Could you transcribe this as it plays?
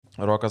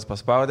Rokas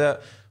paspaudė,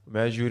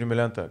 mes žiūrime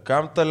lentą.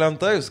 Kam ta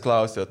lenta jūs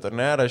klausėt, ar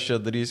ne? Ar aš čia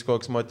darysiu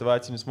koks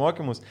motyvacinius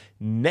mokymus?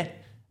 Ne.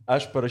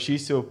 Aš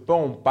parašysiu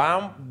pum,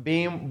 pam,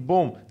 bim,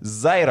 bum,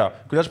 Zairo.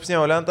 Kodėl aš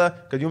pasėmiau lentą,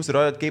 kad jums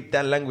įrodyt, kaip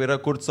ten lengva yra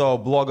kurti savo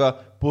blogą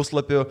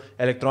puslapių,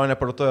 elektroninę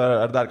parduotuvę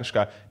ar dar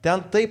kažką.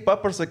 Ten taip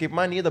paprasta, kaip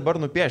man jį dabar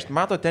nupiešti.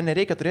 Mato, ten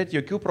nereikia turėti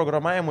jokių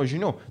programavimo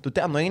žinių. Tu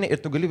ten nueini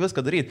ir tu gali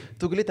viską daryti.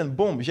 Tu gali ten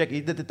bum, žiūrėk,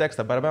 įdėti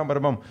tekstą,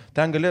 barbam.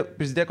 Ten gali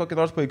prisidėti kokį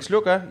nors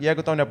paveiksliuką,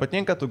 jeigu tau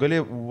nepatinka, tu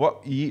gali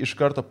jį iš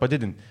karto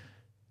padidinti.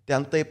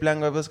 Ten taip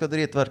lengva viską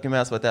daryti, tvarkim,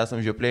 mes esam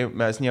žiopliai,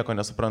 mes nieko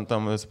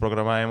nesuprantam su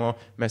programavimu,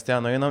 mes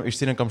ten einam,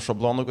 išsirinkam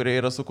šablonų, kurie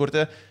yra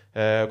sukurti,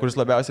 kuris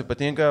labiausiai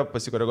patinka,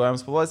 pasikoreguojam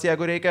spalvas,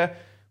 jeigu reikia,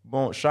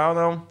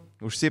 šaunam,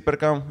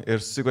 užsiperkam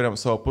ir susikuriam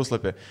savo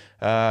puslapį.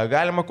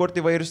 Galima kurti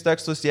įvairius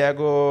tekstus,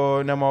 jeigu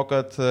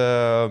nemokat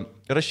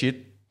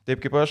rašyti. Taip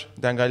kaip aš,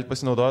 ten galite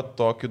pasinaudoti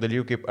tokiu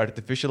dalyku kaip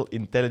Artificial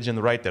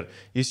Intelligent Writer.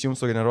 Jis jums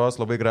sugeneruos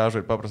labai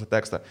gražų ir paprastą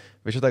tekstą.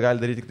 Bet šitą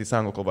gali daryti tik tai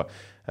anglų kalba.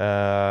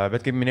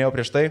 Bet kaip minėjau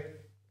prieš tai,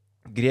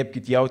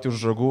 griebkit jauti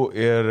už ragų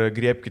ir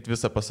griebkit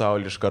visą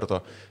pasaulį iš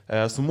karto.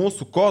 Su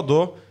mūsų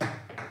kodu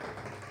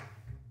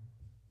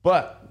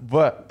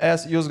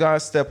PVS jūs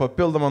gausite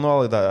papildomą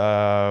nuolaidą.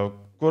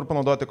 Kur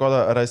panaudoti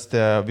kodą rasite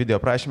video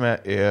prašymę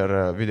ir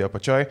video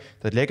pačioj.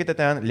 Tad lėkite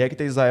ten,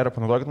 lėkite į Zairą,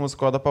 panaudokit mūsų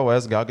kodą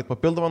PVS, gaukit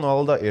papildomą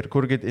nuolaidą ir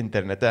kurkit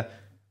internete.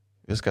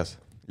 Viskas.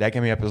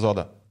 Lėkiam į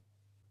epizodą.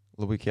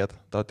 Labai kieta.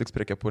 Tau tiks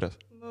prie kepurės.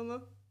 Nu.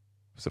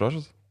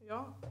 Pasiruošus?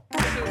 Jo.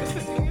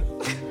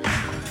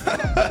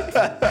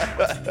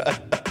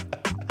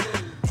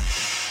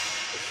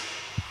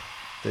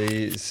 Tai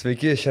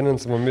sveiki, šiandien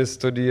su mumis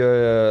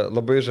studijoje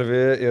labai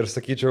žavi ir,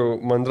 sakyčiau,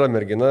 mandra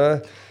mergina,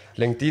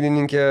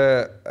 lenktynininkė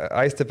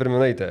Aistė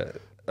Pirminaitė.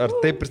 Ar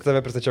taip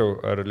pristačiau?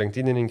 Ar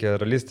lenktynininkė,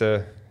 ralistė,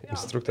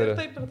 instruktorė?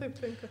 Taip,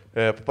 tinka.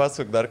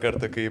 Papasakok dar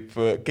kartą,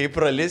 kaip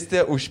ralistė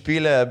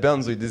užpylė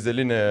benzui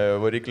dizelinį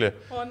variklį.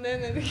 O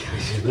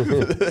nereikėjo.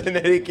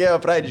 Nereikėjo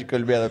pradžiai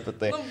kalbėti apie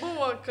tai.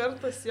 Buvo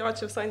kartas,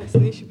 čia visai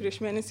neseniai prieš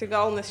mėnesį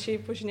gal, nes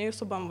šiaip važinėjau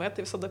su BMW,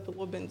 tai visada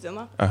pilu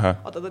benziną. Aha.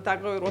 O tada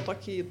teko vairuoti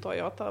tokį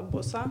Toyota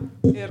busą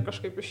ir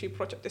kažkaip iš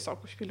įpročio tiesiog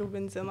užpyliau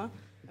benziną.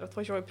 Ir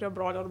atvažiuoju prie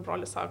brolio ir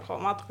brolis sako,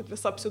 matau, kad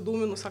visą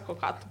apsidūminų, sako,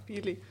 ką tu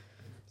pyliai.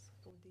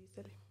 Sakau,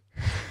 dizelį.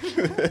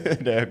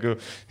 Jeigu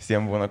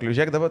visiems būna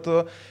kliūžiek, dabar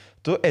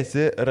tu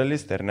esi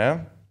ralistė, ar ne?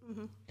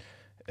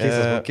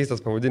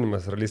 Keistas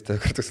pavadinimas ralistė,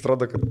 kartais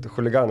atrodo, kad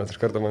huliganas iš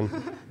karto man.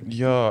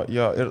 Jo,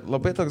 ir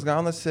labai toks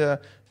gaunasi,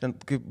 ten,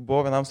 kaip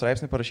buvo vienam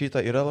straipsnį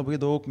parašyta, yra labai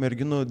daug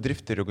merginų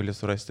drifterių gali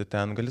surasti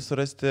ten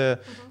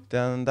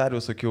dar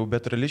visokių,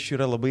 bet ralisčių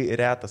yra labai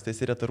retas, tai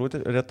esi reta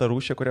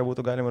rūšė, kurią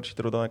būtų galima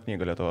rašyti raudoną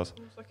knygą Lietuvos.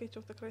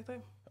 Sakyčiau, tikrai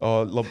taip.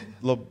 O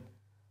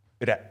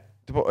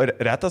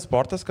retas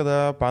sportas,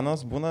 kada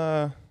panas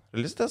būna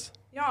ralistas?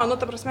 Jo,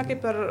 ta prasme, kaip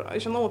ir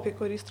žinau, apie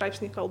kurį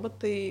straipsnį kalba,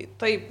 tai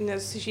taip,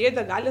 nes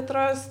žiedę galite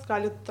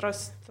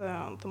rasti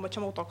tam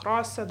pačiam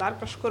autokrose, dar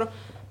kažkur,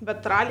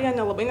 bet ralyje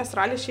nelabai, nes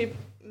ralis šiaip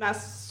mes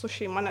su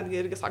šeima netgi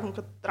irgi sakom,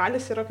 kad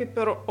ralis yra kaip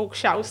ir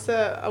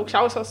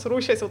aukščiausios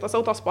rūšės jau tas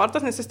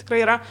autosportas, nes jis tikrai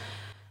yra,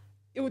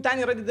 jau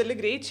ten yra dideli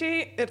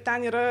greičiai ir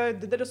ten yra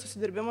didelis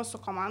susidirbimas su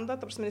komanda,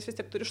 ta prasme, nes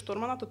vis tiek turi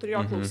šturmaną, tu turi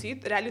jo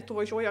klausyti, realiai tu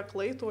važiuoji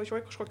aklai, tu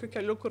važiuoji kažkokiu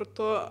keliu, kur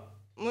tu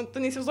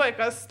neįsivaizduoji,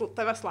 kas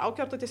tavęs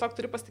laukia, ir tu tiesiog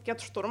turi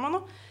pasitikėti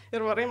šturmanu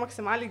ir varai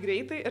maksimaliai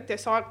greitai ir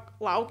tiesiog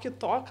lauki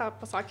to, ką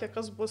pasakė,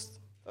 kas bus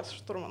tas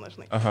šturmanas,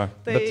 žinai. Aha.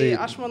 Tai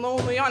aš manau,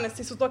 nes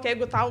įsivaizduok,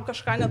 jeigu tau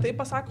kažką netai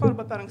pasako,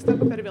 arba per anksti,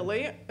 arba per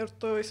vėlai, ir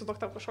tu įsivaizduok,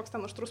 tau kažkoks ten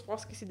aštrus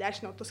posūkis į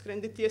dešinę, o tu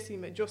skrendi tiesiai į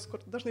medžius, kur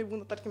dažnai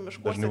būna, tarkim,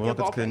 miškuose. Dažnai būna,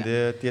 kad skrendi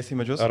tiesiai į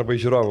medžius? Arba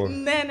į žiūrovų.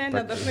 Ne,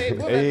 dažnai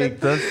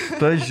būna.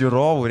 Tas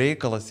žiūrovų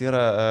reikalas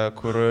yra,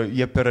 kur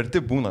jie per arti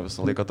būna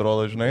visą laiką,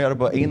 atrodo, žinai,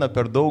 arba eina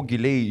per daug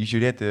giliai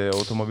žiūrėti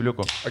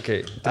automobiliuko.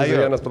 Okay, tai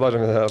vienas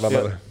padažėme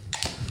dabar.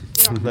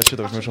 Dar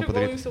šitą užmiršau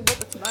padaryti.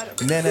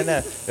 Ne.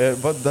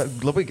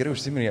 Labai gerai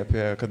užsiminė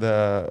apie,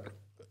 kada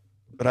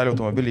ralio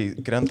automobiliai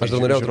krenta. Aš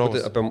dar norėjau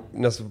truputį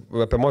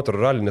apie moterų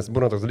ralį, nes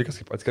būna toks dalykas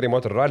kaip atskirai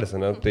moterų ralis,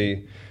 ne? Tai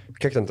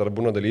kiek ten tarp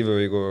būna dalyvių,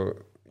 jeigu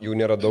jų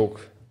nėra daug?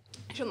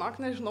 Žinok,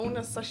 nežinau,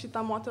 nes aš į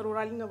tą moterų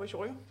ralį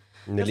nevažiuoju.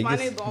 Nelygis? Man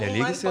įdomu,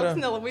 Nelygis man yra?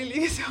 toks nelabai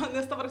lygis,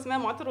 nes ta prasme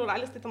moterų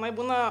ralis tai tenai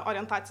būna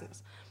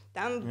orientacinis.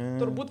 Ten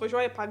turbūt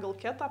važiuoji pagal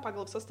ketą,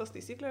 pagal visas tas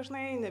taisyklės,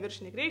 žinai,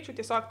 neviršini greičių,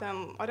 tiesiog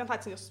ten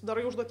orientacinis,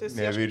 darai užduotis.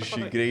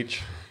 Neviršini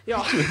greičių. Jo.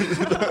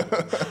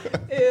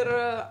 Ir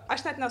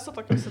aš net nesu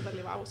tokiuose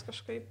dalyvavus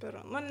kažkaip ir,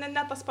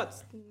 ne tas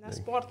pats, ne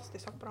sportas,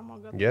 tiesiog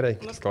pramoga. Gerai,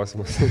 kitas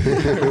klausimas.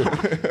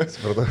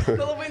 Supratau.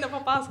 Labai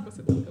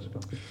nepapasakosi ten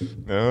kažko.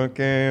 Ok,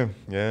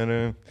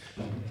 gerai.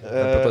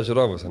 Apie tą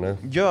žiūrovus, ne?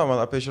 Jo,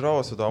 man apie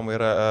žiūrovus įdomu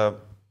yra...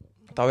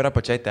 Tau yra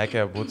pačiai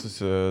tekę būti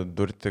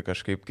susidurti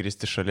kažkaip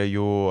kristi šalia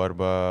jų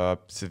arba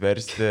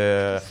apsiversti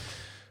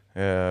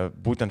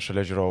būtent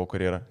šalia žiūrovų,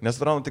 kurie yra. Nes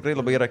atrodo, tikrai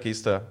labai yra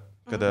keista,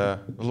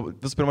 kada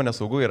visų pirma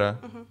nesaugu yra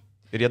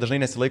ir jie dažnai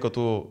nesilaiko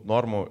tų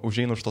normų,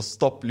 užeina už tos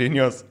stop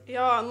linijos.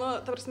 Jo,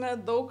 ta prasme,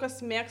 daug kas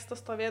mėgsta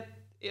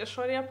stovėti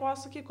išorėje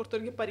posūkį, kur tu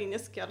irgi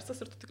parinis kersas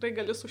ir tu tikrai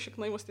gali su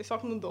šiknaimus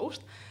tiesiog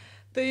nudaužt.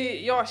 Tai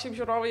jo, šiaip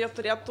žiūrovai jie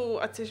turėtų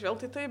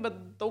atsižvelgti tai, bet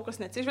daug kas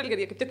neatsižvelgia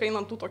ir jie kaip tik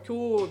eina ant tų tokių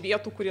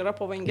vietų, kur yra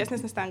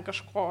pavojingesnis, nes ten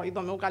kažko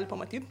įdomiau gali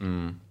pamatyti.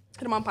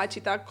 Ir man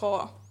pačiai teko,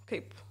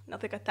 ne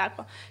tai, kad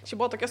teko.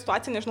 Šiaip buvo tokia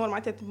situacija, nežinau, ar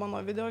matėte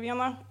mano video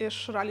vieną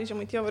iš Rally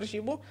Žemaitija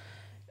varžybų.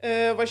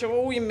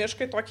 Važiavau į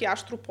mišką į tokį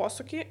aštrų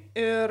posūkį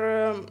ir,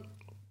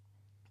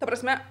 ta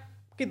prasme,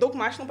 kai daug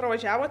mašinų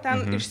pravažiavo,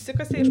 ten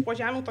išsikasė iš po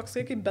žemių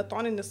toksai kaip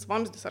betoninis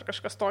vamzdis ar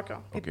kažkas tokio,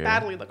 kaip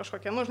perlaida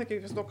kažkokia, žinai,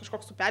 kaip vis daug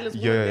kažkoks upelis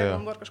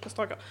buvo, ar kažkas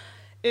tokio.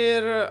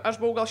 Ir aš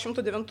buvau gal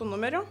 109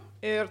 numeriu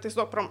ir tai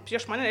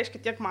prieš mane, reiškia,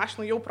 tiek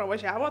mašinų jau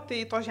pravažiavo, tai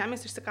to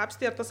žemės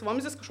išsikapstė ir tas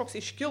vamzdis kažkoks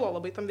iškilo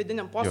labai tam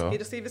vidiniam posūkiui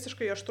ir jisai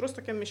visiškai aštrus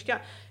tokiam miške.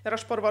 Ir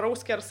aš parvarau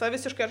skersą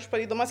visiškai ir aš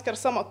pareidama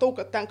skersą matau,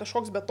 kad ten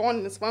kažkoks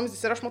betoninis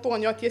vamzdis ir aš matau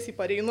ant jo tiesiai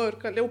pareinu ir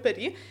kaliau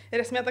per jį.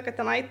 Ir esmė ta, kad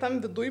tenai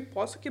tam viduj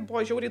posūkiui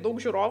buvo žiauriai daug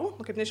žiūrovų,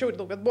 kaip ne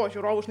žiauriai daug, bet buvo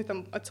žiūrovų, žinai,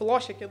 ten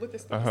atsilošė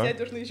kėdutės,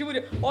 sėdi, žinai,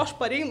 žiūri, o aš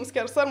pareinu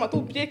skersą ir matau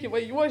priekį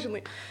važiuoju,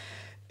 žinai.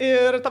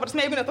 Ir ta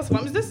prasme, jeigu ne tas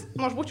vamzdis,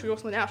 aš būčiau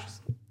juos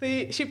nunešus. Tai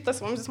šiaip tas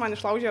vamzdis man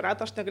išlaužė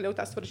ratą, aš negalėjau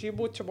tęsti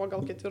varžybų, čia buvo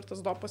gal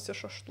 4 dopas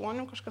iš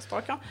 8, kažkas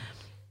tokio.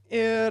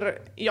 Ir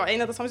jo, jei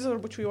ne tas vamzdis,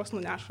 aš būčiau juos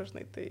nunešus,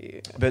 žinai. Tai...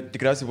 Bet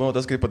tikriausiai buvo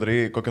tas, kai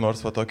padarai kokią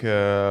nors tokią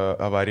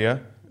avariją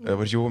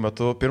varžybų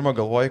metu, pirmą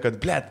galvoji, kad,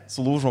 blėt,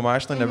 sulūžo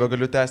mašiną,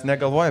 nebegaliu tęsti,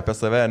 negalvoji apie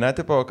save, ne,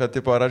 tipo, kad,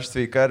 tipo, ar aš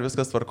sveika, ar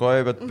viskas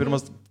tvarkoja, bet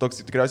pirmas toks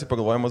tikriausiai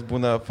pagalvojimas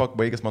būna, fuck,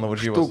 baigęs mano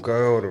varžybos. Štuka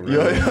eurų.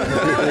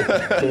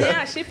 Ne,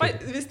 šiaip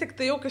vis tik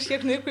tai jau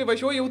kažkiek, žinai, kai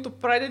važiuoji, jau tu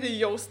pradedi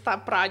jaust tą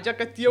pradžią,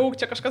 kad jau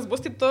čia kažkas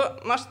bus, taip tu,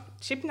 aš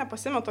šiaip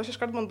nepasimetu, aš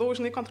iškart bandau,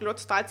 žinai,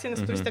 kontroliuoti situaciją,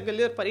 nes tu vis tiek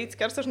gali ir pareiti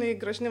skersą, žinai,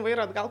 gražini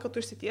vairą atgal, kad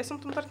tu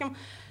išsitiesintum, tarkim.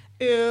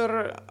 Ir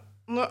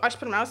aš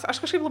pirmiausia, aš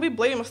kažkaip labai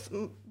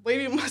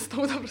blaiviai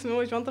mąstau, ta prasme,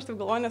 važiuojant, aš taip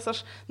galvoju, nes aš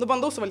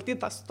bandau suvaldyti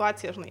tą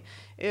situaciją, žinai.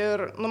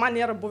 Ir man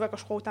nėra buvę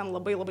kažko ten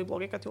labai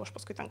blogai, kad jau aš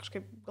paskui ten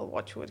kažkaip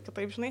galvočiau ir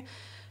kitaip, žinai.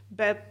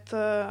 Bet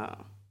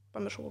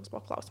pamiršau, koks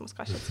buvo klausimas,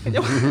 ką aš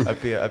atskaičiau.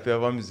 apie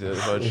vamzdį,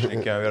 žodžiu,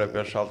 šnekėjom ir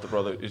apie šaltą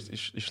prodą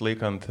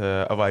išlaikant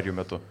avarijų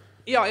metu.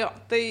 Jo,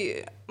 tai,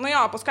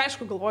 paskui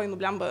aišku galvoju,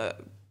 blemba.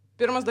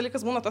 Pirmas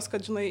dalykas būna tas,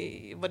 kad,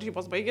 žinai,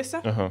 varžybos baigėsi.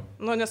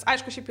 Nes,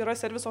 aišku, šiaip yra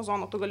serviso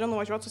zona, tu gali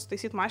nuvažiuoti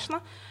susitaisyti mašiną,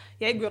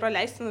 jeigu yra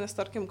leistina, nes,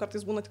 tarkim,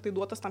 kartais būna tik tai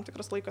duotas tam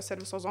tikras laikas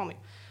serviso zonai.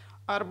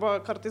 Arba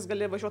kartais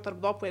gali važiuoti tarp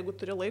dopų, jeigu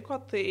turi laiko,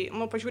 tai,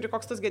 pažiūri,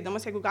 koks tas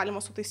gedimas, jeigu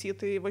galima sutaisyti,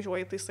 tai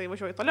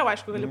važiuoji toliau.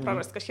 Aišku, gali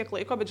prarasti kažkiek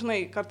laiko, bet, žinai,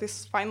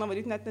 kartais faina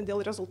varyti net ne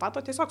dėl rezultato,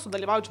 tiesiog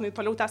sudalyvauti, žinai,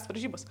 toliau tęsti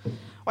varžybas.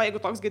 O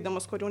jeigu toks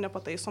gedimas, kurių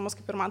nepataisomas,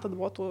 kaip ir man tada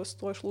buvo su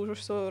tuo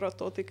išlūžusiu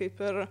ratu, tai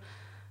kaip ir,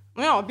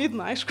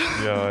 bidna, aišku.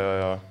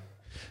 Jo.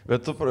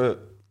 Bet tu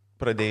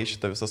pradėjai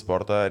šitą visą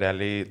sportą,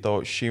 realiai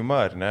tavo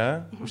šeima, ar ne?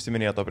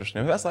 Užsiminėjo to prieš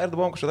ne. Mes ir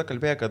buvom kažkada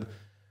kalbėję, kad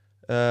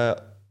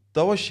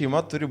tavo šeima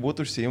turi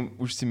būti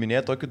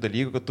užsiminėję tokiu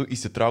dalyku, kad tu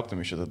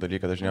įsitrauktum į šitą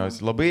dalyką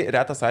dažniausiai. Labai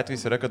retas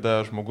atvejis yra, kada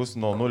žmogus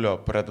nuo nulio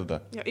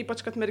pradeda. Jo,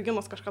 ypač, kad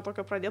merginos kažką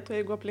tokio pradėtų,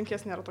 jeigu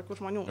aplinkės nėra tokių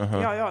žmonių.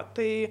 Jo,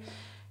 tai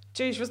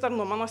čia iš vis dar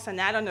nuo mano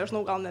senelio, nežinau,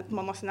 gal net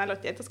mano senelio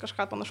tėtis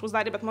kažką panašaus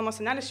darė, bet mano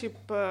senelis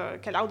šiaip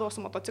keliaudavo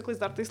su motociklais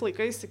dar tais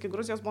laikais, iki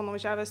Gruzijos buvo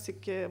nuvažiavęs,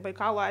 iki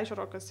Baikalo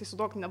ežero, kas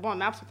įsivaizduok, nebuvo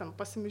mepsų, ten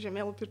pasimi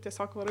žemėlapių ir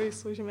tiesiog varai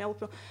su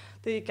žemėlapiu.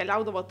 Tai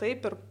keliaudavo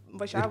taip ir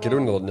važiavo. Ir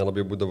kelių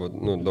nelabai būdavo,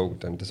 daug,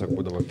 ten tiesiog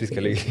būdavo 3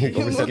 keliai,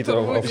 kaip sakyti,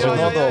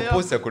 apžinodavo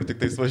pusę, kur tik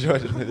tais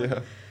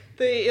važiuoja.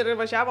 Tai ir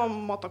važiavom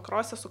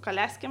motokrose su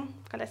Kaleskim.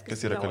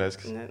 Kas yra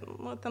Kaleskis?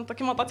 Ten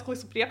tokie motociklai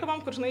su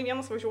priekabom, kur, žinai,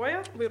 vienas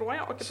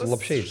vairuoja, o kitas... Su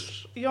lapšiais.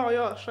 Jo,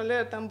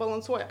 šalia ten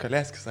balansuoja.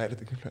 Kaleskis, ar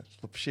tai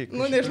lapšiai?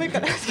 Nežinai,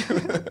 Kaleskis.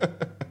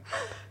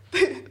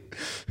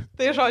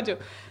 Tai žodžiu,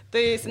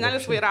 tai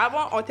senelis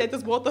vairavo, o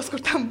tėtis buvo tas,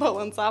 kur ten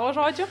balansavo,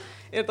 žodžiu.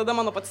 Ir tada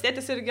mano pats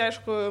tėtis irgi,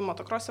 aišku,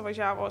 motokrose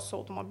važiavo, su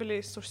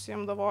automobiliais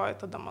užsiimdavo,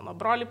 tada mano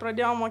brolį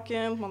pradėjo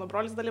mokinti, mano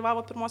brolis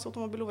dalyvavo pirmos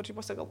automobilių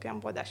varžybose, gal kai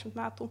jam buvo 10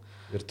 metų.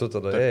 Ir tu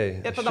tada,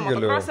 ir tada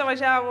motokrose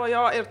važiavo,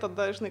 jo, ir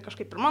tada, žinai,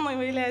 kažkaip ir mano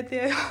įvailė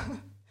atėjo.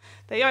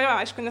 Tai jo,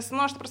 aišku, nes,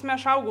 aš, ta prasme,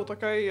 aš augau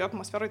tokioj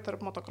atmosferoj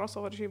tarp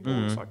motokroso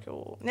varžybų, visokių,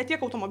 ne tiek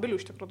automobilių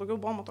iš tikrųjų, daugiau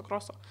buvo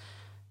motokroso.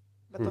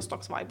 Bet tas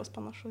toks vaibas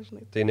panašus,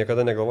 žinai. Tai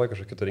niekada negalvojai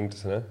kažką kito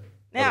rinktis, ne?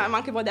 Ne,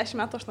 man kai buvo 10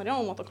 metų, aš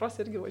norėjau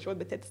motokrosą irgi važiuoti,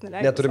 bet tėtis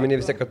neleido. Neturiu minėti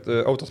vis tiek, kad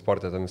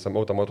autosportė, tam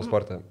visam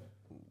automotosportė.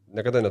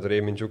 Niekada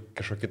neturėjai minčių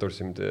kažką kitą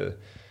užsimti.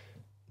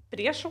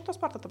 Prieš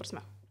autosportą, ta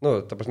prasme?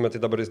 Ta prasme, tai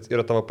dabar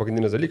yra tavo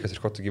pagrindinis dalykas,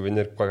 iš ko tu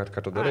gyveni ir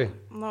ką tu darai.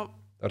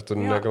 Ar tu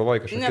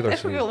negalvoji kažką kitą? Ne,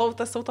 aš galvojau,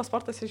 tas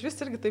autosportas iš vis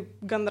irgi taip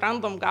gan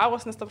random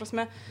gavos, nes, ta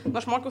prasme,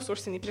 aš mokiausi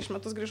užsienį, prieš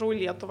metus grįžau į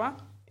Lietuvą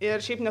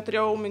ir šiaip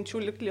neturėjau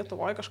minčių likti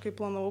Lietuvoje, kažkaip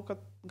planavau,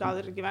 kad gal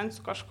ir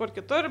gyvensiu kažkur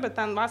kitur, bet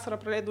ten vasarą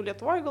praleidau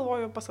Lietuvoje,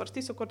 galvoju,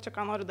 pasvarstysiu, kur čia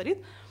ką noriu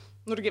daryti.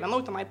 Ir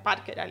gyvenau tenai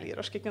parke realiai ir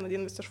aš kiekvieną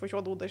dieną vis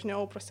išvažiuodavau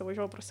dažniau,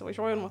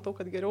 prasivažiuoju ir matau,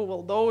 kad geriau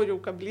valdau ir jau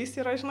kablys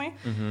yra, žinai.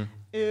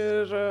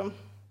 Ir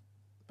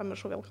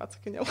pamiršau vėl, ką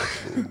atsakinėjau.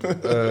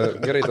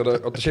 Gerai, tada,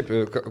 o tu šiaip,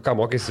 ką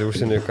mokėsi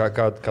užsienį,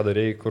 ką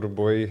darėjai, kur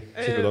buvai,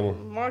 šiaip įdomu?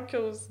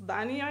 Mokiausi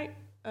Danijoje,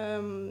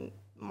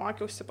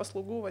 mokiausi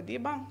paslaugų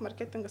vadybą,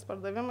 marketingas,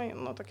 pardavimai,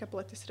 tokia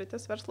platis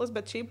rytis verslas,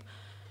 bet šiaip,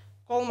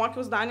 kol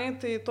mokiaus Danijoje,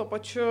 tai tuo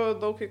pačiu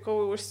daug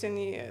vykau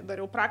užsienį,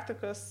 dariau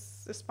praktikas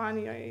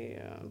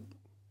Ispanijoje.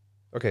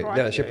 Okay,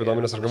 ne, šiaip įdomu,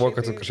 nes aš galvoju,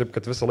 kad, kažkaip,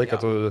 kad visą laiką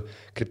tu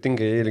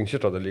kryptingai link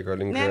šito dalyko.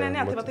 Link, ne,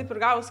 tai va taip ir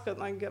gavus,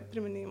 kad,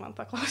 priminėjai man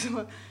tą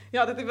klausimą.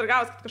 Jo, tai taip ir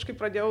gavus, kad kažkaip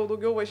pradėjau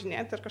daugiau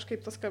važinėti ir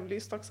kažkaip tas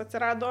kablys toks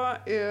atsirado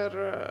ir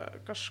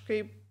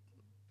kažkaip,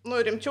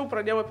 rimčiau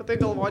pradėjau apie tai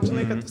galvoti,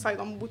 žinai, kad visai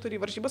įdomu būtų ir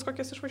į varžybas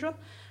kokias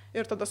išvažiuoti.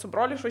 Ir tada su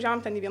broliu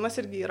išvažiavom ten į vienas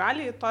irgi į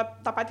ralį,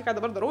 tą patį, ką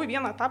dabar darau, į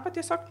vieną etapą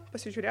tiesiog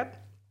pasižiūrėti.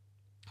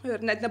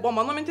 Ir net nebuvo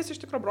mano mintis, iš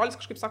tikrųjų, brolis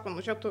kažkaip sako,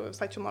 žiūrėtų,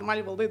 visai čia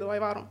normaliai valdai, davai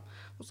varom.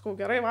 Sakau,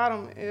 gerai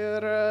varom.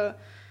 Ir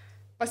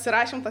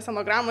pasirašėm tą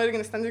scenogramą irgi,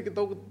 nes ten irgi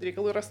daug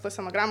reikalų yra su tą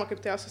scenogramą,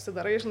 kaip tai ją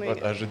susidarai, žinai.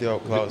 Aš žadėjau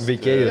klausyti.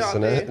 Veikėjus,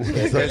 ne?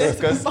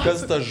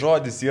 Kas tas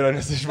žodis yra,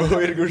 nes aš buvau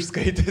irgi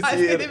užskaitęs. Aš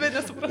skaitai,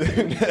 bet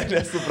nesupratau.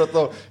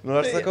 Nesupratau.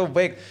 Aš sakau,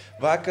 baig,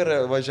 vakar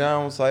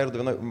važiavom su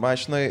Airdu vieną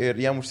mašiną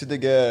ir jam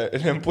užsidegė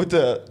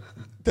lemputė.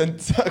 Ten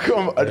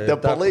sakom, ar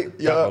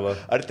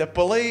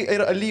tepalai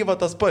ir alyva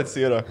tas pats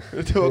yra.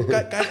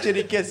 Ką čia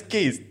reikės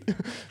keisti?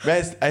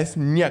 Mes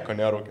nieko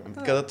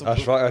nerūkėm.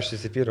 Aš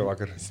įsipyriau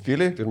vakar.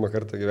 Spyliai? Pirmą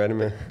kartą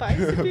gyvenime. Tai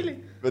įsipyliai.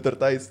 Bet ar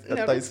tai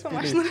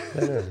spyliai?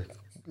 Ne.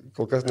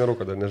 Kol kas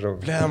nerūko, dar nežinau.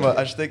 Blema,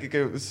 aš tai,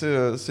 kai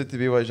su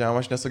TV važiavam,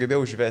 aš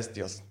nesugebėjau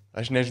užvesti jos.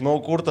 Aš nežinau,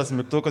 kur tas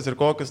mygtukas ir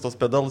kokius tos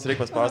pedalus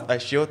reikia paspausti.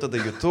 Aš jau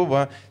tada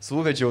YouTube'ą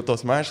suvedžiau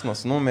tos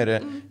mašinos numerį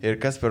ir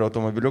kas per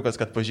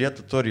automobiliukas, kad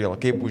pažiūrėtų tutorial,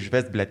 kaip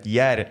užvesti, blėt,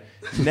 jarį.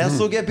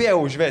 Nesugebėjau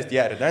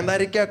užvesti jarį.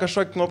 Dar reikėjo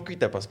kažkokį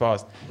knopkytę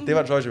paspausti. Tai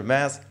va, žodžiu,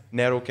 mes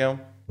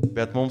nerūkiam.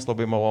 Bet mums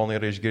labai malonu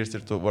yra išgirsti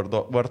ir tu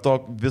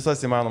vartok visas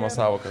įmanomas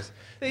savokas.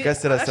 Tai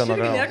kas yra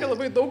scenograma? Aš irgi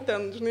labai daug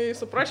ten, žinai,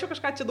 suprasčiau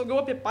kažką čia daugiau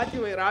apie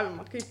patį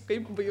vairavimą,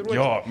 kaip vairuoti.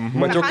 Jo, aš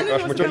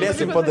mačiau,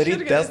 galėsim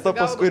padaryti testą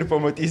paskui ir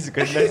pamatysi,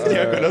 kad mes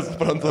nieko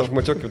nesuprantam. Aš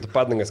mačiau, kaip tu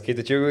padangas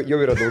keiti, čia jau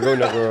yra daugiau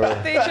negu...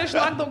 Tai čia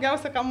žinok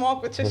daugiausia, ką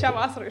moku, čia šią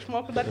vasarą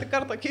išmoku, dar tik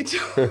kartą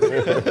keičiu.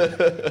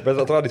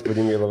 Bet atrodys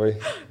padingai labai.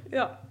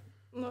 Jo,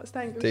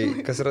 stengiuosi.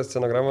 Tai kas yra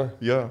scenograma?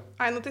 Jo.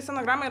 Tai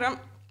scenograma yra...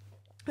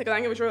 Tai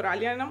kadangi važiuoju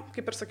ralyje,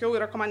 kaip ir sakiau,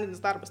 yra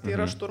komandinis darbas. Tai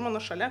yra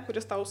šturmanas šalia,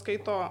 kuris tau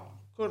skaito,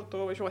 kur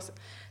tu važiuosi.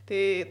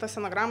 Tai ta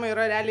scenograma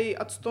yra realiai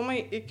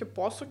atstumai iki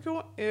posūkių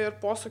ir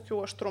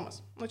posūkių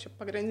aštrumas. Čia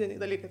pagrindiniai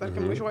dalykai.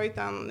 Tarkim, važiuoji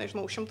ten,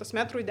 nežinau, 100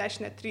 metrų į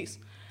dešinę 3.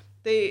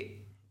 Tai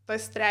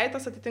tas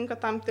treitas atitinka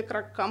tam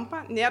tikrą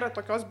kampą. Nėra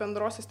tokios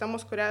bendros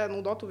sistemos, kurią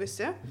naudotų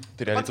visi.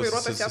 Tai realiai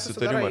tas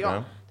susitarimas.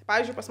 Tai,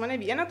 pavyzdžiui, pas mane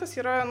vienetas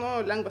yra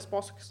lengvas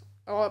posūkis.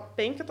 O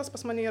penketas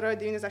pas mane yra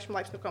 90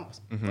 laipsnių kampas.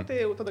 Tai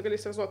jau tada gali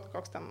įsivaizduoti,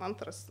 koks ten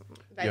antras,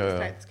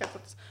 treitas,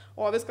 ketvirtas.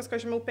 O viskas, ką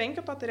žemiau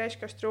penketo, tai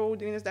reiškia, aš turėjau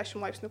 90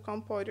 laipsnių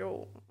kampo ir jau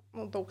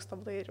daug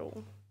stabdai ir jau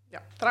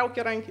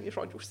traukia rankinį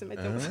žodžių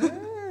užsimetimus.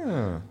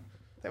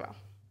 Tai va.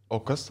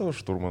 O kas tavo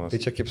šturmanas?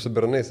 Tai čia kaip su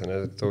bernais,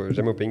 ne? Tu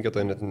žemiau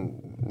penketo net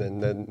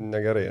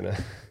negerai, ne?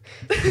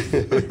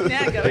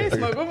 Ne, gerai,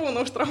 smagu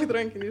būna užtraukti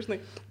rankinį,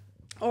 žinai.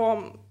 O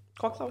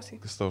ko klausai?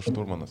 Kas tavo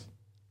šturmanas?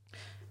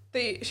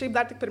 Tai šiaip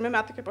dar tik pirmi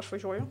metai, kaip aš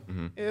važiuoju.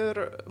 Ir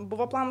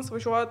buvo planas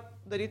važiuoti,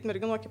 daryti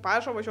merginų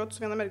ekipažą, važiuoti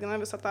su viena mergina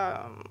visą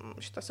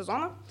šitą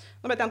sezoną.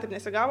 Bet ten taip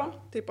nesigavo.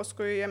 Tai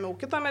paskui ėmiau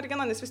kitą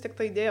merginą, nes vis tik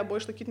ta idėja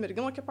buvo išlaikyti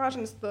merginų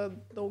ekipažą, nes tada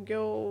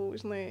daugiau,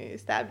 žinai,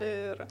 stebi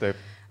ir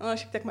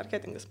šiek tiek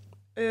marketingas.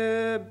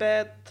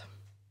 Bet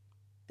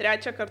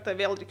trečią kartą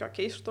vėl reikėjo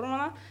keisti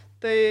šturmaną.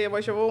 Tai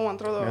važiavau, man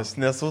atrodo... Nes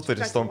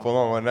nesutaris tom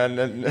ponom,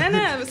 ne?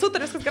 Ne,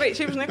 sutaris, kad gerai.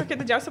 Šiaip žinai, kokia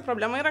didžiausia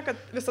problema yra, kad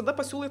visada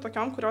pasiūlai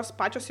tokiom, kurios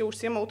pačios jau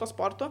užsiema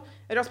autosportu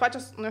ir jos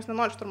pačios, jos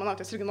nenori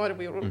šturmanauti, jos irgi nori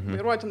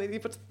vairuoti, žinai,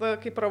 ypač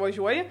kai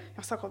pravažiuoji,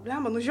 jos sako,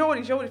 blema,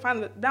 žiauriai,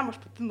 fan, bet blema,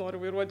 aš pati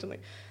noriu vairuoti, žinai.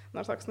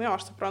 Nors saks,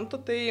 aš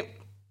suprantu, tai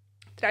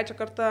trečią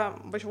kartą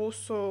važiavau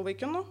su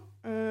vaikinu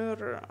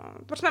ir,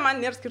 prasme,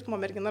 man nėra skirtumo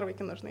mergina ar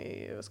vaikina,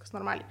 žinai, viskas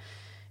normaliai.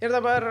 Ir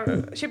dabar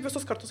šiaip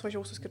visus kartus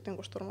važiavau su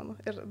skirtingu šturmanu.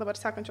 Ir dabar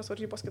sekančios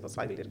varžybos kitas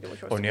savaitgalį irgi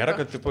važiuosiu. O nėra,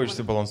 kad tipo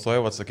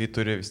išsibalansuoja, sakai,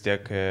 turi vis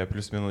tiek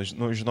plius minus,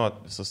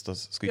 žinot visus tos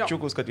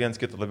skaičiukus, kad vienas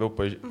kitą labiau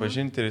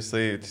pažinti ir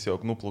jisai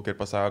tiesiog nuplaukia ir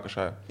pasako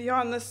kažką. Jo,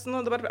 nes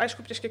dabar,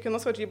 aišku, prieš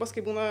kiekvienas varžybos,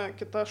 kai būna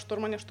kita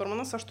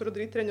šturmanas, aš turiu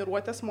daryti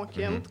treniruotės,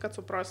 mokint, kad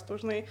suprastų,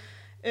 žinai.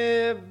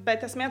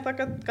 Bet esmė ta,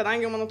 kad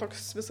kadangi mano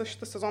toks visas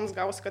šitas sezonas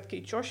gavosi, kad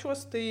keičiu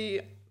šiuos, tai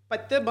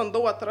pati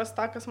bandau atrasti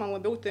tą, kas man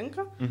labiau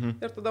tinka.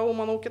 Ir tada,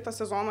 manau, kitą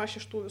sezoną aš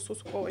iš tų visų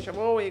su kuo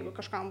važiavau, jeigu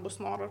kažkam bus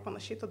noro ar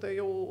panašiai, tada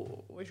jau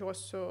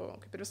važiuosiu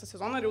kaip ir visą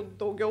sezoną ir jau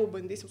daugiau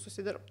bandysim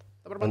susidirbti.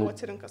 Dabar bandau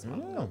atsirinkas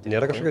man.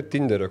 Nėra kažkokio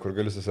Tinderio, kur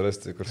gali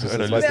susirasti, kur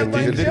susirasti.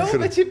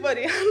 Nebandžiau, bet šiaip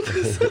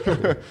variantas.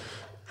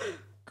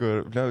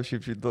 Kur,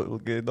 šiaip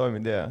įdomi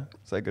idėja,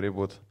 visai gerai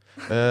būtų.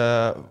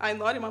 Ai,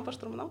 nori man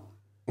pašturmanau?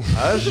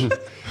 Aš?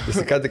 Jis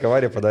ką tik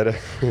avariją padarė.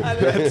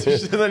 Bet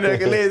šitą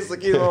negalėjai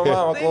sakyti,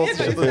 mama,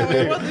 klausyk.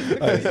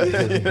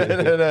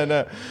 Ne.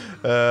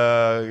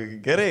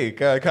 Gerai,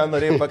 ką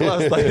norėjai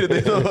paklausti,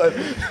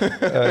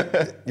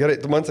 Gerai,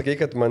 tu man sakei,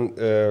 kad man,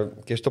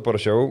 kai aš to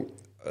parašiau,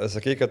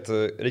 sakei, kad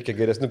reikia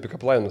geresnių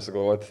pick-up line'ų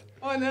sugalvoti.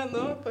 O ne,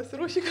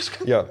 pasiruoši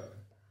kažką. Jo,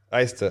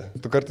 Aiste,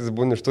 tu kartais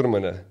būni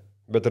šturmane,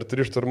 bet ar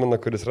turi šturmaną,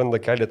 kuris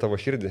randa kelią tavo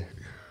širdį?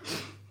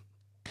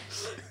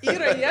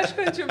 Yra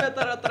ieškančių, bet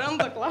ar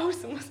atranda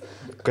klausimas.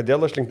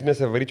 Kodėl aš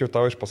lenktynėse varyčiau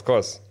tau iš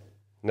paskos?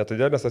 Ne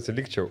todėl, nes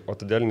atsilikčiau, o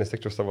todėl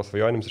nesiekčiau savo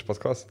svajonėms iš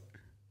paskos.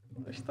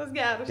 Šitas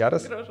geras.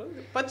 Geras?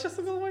 Pats čia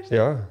sugalvoju.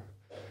 Jo.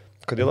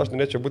 Kodėl aš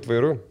norėčiau būti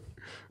vairu?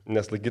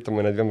 Nes laikytų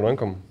mane 2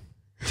 rankom.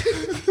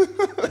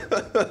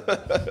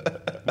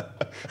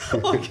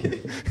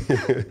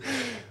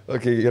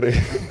 Ok, gerai.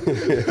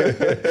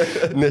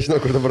 Nežinau,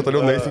 kur dabar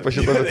toliau nueisim pa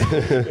šitą.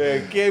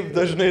 Kaip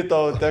dažnai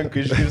tau tenka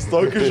išgirsti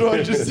tokius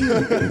žodžius?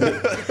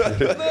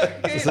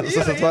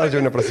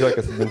 Susitvardžiau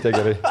neprasijuokęs, bent tiek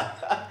gerai.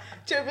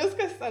 Čia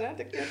viskas, ne?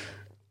 Tik tiek.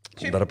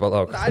 Dar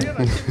palauk. Dar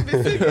yra,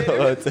 visi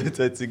geri.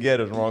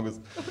 Atsigėrė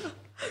žmogus.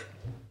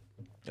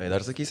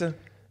 Dar sakysi?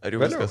 Ar jau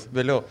viskas?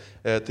 Vėliau.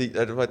 Tai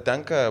ar va,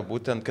 tenka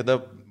būtent,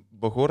 kada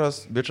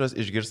bahūras, bičas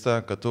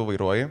išgirsta, kad tu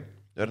vairuoji,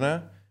 ar ne?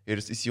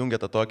 Ir jis įsijungia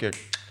tą tokį,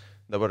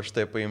 dabar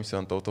štai paimsiu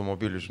ant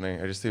automobilių, žinai.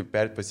 Ar jis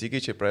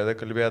pasikeičia, pradeda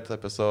kalbėti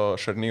apie savo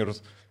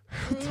šarnyrus.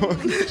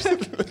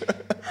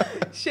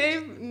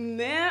 Šiaip,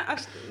 ne,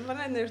 aš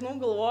nežinau,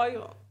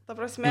 galvoju. Ta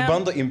prasme...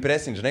 Bando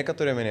impresinti, žinai, ką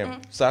turiu menį.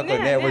 Sako,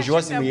 ne,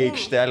 važiuosim į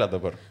aikštelę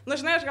dabar. Na,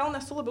 žinai, aš gal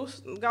nesu labiau,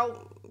 gal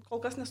kol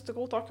kas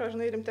nesutikau tokio,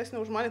 žinai, rimtesnio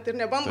už mane, tai ir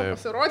nebando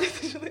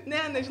pasirodyti,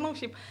 žinai, nežinau,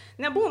 šiaip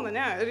nebūna,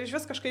 ne, ir iš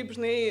vis kažkaip,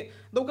 žinai,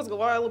 daug kas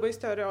galvoja labai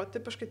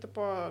stereotipiškai,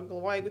 tipo,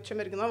 galvoja, jeigu čia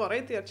mergina varai,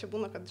 tai ar čia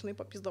būna, kad, žinai,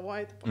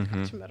 papizdavoji, tipo,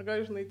 ką čia merga,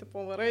 žinai,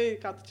 tipo, varai,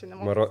 ką tu čia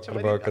nemokai, čia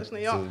varai, kad,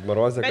 žinai, jo.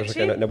 Marozė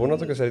kažkokia, nebūna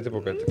tokios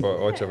stereotipų, kad, tipo,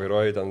 o čia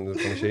vairuoji ten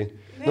panašiai.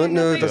 Nu,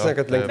 tarsi,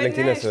 kad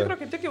lenktynėse. Iš tikrųjų,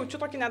 kaip tik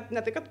jaučiu tokį,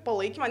 ne tai, kad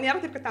palaikymą,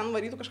 nėra taip, kad ten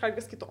varytų kažką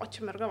kitų, o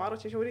čia merga varo,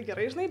 čia žiauriai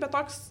gerai, žinai, bet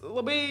toks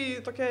labai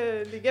tokia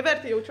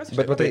lygiavertė jaučiuosi.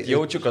 Bet matai,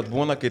 jaučiu, kad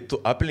būna, kai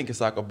tu aplinki,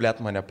 sako, blėt,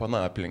 mane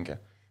pana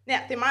aplinkė. Ne,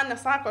 tai man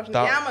nesako,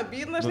 žinai, jam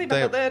abydna, žinai,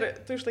 bet tada ir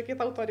tu išlaikai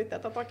tą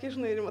autoritetą tokį,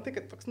 žinai, ir matai,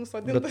 kad toks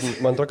nusodintas.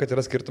 Bet man atrodo, kad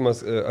yra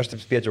skirtumas, aš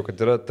taip spėčiau,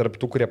 kad yra tarp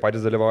tų, kurie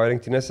patys dalyvauja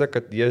lenktynėse,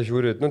 kad jie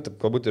žiūri, nu, taip,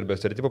 galbūt ir be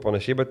stereotipų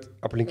panašiai, bet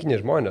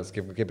aplinkiniai žmonės,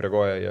 kaip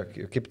reaguoja,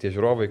 kaip tie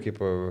žiūrovai, kaip...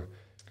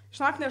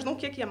 Žinok, nežinau,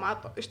 kiek jie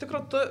mato. Iš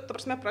tikrųjų, tu, ta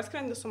prasme,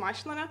 praskrendi su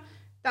mašina, ne?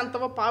 Ten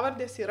tavo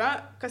pavardės yra,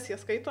 kas jie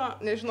skaito,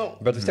 nežinau.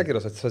 Bet vis tiek yra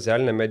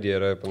socialinė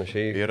medija, yra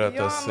panašiai. Yra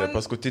tas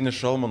paskutinis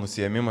šalmo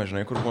nusiėmimas,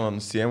 žinai, kur būna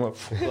nusiėma.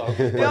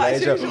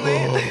 Jo, žinai.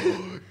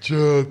 Čia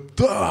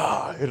ta.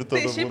 Ir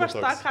tai šiaip aš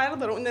tą ką ir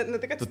darau, ne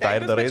tai, kad... Tu tą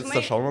ir darai,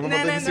 tą šalmą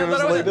numatai visiems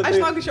laiką. Aš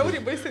žinau,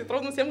 šiauriai baisiai,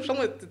 atrodo, nusiėmu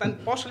šalmą, ten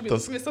pošalbį,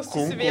 visas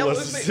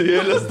susivėlus, žinai.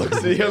 Sėlės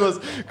toks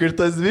vienas, kai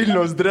tas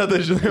Vilniaus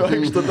dredas, žinai,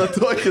 vaikšto tą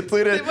tokį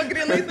turi. Tai va,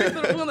 grinai tai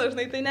turbūna,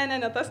 žinai, tai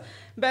ne tas.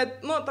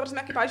 Bet, nu,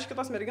 tarsi, kaip, pavyzdžiui,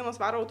 kitos merginos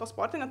varo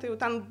autosportinę, tai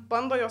jau ten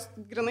bando jos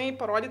grinai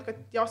parodyti,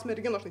 kad jos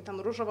merginos, žinai,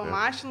 ten rūžava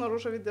mašina,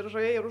 rūžavi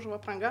diržai, rūžava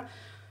pranga.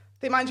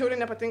 Tai man žiauriai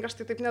nepatinka, aš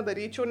tai taip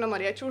nedaryčiau ir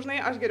nenorėčiau, žinai,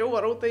 aš geriau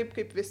varau taip,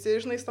 kaip visi,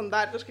 žinai,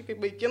 standartiškai,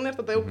 kaip vaikinai, ir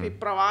tada jau kaip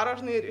pravaro,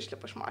 žinai, ir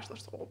išlipa iš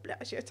mašinos, aš sakau,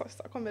 blėžiai,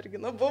 sako,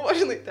 mergina buvo,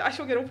 žinai, tai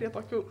aš jau geriau prie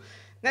tokių.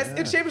 Nes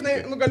ir šiaip, žinai,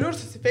 nu galiu ir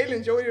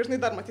susifeilinčiau, ir,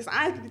 žinai, dar matys,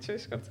 ai, tai čia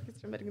iškart sakys,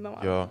 čia mergina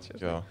varo.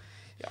 Jo.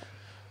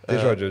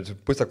 Tai žodžiu,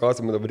 pusę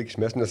klausimų dabar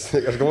reikšmės, nes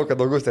aš galvoju,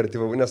 kad daugiau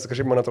stereotipų, nes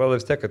kažkaip man atrodo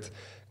vis tiek,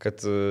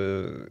 kad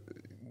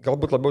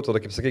galbūt labiau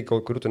tada, kaip sakai,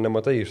 kurių tu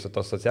nematai iš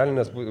tos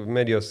socialinės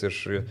medijos, iš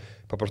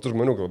paprastų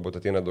žmonių galbūt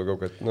ateina daugiau,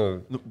 kad,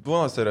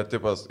 Būna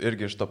stereotipas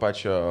irgi iš to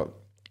pačio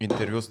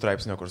interviu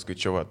straipsnio, kur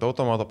skaičiau,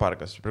 Automoto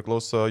parkas,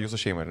 priklauso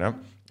jūsų šeimai, ne?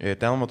 Ir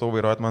ten matau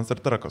vairuojat Monster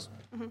Truckus.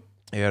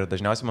 Ir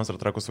dažniausiai Monster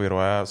Truckus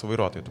vairuoja su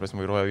vairuotoju, tu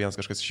prasme vairuoja vienas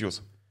kažkas iš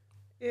jūsų.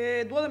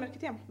 Duodam ir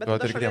kitiem, bet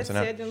tada šalia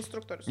sėdi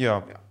instruktorius.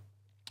 Jo.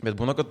 Bet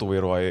būna, kad tu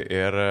vairuoji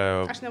ir...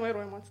 Aš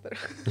nevairuoju Monster.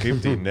 Kaip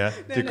tai, ne?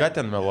 Tai ką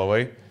ten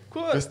melavai?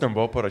 Kur? Kas ten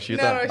buvo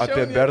parašyta? Nerašiau,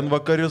 apie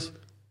bernvakarius?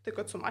 Tai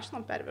kad su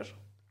mašinom pervežu.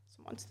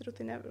 Su Monsteriu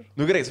tai nevežu.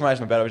 Nu gerai, su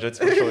mašinom pervežu,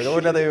 atsiprašau.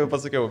 Gal ne tai jau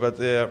pasakiau, bet...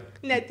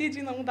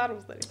 Netidžiai namų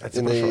darbus darai.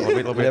 Atsiprašau,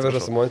 labai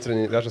neveža su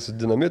Monsteriu, veža su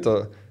dinamito.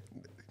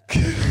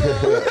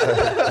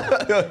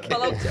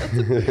 Palauk čia.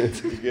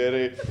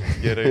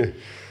 Gerai.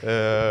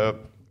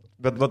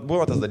 Bet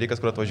buvo tas dalykas,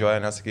 kur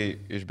atvažiuoja, nesakai,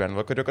 iš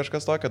bernvakarių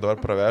kažkas tokio,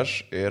 dabar praveš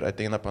ir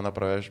ateina pana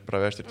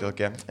pravežti ir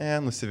tokie,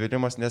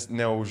 nusivylimas, nes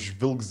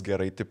neužvilgs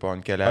gerai tipo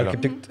ant kelelio.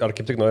 Ar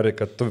kaip tik nori,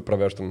 kad tu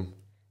pravežtum?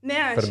 Ne,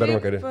 per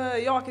bernvakarį?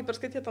 Jo, kaip ir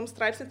skaitytam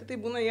straipsnį, tai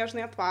būna, jie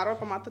žinai atvaro,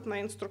 pamatot,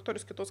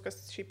 instruktorius kitus, kas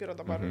šiaip yra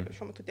dabar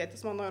šiuo metu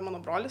tėtis mano ir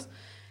mano brolis.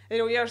 Ir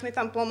jau jie, žinai,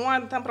 ten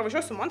planuoja, ten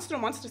pravažiuosiu Monsteriu,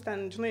 Monsteris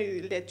ten,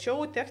 žinai,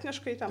 lėčiau,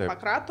 techniškai ten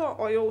pakrato,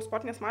 o jau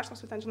sportinės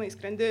mašinos, ten, žinai,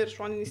 skrendi ir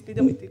šoniniai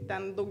slydimai, tai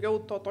ten daugiau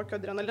to tokio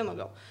adrenalino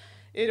gal.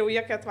 Ir jau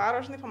jie, kai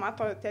atvaro, žinai,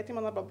 pamato tėtį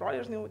mano arba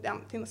brolį, žinai,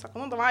 tai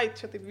sako, nu, davai,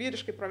 čia taip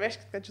vyriškai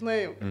praveškit, kad, žinai,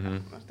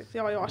 aš taip,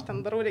 jo, aš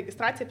ten darau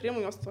registraciją,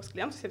 priimu juos tuos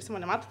klientus, jie visi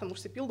mane mato, ten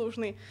užsipildau,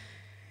 žinai.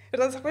 Ir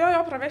tada sako,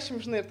 jo,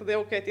 pravešim, žinai, ir tada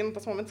jau, kai ateina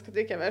tas momentas, kad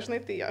reikia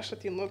vežnai, tai aš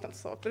ateinu ten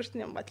savo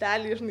pirštinėm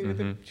batelį, žinai,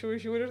 taip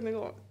žiūriu, žinai,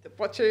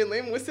 po čia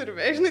jinai mūsų ir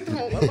vežnai, tai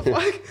man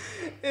fuck.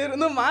 Ir,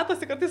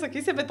 matosi, kartais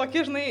sakysi, bet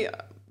tokie, žinai,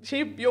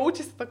 šiaip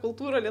jaučiasi ta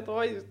kultūra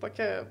Lietuvoje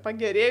tokia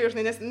pagerėjo,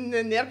 žinai, nes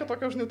nėra, kad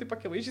tokio, žinai, taip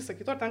akivaizdžiai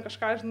sakytų, ar ten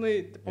kažką, žinai,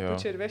 po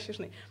čia ir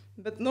veši, žinai.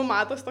 Bet,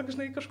 matosi tokia,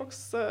 žinai,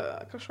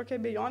 kažkokia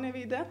abejonė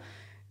veide.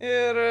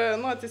 Ir,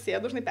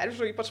 atsisėdu, žinai,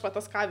 peržiūrėjau, ypač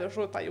tas, ką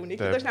vežu, tą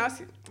jaunikį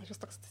dažniausiai. Aš vis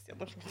toks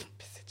atsisėdu, žinai,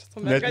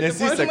 Net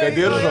nesiseka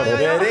diržo,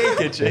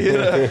 nereikia čia.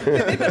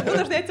 Taip ir būna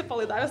dažnai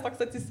atsipalaidavęs,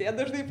 toks atsisėda,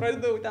 dažnai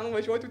pradedau ten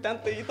važiuoti, ten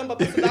tai įtampa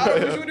pasidaro,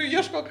 žiūriu,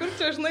 ieško, kur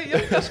čia, žinai,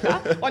 ir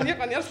kažką, o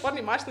nieko nėra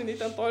sportiniai mašinai, nei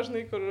ten to,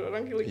 žinai, kur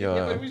rankai laikyti,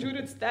 nieko,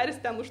 žiūriu,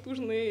 atsisteris ten už tų,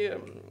 žinai,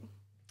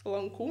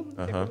 lankų,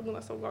 tai kur būna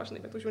saugo, žinai,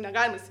 bet už jų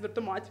negalima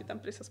įsivirtimo atveju ten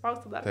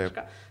prisispausti dar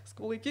kažką,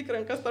 laikyk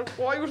rankas tarp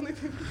kojų, žinai,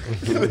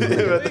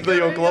 bet tada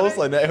jau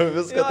klauso, ne, jau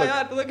viską. Jo,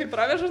 tada kai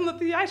praveža, nu,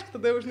 tai aišku,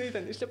 tada jau, žinai,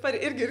 ten išlipa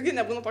irgi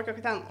nebūna tokio,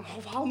 kad ten,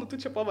 vau, nu tu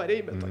čia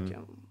pavarei, bet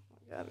tokie,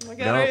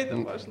 gerai,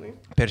 ten, žinai.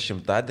 Per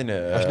šimtadienį.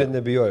 Aš net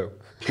nebijojau.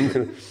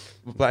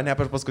 Ne,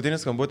 per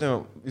paskutinį skambutį,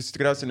 jūs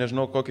tikriausiai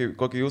nežinau,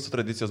 kokie jūsų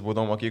tradicijos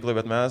būdavo mokykloje,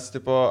 bet mes,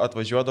 tipo,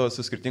 atvažiuodavo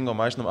su skirtingom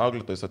mašinom,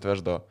 auklėtojus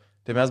atveždavo.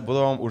 Tai mes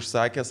būdavom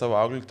užsakę savo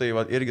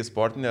auklėtojai irgi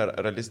sportinę,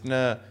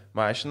 realistinę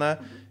mašiną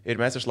ir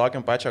mes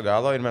išlaukėm pačią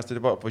galo ir mes tai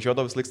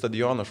važiuodavo vis laik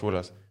stadiono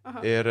šūlės.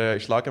 Ir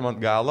išlaukėm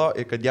ant galo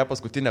ir kad ją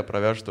paskutinę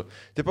pravežtų.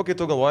 Taip, kai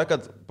tu galvoji,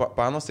 kad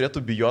panos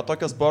turėtų bijoti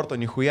tokio sporto,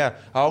 nichuje,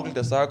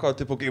 auklėtė sako,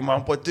 taip, kai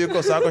man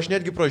patiko, sako, aš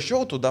netgi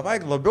prašiau, tu davai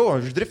labiau,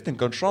 aš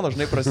driftink ant šono,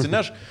 žinai,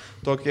 prasineš.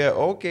 Tokie,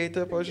 okei,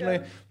 taip,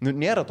 žinai, nu,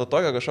 nėra to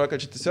tokio kažkokio,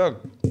 kad čia tiesiog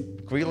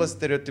kvailas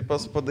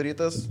stereotipas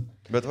padarytas,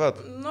 bet va.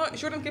 Nu,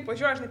 žiūrint, kaip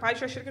važiuoju, žinai,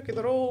 pavyzdžiui, aš irgi, kai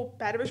darau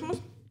pervežimus,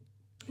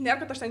 nėra,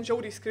 kad aš ten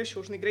žiauriai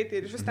skrišiu, žinai,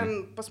 greitai ir vis ten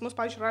pas mus,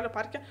 pavyzdžiui, ralio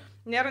parke,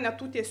 nėra net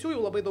tų tiesiųjų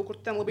labai daug, kur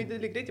ten labai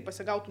didelį greitį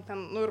pasigautum,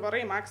 ten, nu ir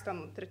varai, maks,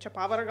 ten trečia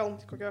pavara, gal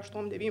kokio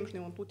 8-9,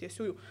 žinai, ant tų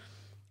tiesiųjų.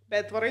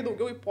 Bet varai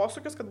daugiau į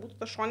posūkius, kad būtų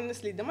tas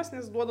šoninis leidimas,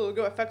 nes duoda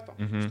daugiau efekto.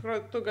 Iš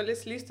tikrųjų, tu gali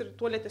slysti ir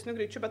tuo lėtesniu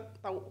greičiu, bet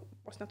tau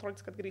vos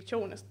netrodys, kad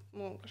greičiau, nes,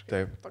 nu,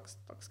 kažkaip toks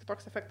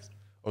kitoks efektas.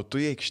 O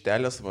tu į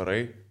aikštelės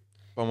varai?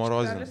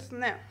 Pamorozinės?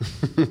 Ne.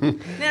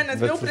 Ne,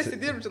 nes jau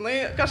prisidirb, žinai,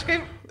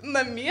 kažkaip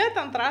namie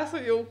ten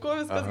trasų jauku,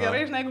 viskas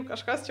gerai, žinai, jeigu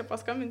kažkas čia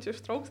paskambinčiau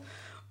ištrauks,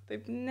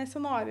 taip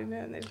nesinori,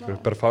 nežinau.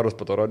 Per farus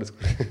po to rodys.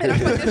 Ir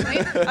aš pati,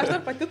 žinai, aš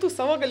dar pati tų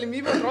savo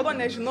galimybių atrodo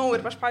nežinau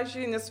ir aš,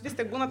 pavyzdžiui, nes vis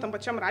tiek būna tam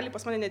pačiam rally,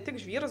 pas mane ne tik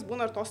žvyras,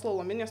 būna ir tos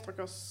slalominės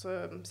tokios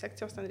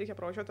sekcijos, ten reikia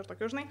pravažiuoti ir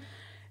tokių, žinai.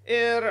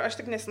 Ir aš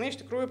tik nesenai iš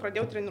tikrųjų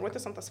pradėjau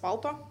treniruotis ant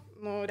asfalto,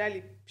 nu,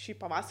 realiai šį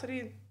pavasarį,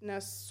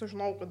 nes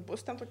sužinau, kad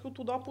bus ten tokių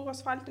tų dopų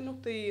asfaltinių,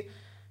 tai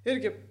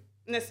irgi,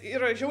 nes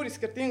yra žiauriai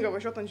skirtinga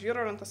važiuoti ant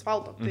žvyro ir ant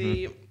asfalto,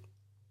 tai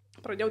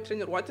pradėjau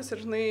treniruotis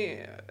ir, žinai,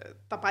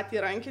 tą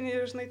patį rankinį,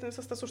 žinai,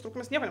 visas tas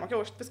užtrukumas, nieko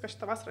nemokėjau, aš viską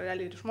šitą vasarą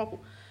realiai ir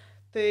išmokau.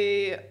 Tai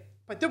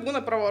pati būna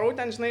pravarau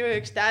ten, žinai,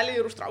 aikštelį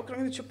ir užtraukiu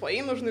rankinį, čia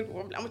paeinu, žinai,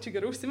 galvoju, čia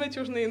geriau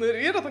užsimečiau, žinai, nu, ir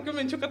yra tokių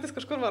minčių, kad jis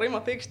kažkur varai,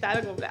 matai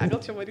aikštelį, galvoju,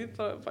 gal čia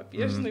varyt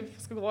papieš, žinai,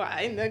 paskui galvoju,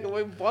 ai, ne,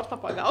 galvoju, bortą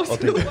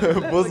pagausiu.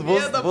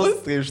 Bus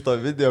tai iš to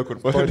video, kur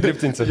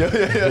padriftinsi.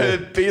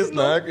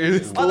 Peisna, kai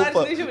jis o dar,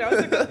 žinai, žiūrėjau,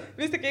 kad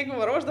vis tik jeigu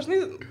varau, aš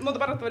dažnai, nu,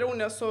 dabar atvariau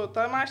ne su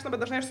ta mašina,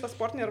 bet dažnai aš su tą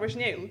sportinį ir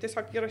važinėjau. Nu,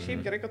 tiesiog yra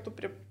šiaip gerai, kad tu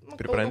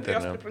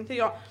pripranti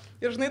jo.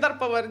 Ir, žinai, dar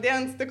pavardė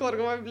ant stiklo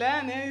ir galvoju, ble,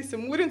 ne,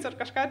 įsimūrins ar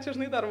kažką, čia,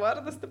 žinai, dar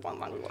vardas, tipo,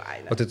 man galvoju, ai,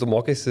 ne. O tai tu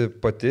mokėsi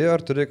pati, ar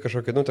turi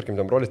kažkokį, nu, tarkim,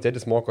 ten brolis,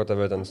 tėtis moko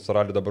tave, ten su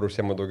raliu dabar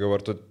užsiema daugiau,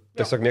 ar tu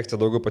tiesiog mėgsti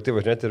daugiau pati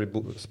važinėti ir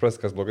supras,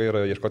 kas blogai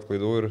yra, ieškoti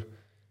klaidų ir...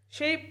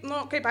 Šiaip,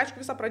 nu, kaip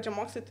aišku, visą pradžią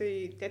moksai, tai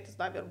tėtis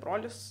davė ir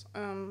brolis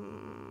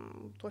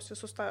tuos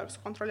visus tą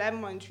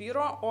sukontroliavimą ant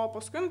žvyro, o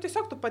paskui, nu,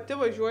 tiesiog tu pati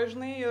važiuoji,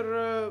 žinai, ir,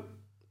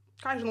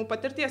 ką žinau,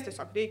 patirties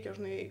tiesiog reikia,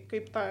 žinai,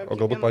 kaip tą... O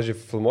galbūt, pavyzdžiui,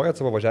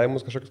 filmuojat savo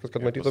važiavimus kažkokius,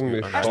 kad matytum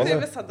iš šono? Aš tai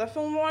visada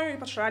filmuoju,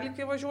 ypač ralį,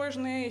 kai važiuoju,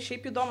 žinai,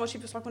 šiaip įdomu,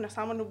 šiaip visokių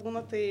nesąmonių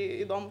būna, tai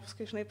įdomu,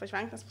 paskui, žinai,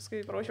 pažvengti, nes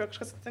paskui pravažiuoju,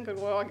 kažkas atsitinka,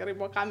 galvoju, o gerai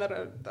buvo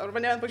kamera,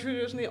 arba ne,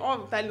 pažiūrėjau, žinai, o,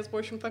 pelnis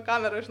buvo išjungta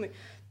kamera, žinai.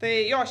 Tai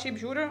jo,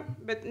 šiaip žiūriu,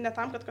 bet ne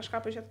tam, kad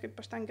kažką pažiūrėt,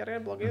 kaip aš ten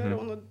gerai ar blogai,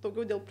 nu,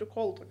 daugiau dėl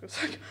prikolų tokių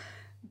sakiau.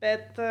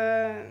 Bet,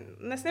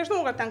 nes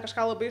nežinau, kad ten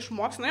kažką labai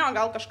išmoks, na jo,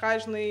 gal kažką,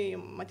 žinai,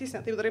 matys,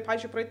 ne taip darai,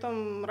 pavyzdžiui, praeitam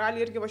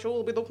ralį irgi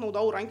važiavau, labai daug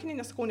naudojau rankinį,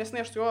 nes sakau, nes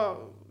ne aš su juo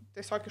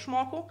tiesiog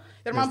išmokau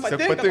ir man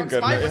patinka, toks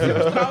vaipas ir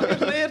užtraukia,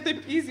 žinai, ir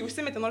taip easy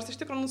užsimetė, nors iš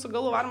tikrųjų mūsų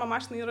galų varma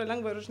mašina yra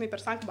lengva ir, žinai,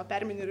 per sankabą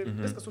permini ir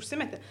viskas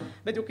užsimetė,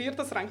 bet jau kai ir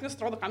tas rankinis,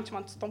 atrodo, kam čia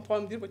man su tom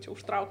kojom dirba, čia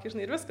užtraukia,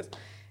 žinai, ir viskas.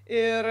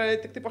 Ir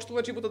tik taip aš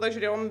tų varžybų tada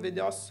žiūrėjom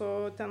video su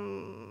ten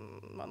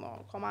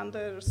mano komanda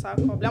ir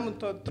sako, blem,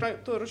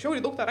 tu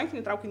žiauriai daug tą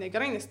rankinį trauki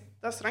negerai, nes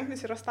tas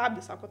rankinis yra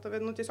stabdis, sako, tave,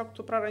 nu, tiesiog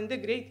tu prarandi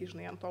greitį,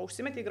 žinai, ant to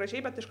užsimetė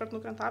gražiai, bet iškart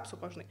nukrenta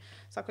apsuko, žinai.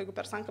 Sako, jeigu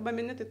per sankabą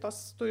mini, tai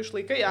tu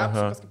išlaikai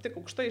apsukas kaip tik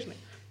aukštai, žinai.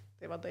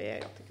 Tai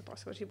vadėjo, tai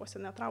kitos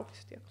varžybose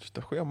netraukysiu tiek.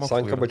 Šitą hują mokslo.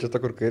 Sankaba čia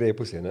ta, kur kairėje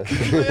pusėje, ne?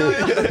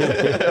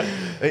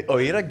 O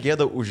yra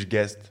gėda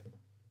užgesti?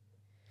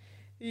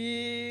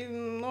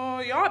 Nu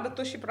jo, bet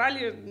tu šiaip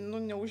ralį, nu,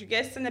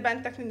 neužgėsi,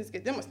 nebent techninis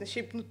gedimas, nes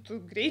šiaip, nu, tu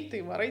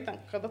greitai varai ten,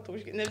 kada tu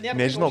užgėsi.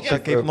 Nežinau,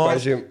 kaip nors.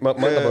 Pavyzdžiui,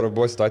 man dabar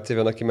buvo situacija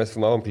viena, kai mes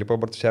filmavom klipą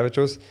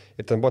Bartuševičiaus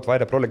ir ten buvo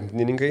atvarę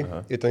prolenktynininkai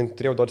ir ten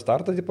turėjau duoti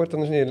startą, tipo, ir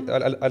ten, žinai,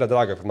 Ale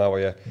Dragą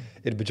filmavo jie.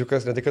 ir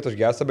bičiukas ne tik, kad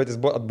užgeso, bet jis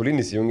buvo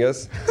atbulinis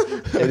jungęs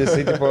ir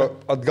jisai tipo,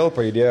 atgal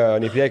pajudėjo,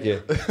 ne į priekį.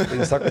 Ir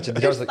jis sako, čia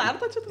didžiausia...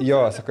 Jo,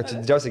 sako, čia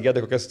didžiausia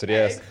gėda, kokias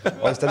turėjęs.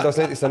 O jis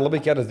ten labai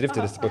geras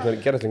drifteris,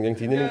 geras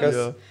lenktynininkas.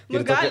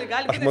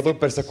 Aš matau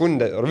per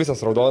sekundę, ir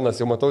visas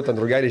raudonas, jau matau, ten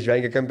draugelį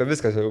žvengia kampę,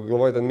 viskas, jau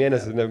galvoju, ten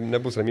mėnesį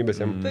nebus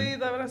ramybės jam. Tai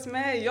dabar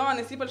prasme, jo,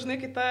 nes ypač žinai,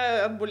 kai ta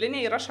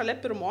atbulinė yra šalia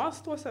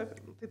pirmos tuose,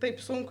 tai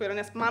taip sunku yra,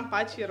 nes man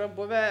pačiai yra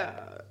buvę,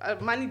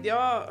 man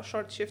įdėjo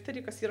short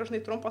shifterį, kas yra,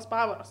 žinai, trumpos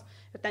pavaros.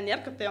 Ir ten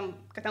nėra,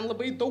 kad ten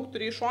labai daug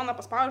turi į šoną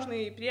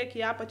paspaužinai, į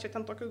priekį, į apačią,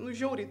 ten tokių,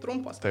 žiauriai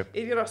trumpos. Taip.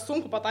 Ir yra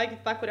sunku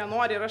pataikyti tą, kurią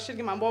nori. Ir aš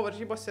irgi man buvo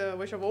varžybose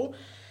važiavau.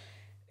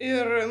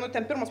 Ir,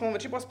 ten pirmas mano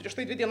varžybos, prieš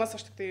 2 dienas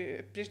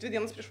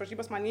prieš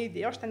varžybas man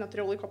neįdėjo, aš ten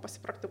neturėjau laiko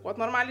pasipraktikuoti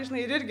normaliai,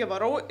 žinai, ir irgi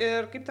varau.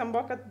 Ir kaip ten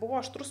buvo, kad buvo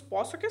aštrus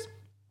posūkis,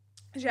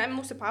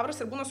 žeminausi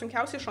pavaras ir būna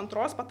sunkiausiai iš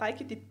antros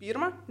pataikyti į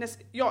pirmą, nes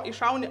jo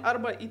iššauni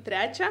arba į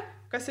trečią,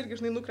 kas irgi,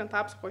 žinai, nukrenta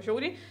apsuko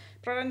žiauriai,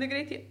 prarandi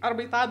greitį,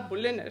 arba į tą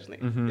atbulinę, žinai.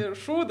 Ir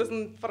šūdas,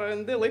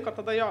 prarandi laiko,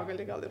 tada jo,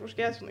 gal ir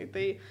užgės, žinai.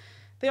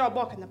 Tai jo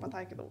buvo, kad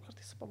nepataikydavau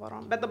kartais su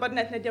pavarom. Bet dabar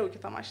net nedėjau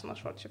kitą mašiną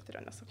short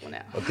shifterio, nesakau,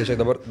 ne. O tai čia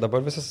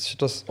dabar visas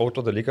šitas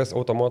auto dalykas,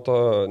 automoto,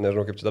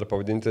 nežinau kaip čia dar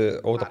pavadinti,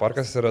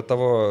 autoparkas yra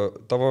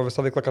tavo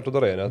visa veikla, ką tu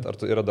darai, net? Ar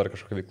yra dar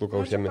kažkokia veikla,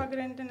 ką užsiemi?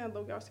 Pagrindinė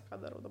daugiausiai,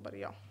 ką darau dabar,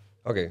 jo.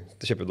 Ok,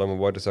 tai šiaip įdomu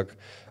buvo tiesiog,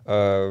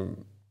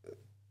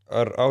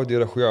 ar Audi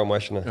yra hujo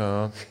mašina?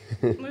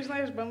 Žinai,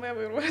 iš BMW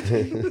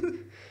vairuoti.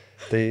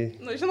 Tai...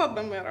 žinot,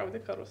 BMW ir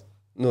Audi karus.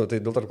 Tai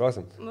dėl to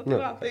klausim.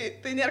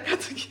 Tai nėra ką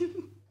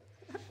sakyti.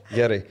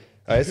 Gerai,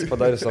 esi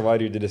padaręs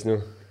avarijų didesnių?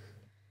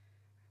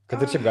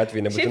 Kad ir čia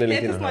gatvėje nebūtinai lenktynės.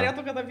 Šiaip tėtis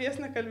norėtų, kad apie jas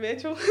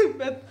nekalbėčiau,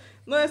 bet,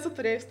 esu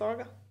turėjęs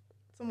stogą.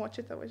 Su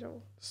močiute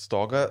važiavau.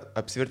 Stogą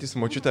apsiverti su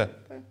močiute?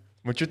 Taip.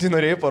 Močiutį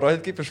norėjai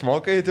parodyti, kaip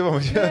išmokai, tai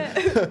mažė.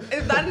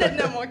 Dar net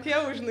nemokėjau,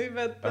 žinai,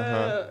 bet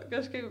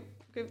kažkaip,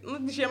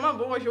 žiema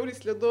buvo žiauriai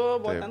slidu,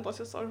 buvo ten tos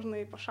visos,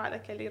 žinai,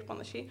 pašalę keliai ir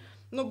panašiai.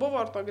 Buvo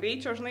ir to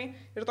greičio, žinai,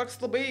 ir toks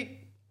labai,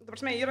 ta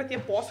prasme, yra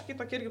tie posūkiai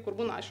tokie irgi, kur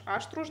būna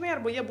aštrų, žinai,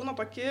 arba jie būna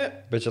tokie...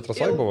 Bet čia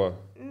trasoj buvo?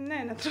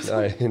 Ne,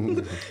 netrasoj.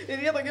 Ir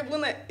jie tokie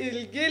būna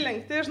ilgi,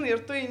 lenkti, žinai,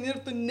 ir tu eini ir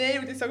tu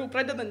nejauti, tiesiog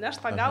pradeda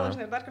nešti tą galą,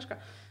 žinai, ir dar kažką.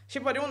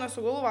 Šiaip variau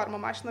nesugalvo varmą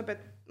mašiną, bet,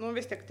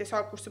 vis tiek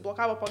tiesiog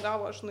užsiblokavo,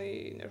 pagavo,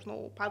 žinai,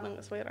 nežinau,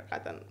 padangas vairą, ką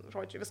ten,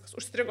 žodžiai, viskas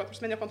užstrigo,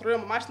 prasme,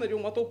 nekontroliuojama mašina ir jau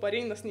matau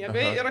pareina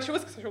sniegai ir aš jau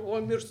viskas, aš jau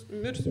galvoju,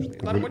 mirsiu,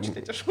 žinai, dar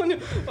močiutė čia šuniu,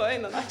 o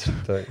eina, ačiū.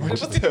 Ir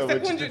paskui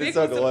sekundžių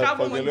reikia,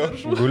 nusikabo man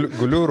viršų.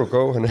 Guliu,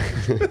 rūkau, ne?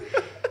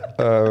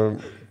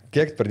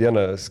 Kiek per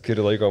dieną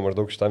skiri laiko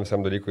maždaug šitam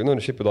visam dalykui?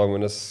 Šiaip įdomu,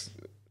 nes...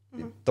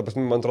 Ta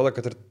prasme, man atrodo,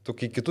 kad ir tu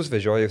kitus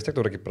vežioji, vis tiek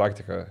tu yra kaip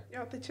praktika.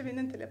 Jo, tai čia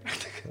vienintelė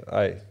praktika.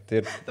 Tai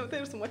ir... Tai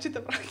ir su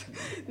močiute praktika.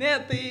 Ne,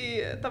 tai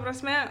ta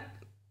prasme,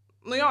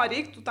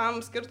 reiktų tam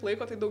skirti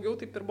laiko, tai daugiau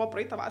taip ir buvo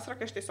praeitą vasarą,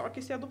 kai aš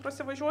tiesiog įsėdu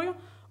prasivažiuoju,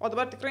 o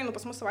dabar tikrai,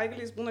 pas mus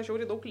savaitgaliais būna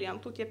žiauriai daug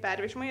klientų, tie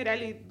pervežimai,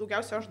 realiai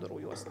daugiausiai aš darau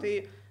juos. Tai,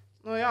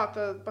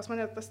 pas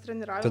mane tas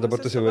treniravimas. Tai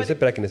dabar tu jau esi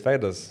prekinis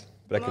veidas.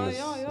 Tai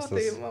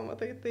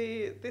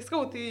skau,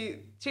 tai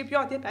šiaip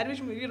jo, tie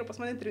pervežimai yra pas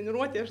mane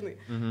treniruotė, žinai.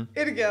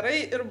 Ir gerai,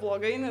 ir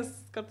blogai, nes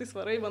kartais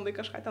varai, bandai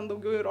kažką ten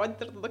daugiau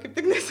įrodyti ir tada kaip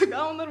tik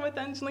nesigauna arba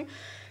ten, žinai.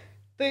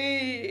 Tai,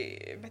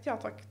 bet jo,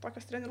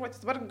 tokios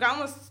treniruotės. Dabar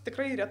gaunas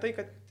tikrai retai,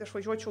 kad aš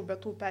važiuočiau be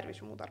tų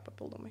pervežimų dar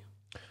papildomai.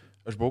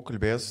 Aš buvau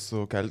kalbėjęs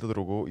su keletą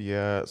draugų,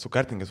 jie su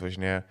kartingais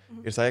važinėja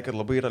ir sakė, kad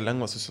labai yra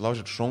lengva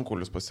susilaužyti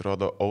šonkaulius,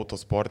 pasirodo,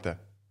 autosporte.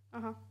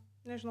 Aha,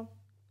 nežinau.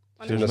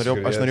 Aš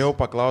norėjau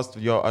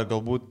paklausti jo, ar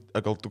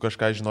gal tu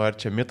kažką žinoj, ar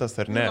čia mitas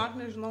ar ne.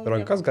 Nežinau.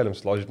 Rankas galim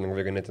sulaužyti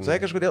lengvai ganėtinai. Sai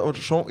kažkodėl,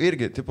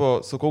 irgi,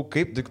 sakau,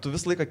 kaip, tu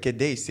visą laiką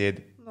kėdėjai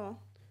sėdi.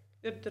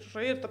 Ir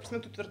diržai, ir ta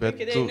prasme, tu tvirtai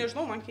kėdėjai,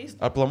 nežinau, man keista.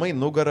 Aplamai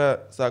nugarą,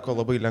 sako,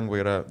 labai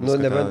lengva yra.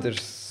 Nebent iš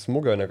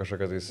smūgio, ne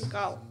kažkokia tais.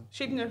 Gal,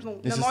 šiaip nežinau,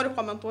 nenoriu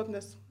komentuoti,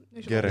 nes...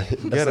 Gerai.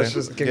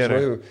 Kiek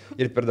žinau,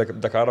 ir per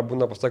Dakarą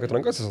būna pastoja, kad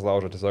rankas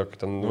susilaužo, tiesiog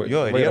ten...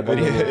 Jo,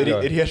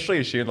 riešai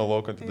išeina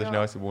laukant,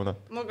 dažniausiai būna.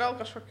 Gal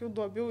kažkokių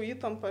duobių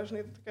įtampa,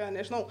 žinai, tokia,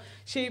 nežinau.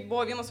 Šiaip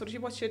buvo vienas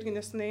varžybos, čia irgi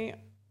nesnai,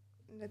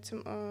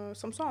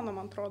 Samsono,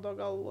 man atrodo,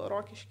 gal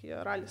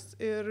Rokiškyje ralis.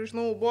 Ir,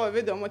 žinau, buvo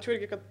video, mačiau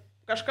irgi, kad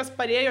kažkas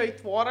parėjo į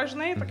tvorą,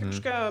 žinai, tokia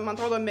kažkokia, man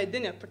atrodo,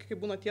 medinė, tokia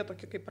kaip būna tie,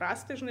 tokie kaip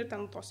rasti, žinai,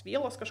 ten tos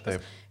vielos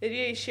kažkas. Taip. Ir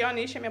jie išėjo,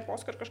 neišėmė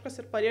poskų ir kažkas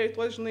ir parėjo į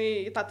tuos, žinai,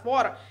 į tą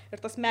tvorą.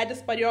 Ir tas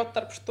medis parėjo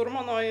tarp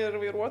šturmano ir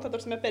vairuotojo,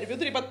 tarsi per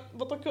vidurį, bet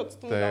tokiu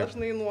atstumu, gal,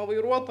 žinai, nuo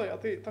vairuotojo.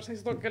 Tai tarsi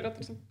jis daug galėjo,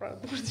 tarsi,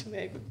 pradurti,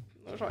 žinai, jeigu,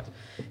 žodžiu.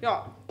 Jo.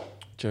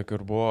 Čia,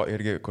 kur buvo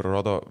irgi, kur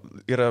rodo,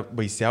 yra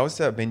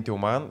baisiausia, bent jau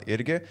man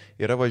irgi,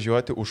 yra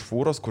važiuoti už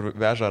fūros, kur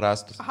veža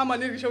rastus. Aha,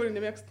 man irgi žiauriai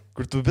nemėgstu.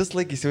 Kur tu vis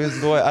laik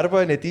įsivaizduoji,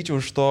 arba netyčia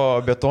už to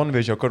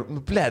betonvežio, kur,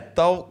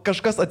 tau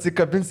kažkas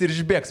atsikabins ir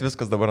išbėgs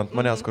viskas dabar ant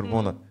manęs, kur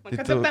būna. Man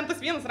kad ir ten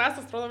tas vienas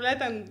rastas, atrodo,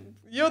 ten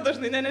jau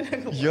dažnai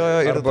negalvoju. Jo,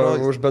 ir arba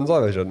už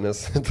benzovežio,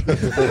 nes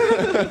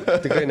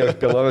tikrai ne už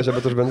pienovežio,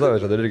 bet už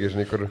benzovežio dar irgi,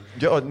 žinai, kur.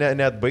 Jo,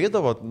 net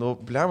baidavo,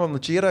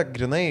 čia yra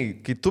grinai,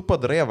 kai tu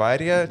padarai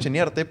avariją, čia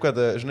nėra taip, kad,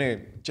 žinai,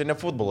 čia ne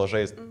futbolo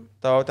žaisti.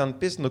 Tau ten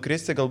pis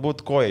nukristi,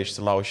 galbūt koją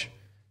išsilauši.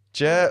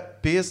 Čia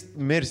pis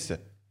mirsi.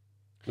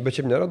 Bet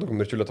šiaip nėra daug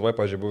mirčių Lietuvoje,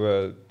 pažiūrėjau, buvę,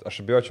 aš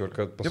abejočiau,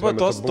 kad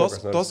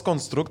tos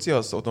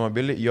konstrukcijos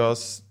automobiliai,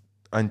 jos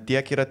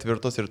antiek yra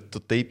tvirtos ir tu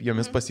taip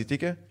jomis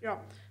pasitikė? Jo.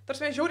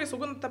 Tarsi žiauriai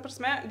saugu, ta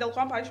prasme, dėl ko,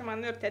 pavyzdžiui,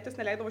 man ir tėtis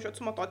neleido važiuoti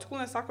su motociklu,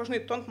 nes sako, žinai,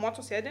 tu ant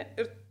moco sėdi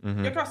ir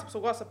jokios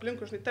apsaugos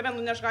aplinkui, žinai, tave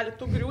nuneš gali,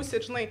 tu griūsi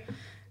ir, žinai,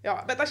 jo,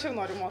 bet aš ir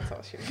noriu moco,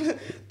 šiaip.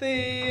 Tai,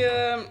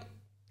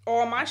 o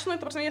mašinai,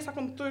 ta prasme, jie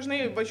sakom, tu, žinai,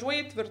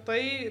 važiuoji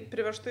tvirtai,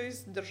 privežtais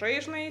diržai,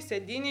 žinai,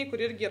 sėdiniai, kur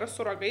irgi yra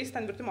su ragais,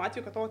 ten virtimo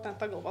atveju, kad tavo ten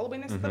ta galva labai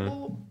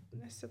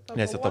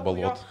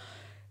nesitabaluotų.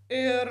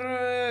 Ir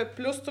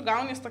plus tu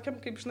gaunys tokiam,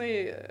 kaip,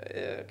 žinai,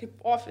 kaip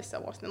ofise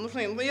vos, nu,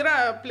 žinai, yra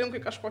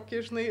aplinkui kažkokie,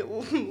 žinai,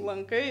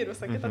 lankai ir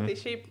visą kitą, tai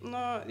šiaip, nu,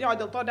 jo,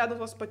 dėl to dedu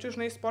tos pačius,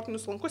 žinai,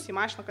 sportinius lankus į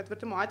mašiną, kad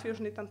virtimo atveju,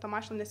 žinai, ten ta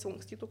mašina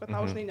nesilankstytų, kad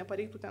tau, žinai,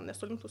 nepareiktų ten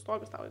nesulinktų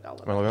stogas tau į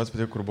galvą. Man labiausiai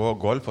patiko, kur buvo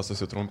golfas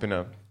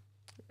susitrumpinę.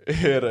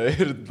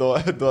 Ir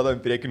duodam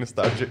priekinį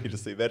stabdžių ir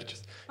jisai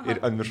verčias. Ir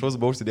ant viršaus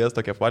buvo užsidėjęs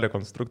tokia apvalė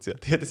konstrukcija.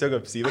 Tai jie tiesiog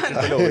apsiverčia ir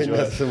toliau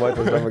važiuoja. Nesimatė,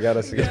 drama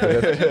geras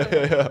įgėlė.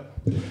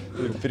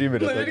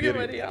 Primirė. Nu, irgi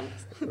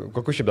variantas.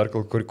 Kokiu šiaip dar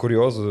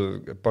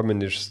kuriozų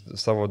pameni iš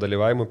savo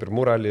dalyvavimų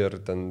pirmų ralį ir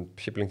ten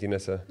šiaip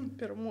lenktynėse?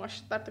 Pirmų,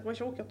 aš dar tik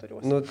važiavau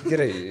 4. Nu,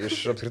 gerai,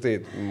 iš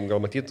apskritai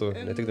gal matytų,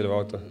 ne tik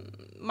dalyvautų.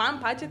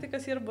 Man pačiai tai,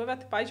 kas ir buvę,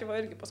 tai pažiūrėjau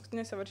irgi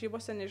paskutinėse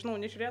varžybose, nežinau,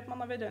 nežiūrėt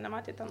mano video,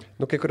 nematė ten.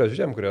 Nu, kai kurios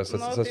žiūrėjom, kurios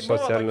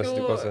socialinės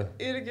tiklose.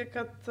 Irgi,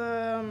 kad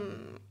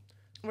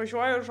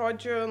važiuoju,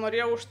 žodžiu,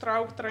 norėjau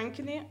užtraukti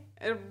rankinį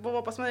ir buvo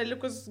pas mane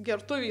likus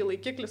gertuvį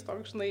laikiklis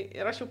toks, žinai,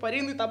 ir aš jau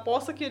pareinu į tą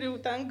posakį ir jau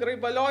ten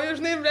graibalioju,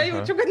 žinai, ir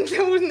jaučiu, kad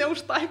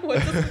neužtaikau,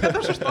 kad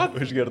aš už to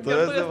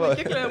gertuvės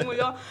laikiklį,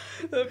 jo,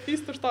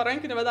 pystu už to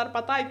rankinį, bet dar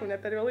pataikau, ne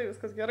per vėlai,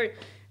 viskas gerai.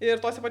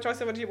 Ir tose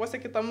pačiose varžybose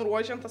kitam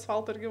ruožė ant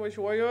asfalto irgi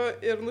važiuoju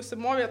ir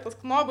nusimovė tas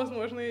knobas,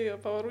 nu, žinai,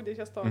 pavarų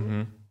dėžės to.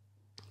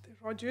 Tai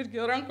žodžiu, irgi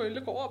rankoje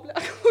liko,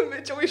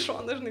 mečiau į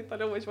šoną, žinai,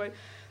 toliau važiuoju.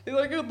 Tai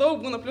daugiau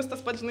daug būna, plus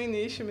tas pats, žinai,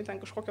 neišimi ten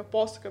kažkokio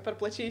posūkio, per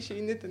plačiai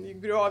išeini ten į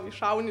griovį,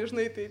 šauni,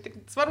 žinai, tai tik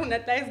svarbu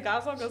net leis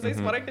gazo, gazais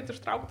varai, kad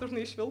ištrauktų,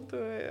 žinai, išviltų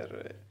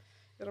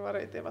ir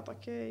varai. Tai va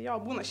tokie, jo,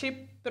 būna. Šiaip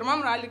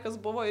pirmam rally, kas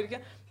buvo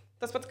irgi,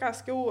 tas pats, ką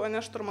sakiau,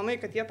 ne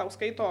šturmanai, kad jie tau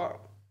skaito,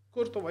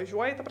 kur tu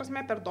važiuoji, ta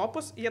prasme, per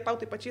dopus, jie tau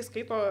taip pačiai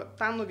skaito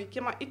tą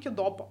nuvykimą iki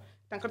dopo.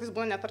 Ten kartais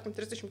būna net, tarkim,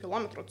 30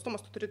 km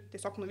atstumas, tu turi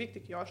tiesiog nuvykti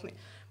iki jo, žinai.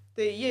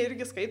 Tai jie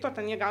irgi skaito,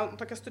 ten jie gauna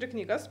tokias turi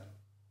knygas.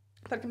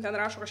 Tarkim, ten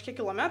rašo kažkiek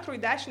kilometrų į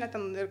dešinę,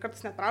 ten ir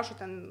kartais net prašo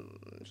ten,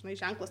 žinai,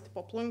 ženklas, tipo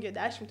plungė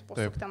 10, tipo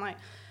suk tenai.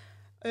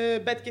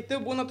 Bet kiti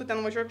būna, tu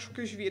ten važiuoji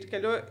kažkokiu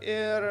žvyrkeliu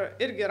ir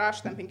irgi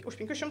rašo ten už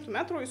 500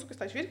 metrų įsukis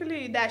tą žvyrkelį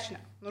į dešinę.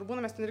 Nors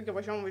būna, mes ten irgi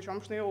važiuojam,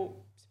 žinai, jau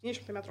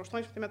 700 metrų,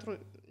 800 metrų,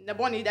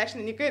 nebuvo nei į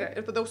dešinę, nei į kairę.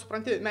 Ir tada jau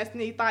supranti, mes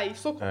nei į tą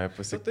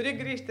įsukom. Tu turi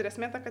grįžti ir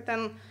esmė ta, kad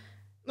ten,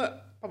 nu,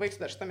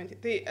 pabaigsiu dar šitą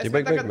mintį. Tai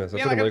esmė ta, kad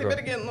vieną kartą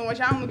irgi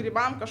nuvažiavam,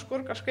 nugrybam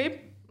kažkur kažkaip,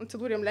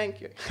 atsidūrėm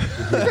Lenkijoje.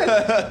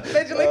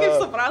 Bet žinai, kaip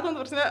supratom,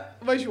 tarsi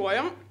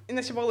važiuojam,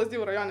 nes čia buvo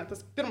Lazdijų rajone,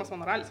 tas pirmas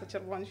mano ralis, o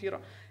čia buvo ant žyro.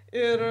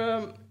 Ir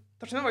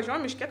tarsi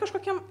važiuojam miške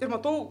kažkokiam ir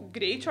matau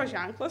greičio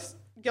ženklas,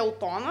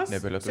 geltonas,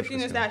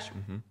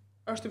 70.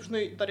 Aš taip,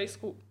 žinai, dar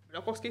eisku,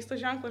 koks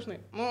keistas ženklas,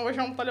 žinai. Nu,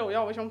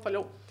 važiuojam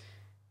toliau.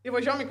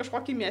 Įvažiuojam į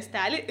kažkokį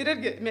miestelį ir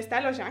irgi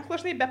miestelio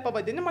ženklas, žinai, be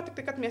pavadinimo, tik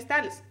tai, kad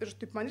miestelis. Ir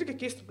taip man irgi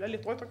keistų,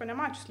 Lietuvoje tokio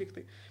nemačius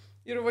lygtai.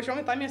 Ir važiuojam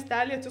į tą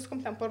miestelį,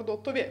 atsiskom ten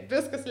parduotuvė,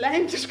 viskas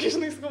lenkiškai,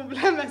 žinai,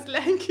 mes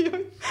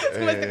Lenkijoje.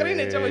 Mes tikrai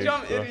ne čia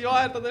važiuojam ir jo,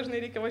 ir tada,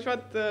 žinai, reikia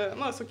važiuoti,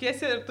 nu,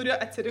 sukiesi ir turi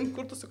atsirinkti,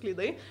 kur tu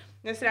suklydai.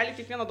 Nes realiai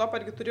kiekvieno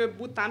dopą irgi turi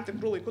būti tam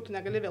tikrų laikų, tu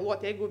negali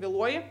vėluoti. Jeigu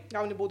vėluoji,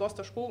 gauni baudos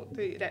taškų,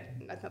 tai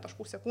net ne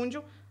taškų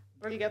sekundžių.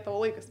 Pralgė tavo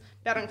laikas.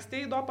 Per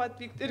anksti į dopą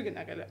atvykti irgi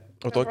negali.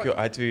 O tokiu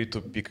atveju tu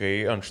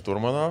pykai ant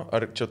šturmano,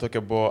 ar čia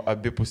tokia buvo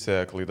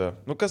abipusė klaida?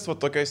 Nu kas va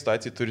tokiai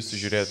situacijai turi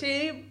sužiūrėti?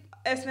 Šiaip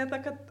esmė ta,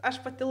 kad aš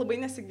pati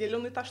labai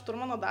nesigilinu į tą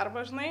šturmano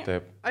darbą, žinai.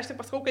 Taip. Aš tik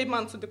pasakau, kaip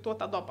man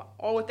sudiktuota dopa.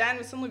 O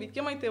ten visi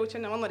nuvykimai, tai jau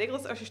čia ne mano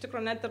reikalas. Aš iš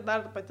tikrųjų net ir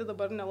dar pati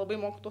dabar nelabai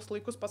moku tuos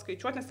laikus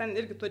paskaičiuoti, nes ten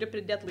irgi turi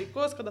pridėti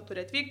laikus, kada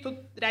turi atvykti.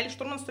 Tu realiai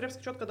šturmanas turi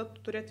apskaičiuoti, kada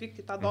tu turi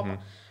atvykti į tą dopą.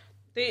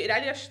 Tai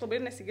realiai aš labai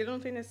nesigilinu,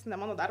 tai nes ne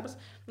mano darbas,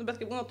 nu, bet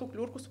kai būna tų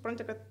kliurkų,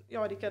 supranti, kad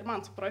jo, reikia ir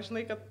man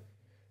supražinai, kad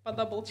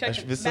padabal čia,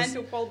 bent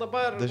jau kol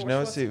dabar.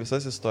 Dažniausiai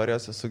visas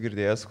istorijas esu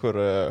girdėjęs,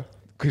 kur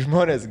kai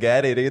žmonės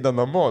geria ir eina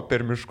namo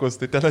per miškus,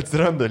 tai ten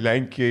atsiranda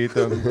Lenkijai,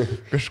 ten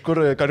kažkur,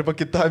 arba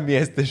kitam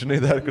mieste,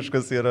 žinai, dar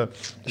kažkas yra.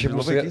 Šiaip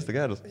labai keista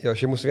geras. Jo,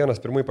 šiaip mūsų vienas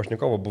pirmųjų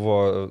pašnekovų buvo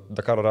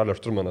Dakaro ralio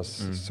šturmanas,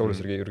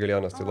 Saulius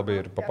Jurgelėnas, tai labai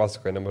ir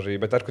papasakoja nemažai.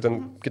 Bet aišku, ten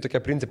kitokie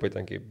principai,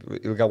 ten kaip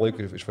ilgam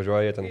laikui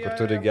išvažiuoja, ten kur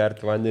turi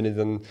gerti vandenį.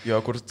 Ten... Jo,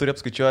 kur turi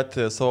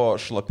apskaičiuoti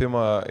savo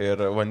šlapimą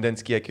ir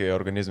vandens kiekį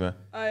organizme.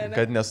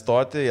 Kad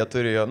nestoti, jie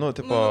turi, nu,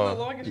 tipo...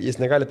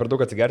 Jis negali per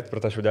daug atsigerti per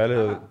tą šiaudelį,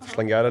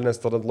 šlangelę,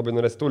 nes tada labai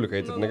norės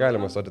tūlikai.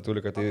 Negalima stoti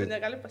tūliką, tai...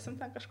 Negali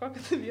pasimti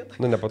kažkokią vietą.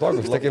 Nu,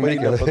 nepatogu, vis tiek jam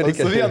reikia.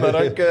 Su viena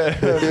ranka.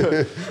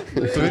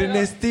 Turi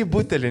nesti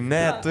butelį,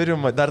 ne,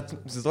 turima, dar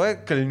įsivaizduoja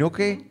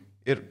kalniukai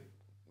ir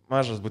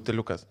mažas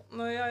buteliukas.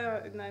 Nu, jo,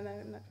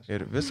 ne.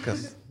 Ir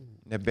viskas,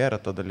 nebėra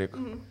to dalyko.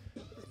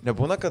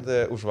 Nebūna, kad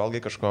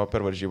užvalgai kažko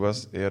per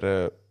varžybas ir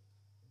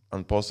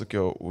ant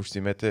posūkio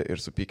užsimeti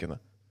ir supykina?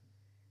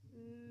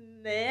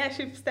 Ne,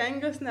 šiaip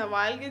stengiuosi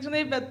nevalgyti,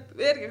 žinai, bet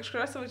irgi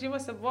kažkuriuose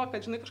varžybose buvo,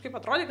 kad, žinai, kažkaip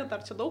atrodė, kad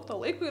ar čia daug to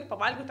laiko ir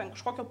pavalgiau ten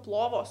kažkokio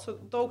plovo su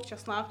daug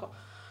česnako.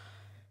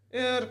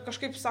 Ir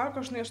kažkaip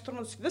sako, žinai, aš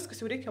turmanus, viskas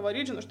jau reikia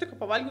varyti, žinai, aš tik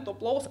pavalgiau to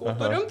plovus, kol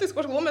turim, tai aš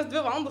galvoju, mes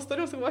 2 valandas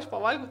turim, sakau, aš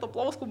pavalgiau to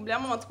plovus, kol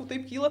blėma, man sakau,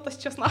 taip kyla tas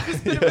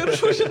česnakas per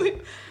viršų, žinai.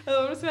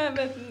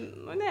 Bet,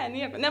 nu, ne,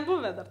 nieko,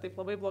 nebuvę dar taip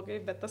labai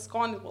blogai, bet tas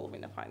skonis buvo labai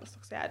nefainas,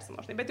 toks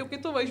erzino, žinai. Bet jau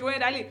kai tu važiuoji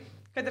realiai,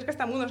 kad ir kas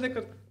ten būna, žinai,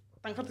 kad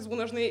ten kartais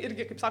būna, žinai,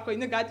 irgi, kaip sako,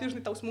 eini gatvėje,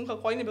 žinai, tau smunka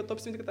koinė, bet tu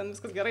apsiminti, kad ten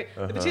viskas gerai.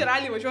 Bet čia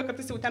realiai važiuoja,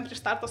 kartais jau ten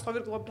prieš startą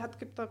stovi ir galvoja, bet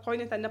kaip ta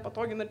koinė ten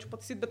nepatogi, norėčiau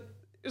patasyti, bet,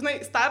 žinai,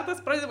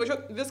 startas pradeda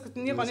važiuoti, viskas,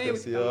 nieko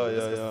nejauti.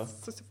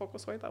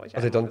 Susifokusuoji tą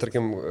važiavimą. Tai ten,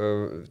 tarkim,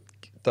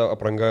 ta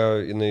apranga,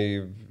 jinai,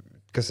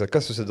 kas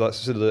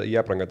susideda į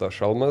aprangą, ta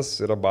šalmas,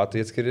 yra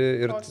batai atskiri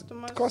ir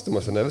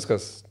kostiumas, ne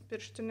viskas.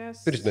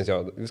 Pirštinės,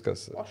 jo,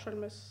 viskas. O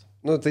šalmis.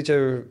 Nu, tai čia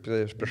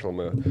prieš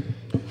šalmą.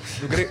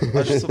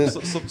 Aš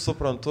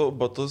suprantu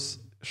batus,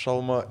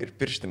 šalmą ir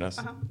pirštinės.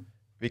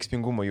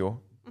 Veiksmingumą jų.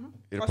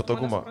 Ir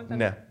patogumą.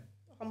 Ne.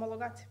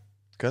 Homologacija.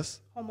 Kas?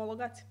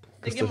 Homologacija.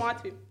 Degimo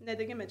atveju.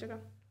 Nedegi medžiaga.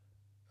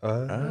 A.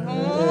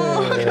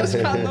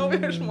 Kažką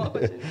naujo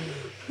išmokau.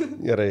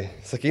 Gerai.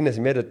 Sakai,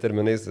 nesimėdė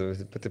terminais,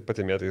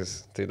 pati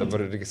mėtais. Tai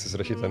dabar reikia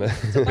susirašyti, ne?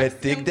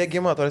 Bet tik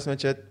degimą, tarsi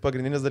čia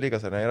pagrindinis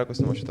dalykas, ar ne? Yra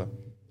kostiumo šito.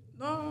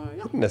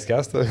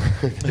 Neskęsta.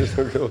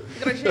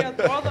 Gražiai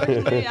atrodo,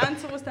 žinai,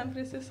 Jansovas ten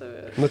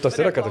prisisavė. Nu, tas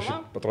yra, kad aš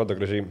atrodo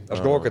gražiai.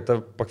 Aš galvoju, kad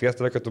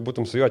pakviesti tave, kad tu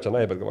būtum su juo čia,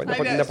 bet galvoju,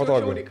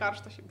 nepatogu.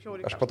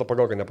 Aš po to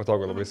pagalvoju, kad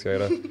nepatogu labai su juo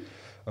yra.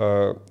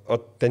 O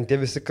ten tie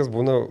visi, kas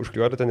būna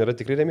užkliuoti, ten yra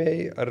tikri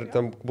rėmėjai, ar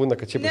ten būna,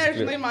 kad šiaip... Ne,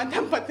 žinai, man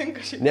ten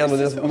patinka šiaip. Ne, nu,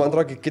 nes man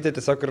atrodo, kiti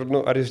tiesiog,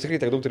 ar jūs tikrai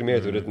tiek daug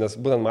rėmėjų turit, nes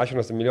būtent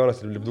mašinos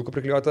milijonas lipdukų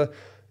prikliuota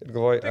ir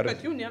galvoju, ar...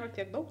 Taip, kad jų nėra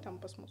tiek daug ten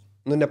pas mus.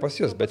 Nu, ne pas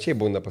jūs, bet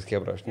šiaip būna pas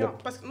Kebrą.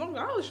 Nu,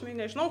 gal, žinai,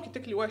 nežinau, kiti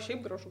kliuoja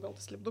šiaip gražu, gal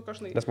tas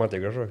lipdukas, žinai. Nes man tai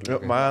gražu.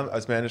 Man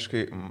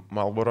asmeniškai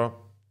Marlboro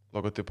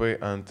logotipai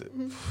ant...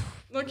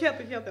 Nu,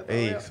 kietai.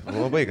 Eik,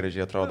 labai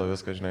gražiai atrodo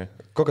viskas, žinai.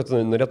 Kokią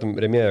tu norėtum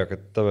rėmėjo,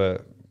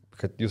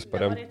 kad jūs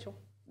paremtų?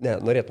 Ne,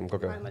 norėtum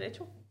kokio?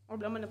 Norėčiau.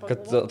 Problema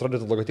nepagalvoju. Kad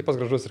atrodytų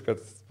logotipas gražus ir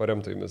kad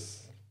paremtų jumis.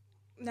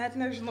 Net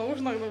nežinau,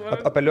 žinok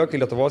dabar. Apeliuok į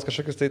Lietuvos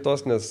kažkokius tai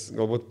tos, nes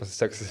galbūt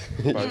pasiseks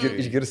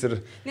išgirs ir...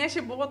 Ne,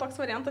 šiaip buvo toks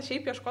variantas,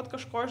 šiaip ieškoti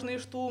kažko, žinai,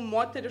 iš tų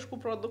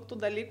moteriškų produktų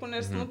dalykų,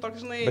 nes, nu,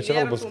 toks, žinai, bet čia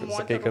gal bus,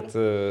 sakai, kad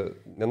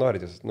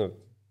nenorit jūs, nu...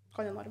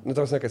 Ko nenorim? Nu,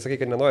 tavas,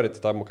 sakai, kad nenorit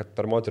tam, kad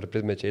per moterų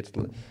prizmę čia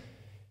eiti.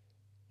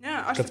 Ne,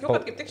 aš sakiau,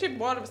 kad kaip tik šiaip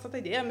buvo visą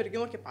tą idėją,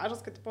 merginų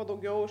ekipažas, kad po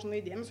daugiau,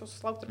 žinai, dėmesio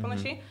susilaukti ir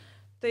panašiai.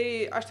 Tai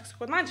aš tik sakau,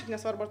 kad man šiaip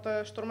nesvarbu, ar ta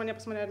šturmanė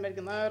pas mane ar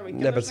mergina, ar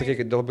vaikinas. Ne, bet sakai,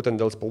 kad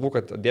būtent dėl spalvų,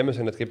 kad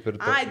dėmesio net kaip ir...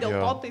 Ai, dėl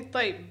to tai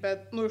taip,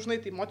 bet, nu, žinai,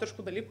 tai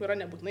moteriškų dalykų yra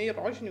nebūtinai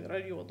rožinių, yra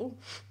ir juodų.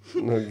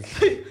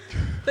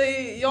 Tai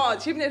jo,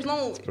 šiaip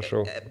nežinau,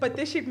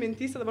 pati šiaip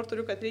mintysė dabar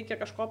turiu, kad reikia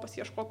kažko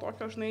pasieškoti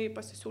tokio, žinai,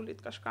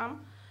 pasisiūlyti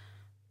kažkam.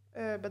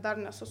 Bet dar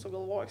nesu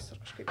sugalvojus ir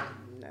kažkaip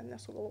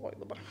nesugalvoju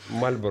dabar.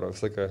 Marlboro,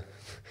 visą.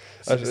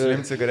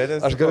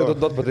 Aš galiu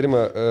duoti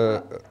patarimą,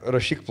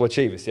 rašyk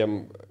plačiai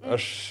visiems.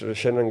 Aš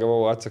šiandien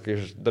gavau atsaką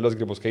iš Dalios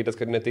Grybauskaitės,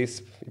 kad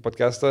neteis į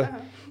podcastą,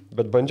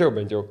 bet bandžiau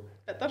bent jau.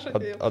 Bet aš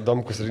atėjau.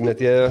 Adamkus ir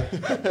netėjo,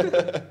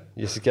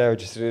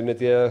 Jasikevičius ir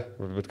netėjo,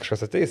 bet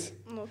kažkas ateis.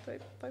 Nu,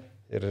 taip.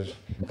 Ir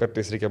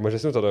kartais reikia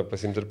mažesnių tada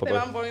pasimti ir paduoti.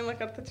 Tai man buvo vieną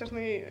kartą, čia,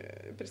 žinai,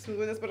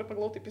 prisimenu, nes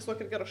pagalvojau, taip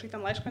įsuok irgi rašai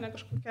ten laišką, ne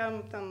kažkokiam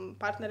ten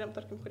partneriam,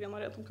 tarkim, kurie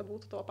norėtum, kad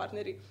būtų tavo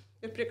partneriai.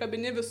 Ir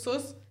priekabini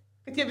visus,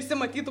 kad jie visi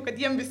matytų,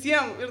 kad jiem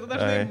visiems. Ir tada,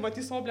 žinai,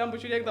 matys, o, blem,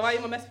 žiūrėk, davai,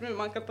 mes pirmie,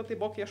 man kartą tai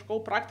buvo, kai ieškau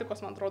praktikos,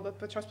 man atrodo,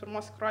 pačios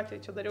pirmos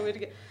Kroatijoje čia dariau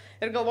irgi.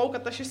 Ir galvau,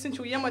 kad aš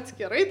išsiunčiau jiem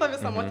atskirai tą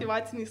visą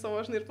motyvacinį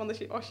savo, žinai, ir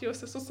panašiai. O aš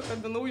juos visus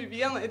sukabinau į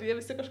vieną ir jie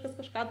visi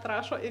kažką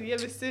atrašo ir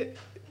jie visi,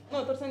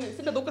 nu, tarsi ne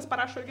visi, bet daug kas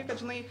parašo irgi, kad,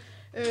 žinai,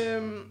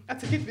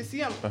 atsakyti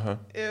visiems.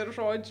 Ir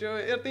žodžiu,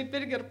 ir taip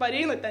irgi ir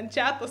pareina ten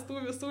čiatas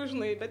tų visų,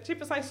 žinai, bet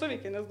šiaip visai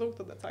suveikia, nes daug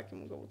tada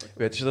atsakymų gavau.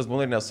 Bet šitas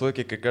būna ir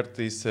nesuveikia, kai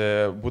kartais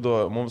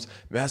būdavo mums,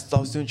 mes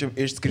tau siunčiam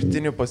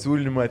išskirtinį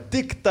pasiūlymą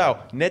tik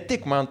tau, ne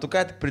tik man, tu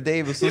ką tik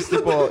pridėjai visus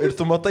tipo ir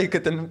tu matai,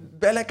 kad ten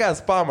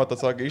belekas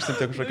pamatas, o kai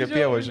išsiuntė kažkokią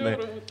pievą, žinai.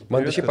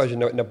 Man tai šiaip,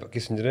 pažiūrėjau,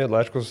 kai siuntinėjai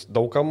laiškus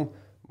daugam,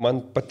 man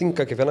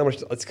patinka kiekvienam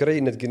atskirai,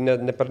 netgi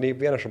ne per nei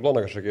vieną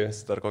šabloną kažkokį.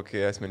 Dar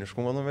kokį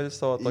asmeniškumą nuvedį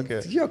savo tokį?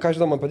 Jo, ką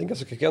žinau, man patinka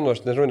su kiekvienu,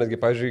 aš nežinau, netgi,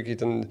 pavyzdžiui, kai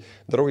ten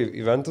darau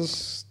eventus,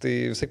 tai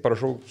visai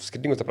parašau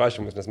skirtingus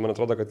aprašymus, nes man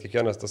atrodo, kad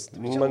kiekvienas tas...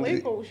 Man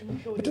laiko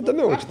užimčiau. Bet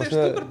įdomiau. Aš tai iš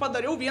tų, kur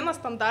padariau vieną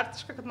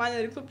standartišką, kad man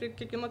nereiktų prie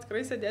kiekvieno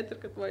atskirai sėdėti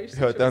ir kad va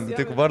išsiaiškinti. Jo, ten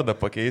tik vardą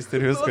pakeisti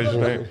ir viską,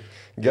 žinai.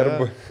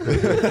 Gerbu.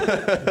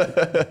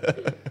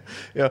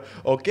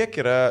 O kiek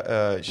yra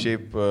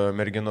šiaip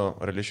merginų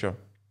rališių?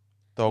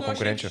 Tavo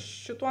konkurenčių?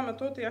 Šituo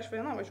metu tai aš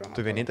viena važiuoju.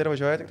 Tu vienintelė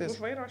važiuoji tik tais?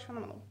 Už vairo aš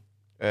viena, manau.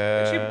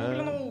 Šiaip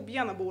guglinau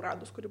vieną buvau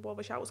radus, kuri buvo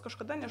važiavus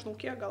kažkada, nežinau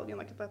kiek, gal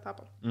vieną kitą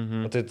etapą.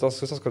 Tai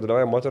tos visos, kad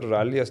dalyvauja moterų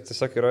ralijas,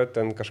 tiesiog yra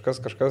ten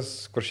kažkas,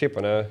 kur šiaip,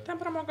 ne?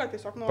 Ten pramoga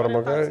tiesiog, nu,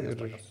 pramoga ir...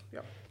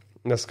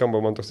 Nes skamba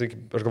man toks,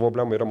 aš galvoju,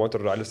 blema, yra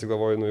moterų ralis, tai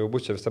galvoju, nu jau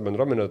bus čia visa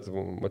bendruomenė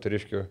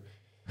moteriškių.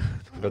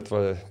 Bet va,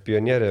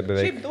 pionierė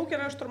beveik. Šiaip daug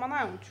yra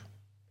šturmanaujančių.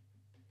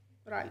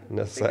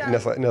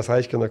 Nes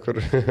aiškina, kur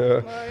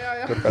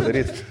ką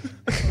daryti.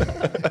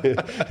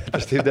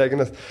 Aš taip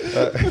deginas.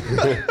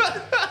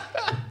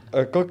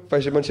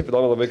 Pavyzdžiui, man šiaip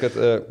įdomu labai, kad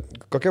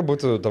kokia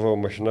būtų tavo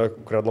mašina,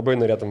 kurią labai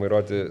norėtum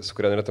vairuoti, su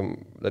kuria norėtum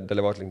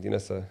dalyvauti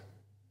lenktynėse?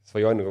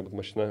 Svajonių galbūt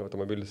mašina,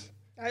 automobilis.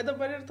 Ai,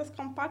 dabar ir tas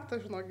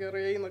kompaktas, žinau,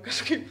 gerai eina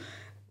kažkaip.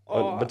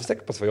 Bet vis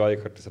tiek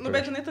pasvajoji kartais.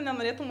 Bet žinai, tu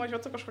nenorėtum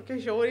važiuoti su kažkokia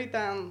žiauriai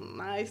ten,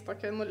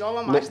 tokia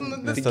nuliova mašina.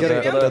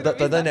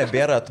 Tada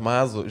nebėra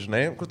atmazų,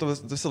 žinai, kur tu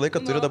visą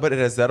laiką turi dabar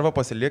rezervą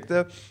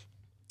pasilikti.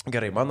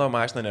 Gerai, mano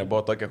mašina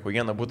nebuvo tokia,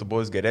 huiena būtų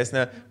buvus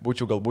geresnė,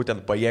 būčiau galbūt ten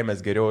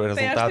paėmęs geriau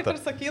rezultatą. Tai aš taip ir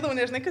sakydavau,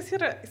 nežinai, kas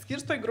yra,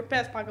 skirsto į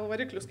grupės pagal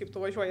variklius, kaip tu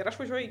važiuoji. Ir aš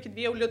važiuoju iki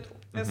 2 litrų,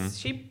 nes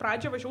šiaip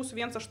pradžioje važiavau su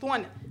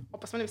 1,8, o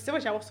pas mane visi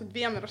važiavo su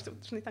 2 ir aš,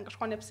 žinai, ten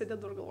kažko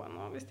neapsidedu ir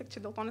galvoju, vis tiek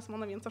čia dėl to, nes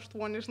mano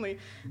 1,8, žinai,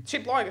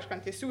 šiaip logiška,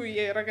 ant tiesių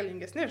jie yra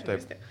galingesni, žinai,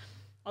 vis tiek.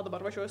 O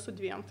dabar važiuoju su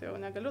 2, tai jau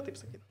negaliu taip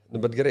sakyti.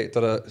 Bet gerai,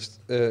 tada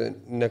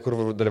ne kur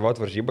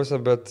dalyvauti varžybose,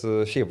 bet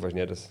šiaip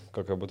važinėtis.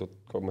 Kokia būtų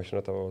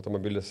mašina tavo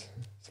automobilis?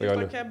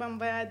 Svajonių. Tokia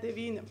BMW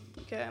A9.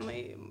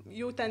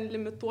 Jau ten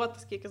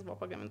limituotas kiekis buvo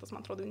pagamintas,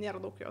 man atrodo,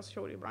 nėra daug jos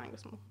šiauriai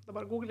brangios.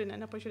 Dabar Googlinė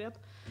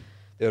nepažiūrėt.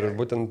 Ir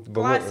būtent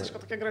BMW.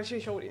 Klasiška, tokia gražiai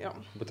šiauriai, jo.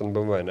 Būtent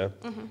BMW, ne?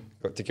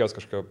 Tikėjos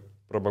kažkokio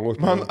prabangus.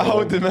 Man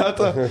Audi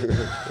meta.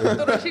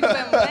 Tu rašyk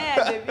BMW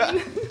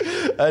A9.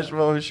 Aš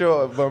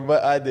mačiau BMW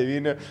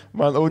A9,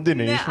 man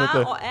Audinė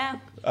išmeta. Ne A, o E.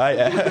 Ai,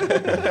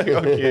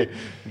 okay.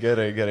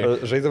 Gerai.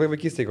 Žaidavai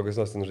vaikystėje kokius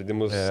nors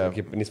žaidimus,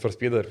 kaip Need for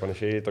Speed ir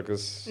panašiai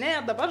tokius? Ne,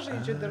 dabar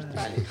žaidžiu Dirt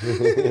Rally.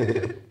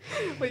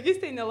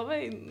 Vaikystėje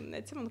nelabai,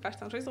 neatsimenu, ką aš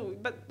ten žaidžiau,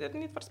 bet ir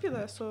Need for Speed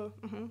esu.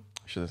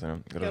 Šitas, ne,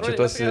 gerai.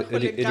 Šitas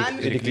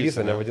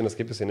Riklys, nevadinas,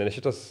 kaip jisai, ne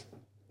šitas?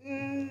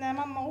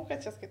 Nemanau,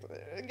 kad čia skaitau.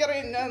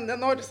 Gerai,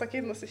 nenoriu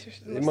sakyti,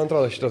 Man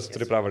atrodo, šitas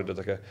turi pravardę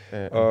tokia.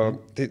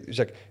 Tai,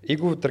 žiūrėk,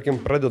 jeigu, tarkim,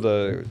 pradeda,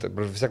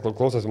 vis tiek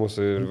klausosi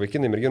mūsų ir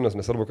vaikinai, merginos,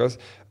 nesvarbu kas,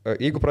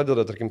 jeigu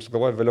pradeda, tarkim,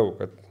 sugalvoja vėliau,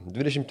 kad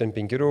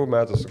 25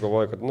 metų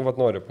sugalvoja, kad,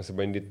 nori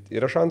pasibandyti,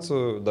 yra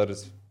šansų dar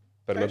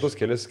per metus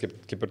kelis,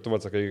 kaip ir tu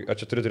atsakai, ar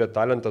čia turi turėti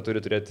talentą, turi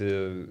turėti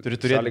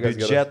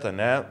biudžetą,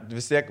 ne?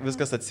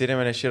 Viskas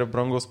atsirėmė, nes čia yra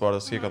brangus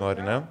sportas, kai ką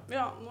nori, ne?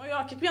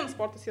 Jo, kiekvienas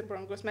sportas yra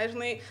brangus. Mes,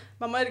 žinai,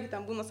 mama irgi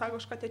ten būna, sako,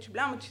 kažką tėčiu,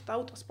 blem, čia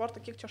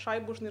autosportą, kiek čia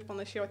šaibų, žinai, ir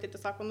panašiai, o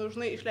tėtis sako,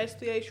 žinai,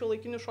 išleistų ją iš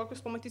šiuolaikinių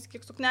šokius, pamatysi,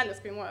 kiek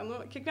suknelės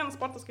kainuoja. Kiekvienas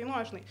sportas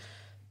kainuoja, žinai.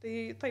 Tai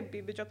taip,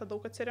 į biudžetą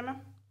daug atsirėmė.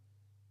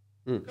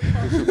 Tai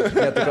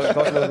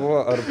klausimas buvo,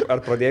 ar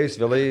pradėjus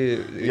vėlai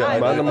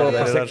manoma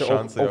pasiekti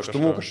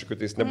aukštumų kažkokiu,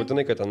 tai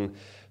nebūtinai, kad ten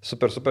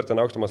super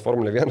ten aukštumas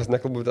Formulė 1,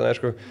 nekalbu ten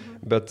aišku,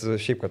 bet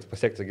šiaip, kad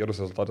pasiekti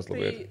gerus rezultatus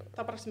labai. Tai,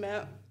 ta prasme,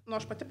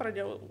 aš pati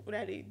pradėjau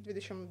realiai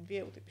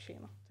 22, taip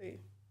išeina. Tai...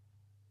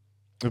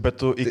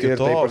 Bet tu iki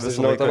to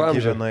visą laiką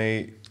gyvenai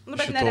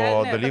šito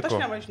dalyko. Bet aš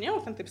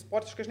nevažinėjau ten taip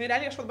sportiškai, žinai,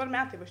 realiai aš dabar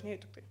metai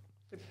važinėjau tik taip.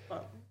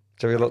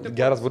 Čia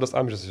geras būdas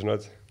amžius,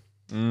 žinoti.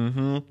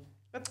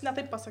 Bet ne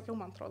taip pasakiau,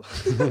 man atrodo.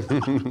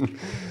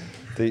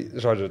 Tai,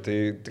 žodžiu, tai...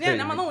 Tikrai...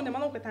 Ne,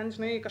 nemanau, kad ten,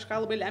 žinai,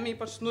 kažką labai lemia,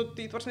 ypač,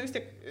 tai tvarsnai vis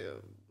tiek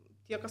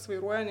tie, kas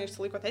vairuoja,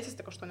 neišsilaiko teisės,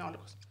 tik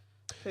 18.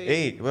 Tai...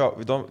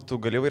 Įdomu,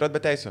 tu gali vairuoti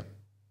be teisų?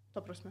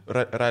 To prasme.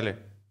 Rally?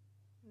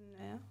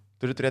 Ne.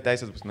 Turi turėti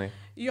teisės būtinai?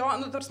 Jo,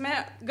 prasme,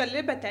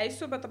 gali be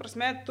teisų, bet,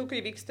 prasme, tu,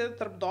 kai vyksti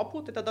tarp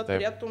dopų, tai tada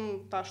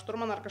turėtum tą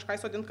šturmaną ar kažką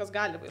įsodinti, kas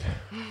gali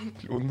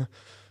vairuoti. Liūdna.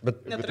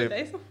 Neturi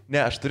teisų?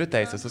 Ne, aš turiu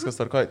teisės, viskas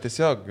tvarkoja.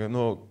 Tiesiog,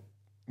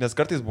 nes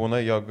kartais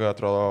būna, jog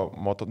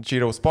atrodo, čia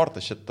yra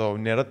sportas, šito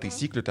nėra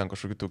taisyklių ten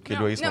kažkokių tų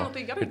kelių eismo.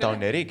 Tai gerai, ir tau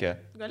nereikia.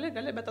 Gali,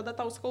 bet tada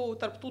tau skau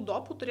tarp tų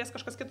dopų turės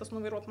kažkas kitas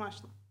nuvairuoti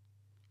mašiną.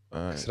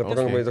 Tas yra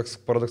pakankamai toks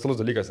paradoksalus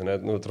dalykas, ne?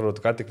 Atrodo,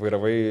 tu ką tik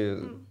vairavai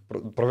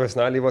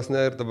profesionaliai vos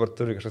ne ir dabar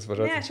turi kažkas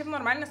važiuoti. Ne, šiaip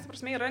normaliai, nes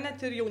prasme yra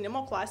net ir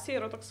jaunimo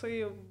klasėje, yra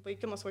toksai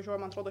vaikinas važiuoja,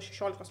 man atrodo,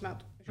 16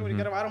 metų. Žiūrėjau,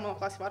 gerai varo mano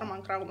klasė, varo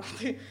man krauna.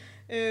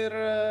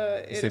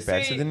 Jisai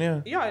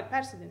persidinėjo? Jo, ir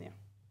persidinėjo.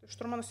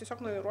 Šturmanas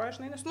tiesiog nuvairuoja,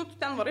 žinai, nes tu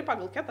ten varai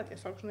pagal ketą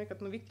tiesiog, žinai,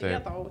 kad nuvykti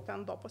vietą, o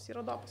ten dopas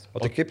yra dopas.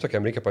 O tai kaip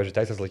tokiam reikia, pavyzdžiui,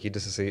 teisės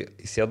laikytis, jisai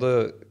įsėda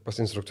pas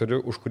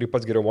instruktorių, už kurį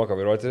pats geriau moka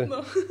vairuoti?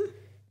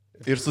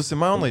 Ir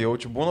susimauna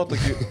jaučiu, būna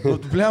tokį,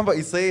 blemba,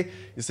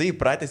 jisai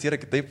įpratęs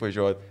yra kitaip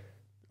važiuoti.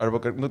 Arba,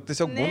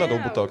 tiesiog būna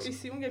galbūt toks.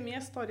 Įsijungia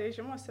miesto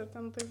režimas ir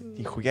ten taip...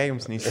 Įhuja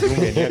jums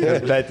neįsijungia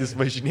niekas, bet jūs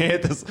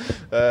važinėjatės.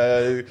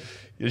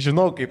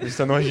 Žinau, kaip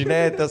jūs ten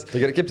važinėjatės. Tai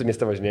gerai, kaip tu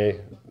mieste važinėjai?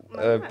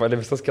 Palė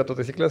visas keto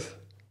taisyklės?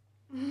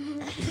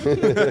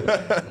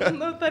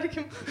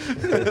 Tarkim.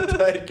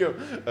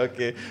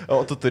 Okay.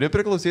 O tu turi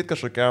priklausyti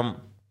kažkokiam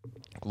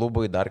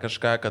klubui dar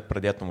kažką, kad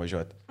pradėtum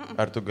važiuoti?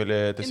 Ar tu gali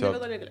tiesiog...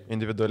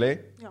 Individualiai?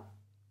 Jo.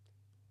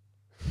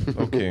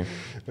 Ok.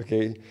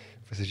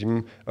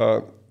 Pasižymim.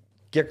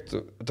 Bet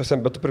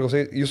tu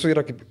priklausai, jūsų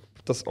yra kaip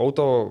tas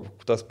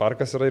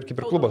parkas yra ir kaip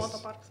ir klubas.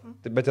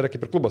 Bet yra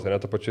kaip ir klubas, ne,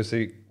 to pačiu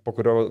jisai, po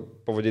kurio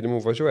pavadinimu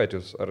važiuojate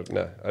jūs, ar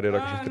ne? Ar yra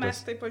kažkas kitas?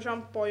 Mes taip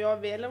važiuojam po jo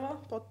vėliavą,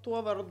 po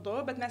tuo vardu,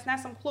 bet mes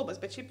nesam klubas,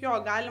 bet šiaip jo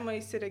galima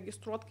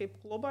įsiregistruoti kaip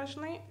klubą,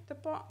 žinai,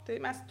 tipo, tai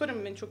mes turim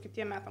minčių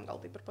kitiem metam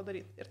gal taip ir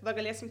padaryti. Ir tada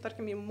galėsim,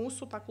 tarkim, į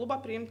mūsų tą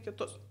klubą priimti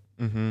kitus.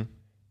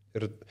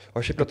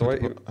 O šiaip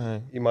Lietuvoje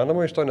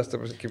įmanoma iš to, nes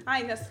taip kaip...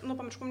 Nes,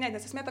 pamirškum,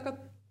 nes esmė ta, kad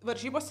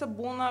varžybose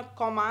būna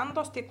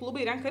komandos, tie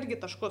klubai renka irgi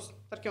taškus.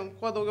 Tarkim,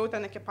 kuo daugiau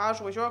ten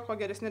ekipažų važiuoja, kuo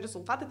geresni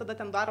rezultatai, tada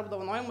ten daro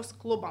apdovanojimus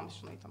klubams,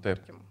 žinai, tam,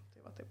 tarkim.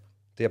 Tai va taip.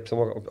 Tai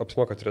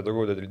apsimoka turėti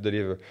daugiau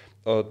dalyvių.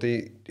 O tai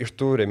iš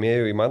tų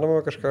rėmėjų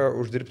įmanoma kažką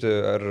uždirbti,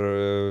 ar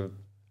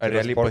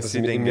realiai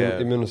pasidengia?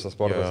 Į minusą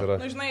sportas yra.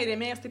 Žinai,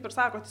 rėmėjas taip ir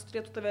sako, jis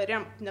turėtų tave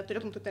remti,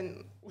 neturėtum tu ten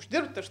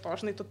uždirbti iš to,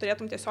 žinai, tu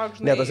turėtum tiesiog,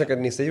 žinai... Ne, tas, kad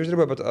neįsai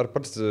uždirba, bet ar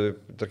pats,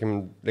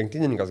 tarkim,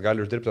 lenktynininkas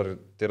gali uždirbti, ar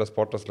tai yra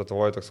sportas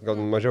Lietuvoje toks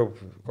gal mažiau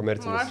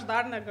komercinis? Aš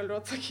dar negaliu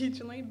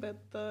atsakyti, žinai,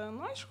 bet,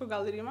 aišku,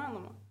 gal ir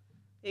įmanoma.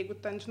 Jeigu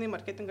ten, žinai,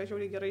 marketingą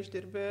žiauriai gerai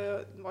išdirbi,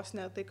 vos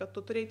ne tai, kad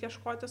tu turėjai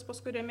ieškotis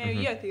paskui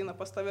rėmėjų, jie ateina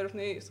pas tave ir,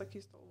 žinai,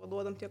 sakys, tau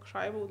vaduodam tiek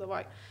šaibų,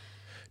 davai.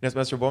 Nes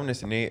mes jau buvom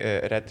neseniai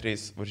Red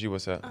Race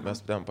varžybose,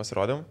 mes ten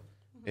pasirodėm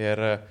ir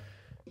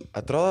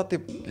atrodo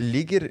taip,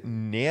 lyg ir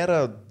nėra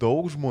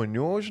daug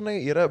žmonių, žinai,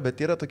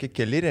 bet yra tokie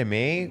keli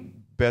rėmėjai,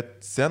 bet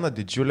scena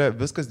didžiulė,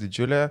 viskas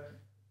didžiulė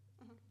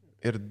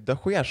ir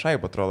dahuja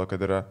šaiba atrodo,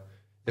 kad yra.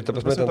 Ir ta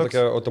prasme, ten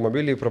tokie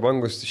automobiliai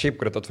prabangus,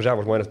 šiaip, kad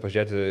atvažiavo žmonės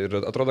pažiūrėti ir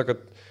atrodo,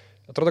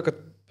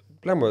 kad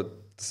plemba,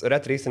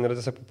 Red Race yra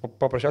tiesiog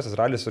paprasčiausias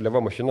ralis su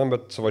lėva mašinom,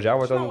 bet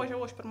suvažiavo ten... Aš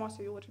važiavau iš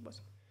pirmosios jų varžybos.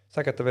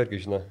 Sakė, tave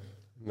irgi žino.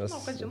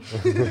 Kad žinau.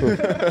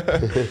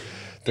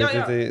 Tai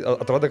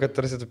atrodo, kad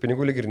tarsi tų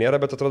pinigų lyg ir nėra,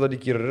 bet atrodo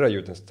lyg ir yra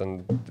jų.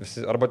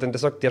 Arba ten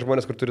tiesiog tie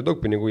žmonės, kur turi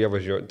daug pinigų, jie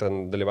važiuoja,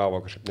 ten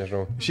dalyvavo kažkaip,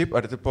 nežinau. Šiaip,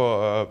 ar tipo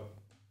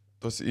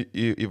tos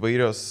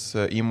įvairios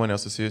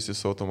įmonės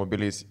susijusios su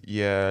automobiliais,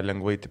 jie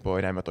lengvai tipo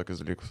remia tokius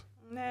dalykus?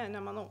 Ne,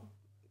 nemanau.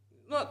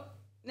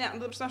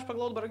 Aš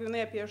pagalvoju dabar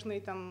grinai apie, žinai,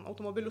 ten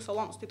automobilių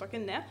salonus, tai tokie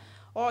ne.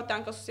 O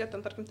ten, kas susiję,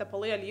 ten, tarkim,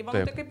 tepalai, alyva,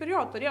 tai kaip ir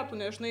jo, turėtų,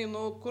 nežinai,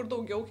 kur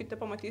daugiau kiti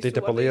pamatys. Tai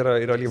tepalai yra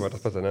alyva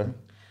tas pats, ne?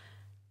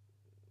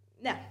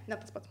 Ne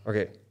tas pats.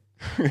 Okay.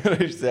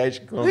 Gerai,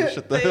 išsiaiškinom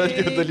šitą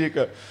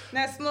dalyką.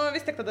 Nes,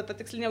 vis tiek tada ta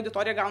tikslinė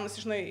auditorija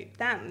gaunasi, žinai,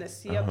 ten, nes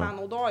jie tą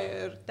naudoja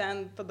ir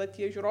ten tada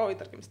tie žiūrovai,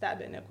 tarkim,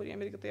 stebė,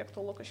 kuriem irgi tai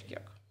aktualu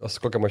kažkiek. O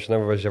su kokią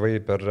mašiną važiavai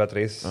per Red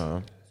Race?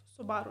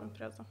 Subaru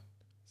Impreza.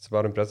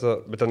 Subaru Impreza,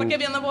 bet ten...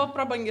 Tokia viena buvo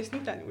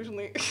prabangesnė ten,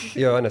 žinai.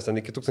 Jo, nes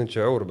ten iki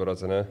 1000 eurų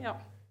berods, ne? Jo.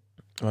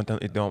 Man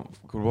ten įdomu,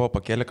 kur buvo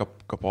pakėlę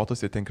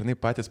kapotus ir ten grinai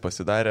patys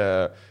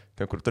pasidarė,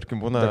 ten kur tarkim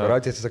būna...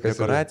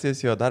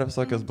 Dekoracijas, jo, dar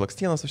visokios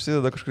blakstienos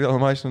užsideda kažkodėl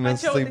mašiną,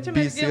 nes tai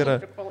bys yra.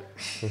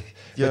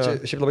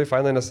 Bet šiaip labai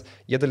faina, nes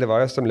jie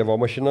dalyvauja su tom levo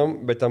mašinom,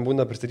 bet ten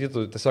būna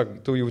pristatytų tiesiog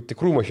tų jų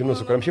tikrų mašinų,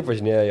 su kuriam šiaip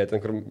važinėja, ten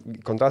kur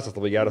kontrastas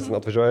labai geras, ten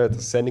atvažiuoja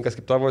tas senininkas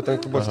kaip tavo,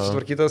 ten klubas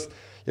susitvarkytas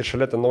ir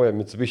šalia ten nauja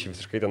Mitsubishi,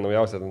 visiškai ten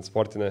naujausia, ten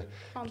sportinė.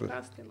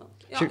 Kontrastai,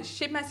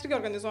 šiaip mes irgi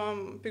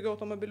organizuojam pigių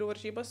automobilių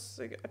varžybas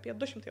apie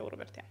 200 eurų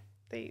vertė.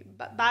 Tai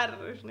dar,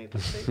 žinai,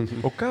 tai...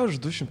 O ką už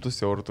 200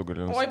 eurų tu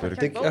gali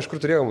nusipirkti? Tai aš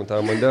kur turėjau tą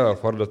Mondeo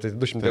Fordą, tai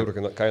 200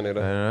 eurų kaina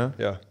yra.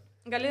 Ja.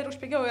 Gali ir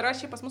už pigiau, ir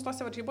aš pas mus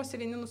tose varžybose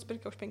vieni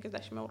nusipirkė už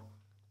 50 eurų.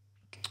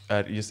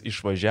 Ar jis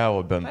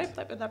išvažiavo bent?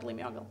 Taip, ir dar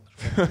laimėjo gal.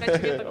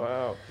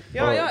 Wow.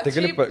 Tai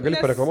gali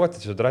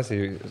pareklamuoti čia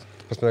drąsiai,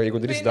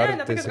 jeigu darysi dar,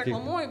 tai sakyk.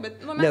 Reklamuoju, bet...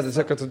 Ne,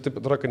 tiesiog, kad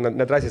tu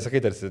nedrąsiai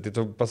sakai tarsi, tai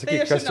tu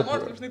pasakyk, kas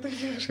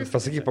čia...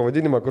 Pasakyk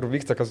pavadinimą, kur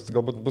vyksta, kas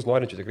galbūt bus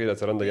norinčių, tikrai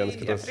atsiranda vienas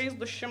kitas.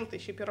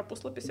 G3200, šiaip yra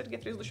puslapis irgi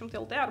G3200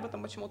 LT, arba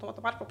tam pačiam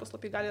automoto parko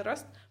puslapį gali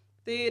rasti.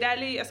 Tai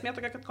realiai esmė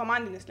tokia, kad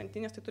komandinės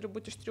lenktynės tai turi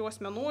būti iš 3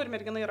 asmenų ir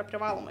mergina yra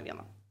privaloma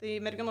viena. Tai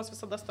merginos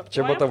visada startuoja.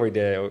 Čia buvo tavo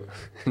idėja jau.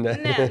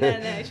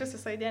 Ne, iš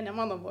visa idėja ne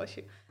mano buvo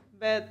šiaip.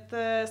 Bet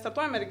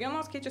startuoja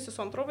merginos, keičiasi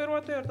su antru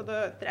vairuotoju ir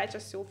tada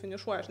trečias jau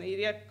finišuoja, žinai. Ir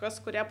jie, kas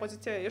kurią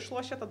poziciją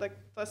išlošia, tada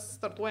tas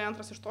startuoja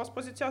antras iš tos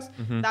pozicijos.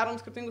 Darom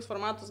skirtingus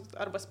formatus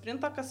arba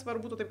sprintą, kas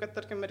svarbu, taip kad,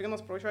 tarkim,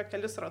 merginos pravažiuoja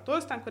kelis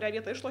ratus, ten kurią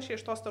vietą išlošia,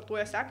 iš to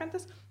startuoja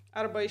sekantis.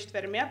 Arba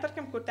ištvermė,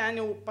 tarkim, kur ten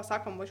jau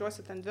pasakom,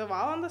 važiuosi ten 2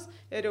 valandas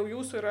ir jau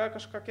jūsų yra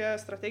kažkokia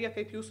strategija,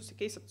 kaip jūs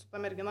susikeisit su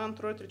ta mergina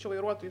antru ir trečiu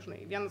vairuotoju,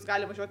 žinai. Vienas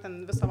gali važiuoti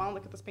ten visą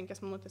valandą, kitas 5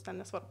 minutės, ten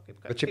nesvarbu.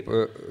 Bet šiaip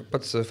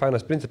pats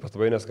fainas principas,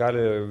 labai, nes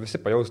gali visi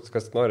pajausti,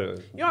 kas nori.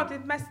 Jo,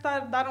 tai mes tą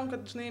darom,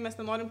 kad, žinai, mes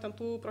nenorim ten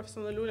tų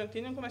profesionalių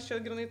lenktynininkų, mes čia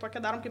grinai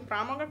tokią darom kaip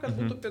pramogą, kad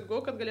būtų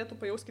pigu, kad galėtų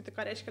pajauskyti,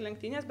 ką reiškia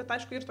lenktynės, bet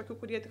aišku ir tokių,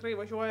 kurie tikrai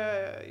važiuoja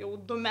jau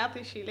 2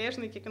 metai iš eilės,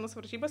 žinai, kiekvienas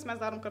varžybas mes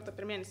darom kartą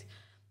per mėnesį.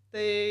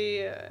 Tai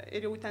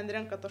ir jau ten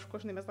renka taškų,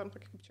 žinai, mes darom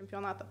tokį kaip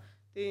čempionatą.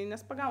 Tai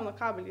nes pagauna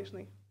kabelį,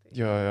 žinai. Tai...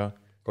 Jo.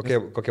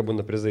 Kokie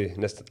būna prizai?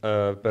 Nes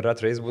per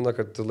Red Race būna,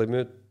 kad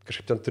laimi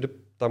kažkaip ten turi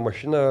tą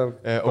mašiną.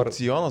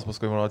 Aukcionas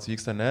paskui, manau,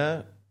 atvyksta, ne?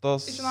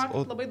 Žinok,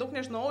 labai daug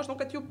nežinau. Žinau,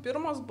 kad jų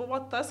pirmos buvo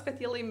tas,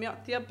 kad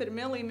tie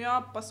pirmi laimėjo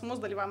pas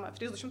mus dalyvavimą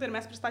 30 ir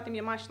mes pristatėm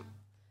jį mašiną.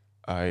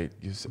 Ai,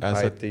 jūs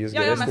esate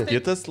geresnis.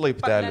 Kitas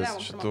laiptelis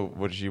šitų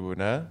varžybų,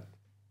 ne?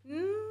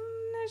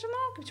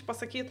 Nežinau, kaip čia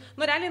pasakyti,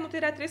 nu realiai,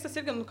 tai retreisas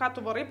irgi, ką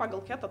tu varai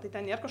pagal ketą, tai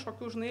ten nėra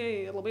kažkokių, žinai,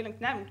 labai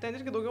lenktyniavimų, ten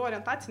irgi daugiau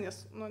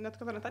orientacinės, net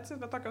kad orientacinės,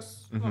 bet tokios,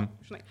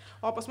 žinai,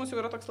 o pas mus jau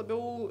yra toks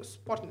labiau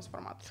sportinis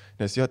formatas.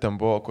 Nes jo ten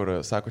buvo, kur,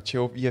 sako, čia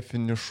jau jie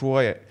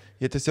finišuoja,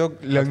 jie tiesiog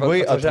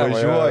lengvai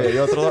atvažiuoja,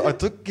 jo atrodo, o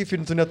tu kaip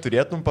tu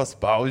neturėtum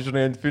paspausti,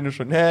 žinai, ant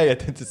finišo, ne, jie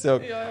ten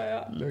tiesiog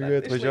lengvai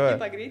atvažiuoja.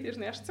 Tą greitį,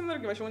 žinai, aš atsimenu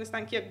irgi važiavau, nes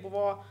ten kiek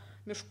buvo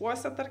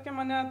miškuose, tarkim,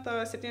 mane,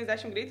 ta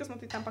 70 greitis,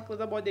 tai ten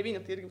paklaida buvo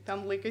 9, tai irgi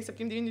ten laikai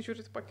 7-9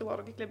 žiūri, pakilo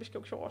rogiklė biškiai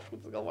aukščiau, aš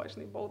šūdas galvoju,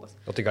 žinai, baudas.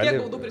 O tai gali...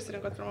 Kiek baudų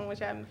prisirinkot pirmam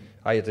važiavimui?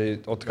 Ai, tai,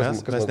 o tai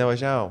kas... Mes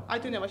nevažiavom.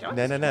 Ai, tu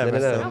nevažiavai? Ne,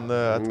 mes ten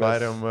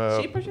atvarėm...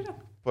 Šiaip pažiūrėjau?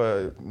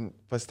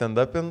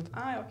 Pastendapint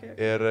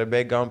ir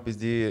beveik gavom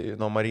pizdį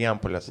nuo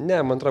Marijampolės. Ne,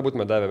 man atrodo,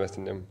 būtume davę mes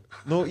ten.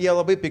 Nu, jie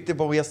labai pikti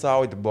buvo, jie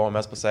Audi buvo,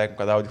 mes pasakėm,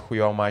 kad Audi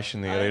hujo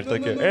mašinai yra ir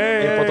tokie.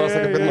 Ir po to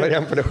sakė, kad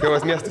Marijampolė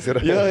hujovas miestas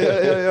yra.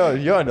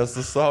 Jo, nes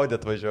su Audi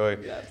atvažiuoju.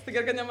 Tai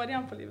gerai, kad ne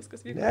Marijampolė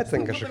viskas vyko. Ne,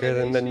 ten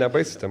kažkokia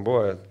nebaisus ten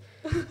buvo.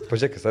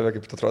 Pažiūrėk save,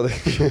 kaip tu atrodai.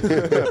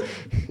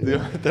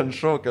 Ten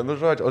šaukia, nu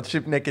žodžiu, o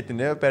šiaip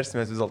neketinėjau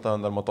persimės vis dėlto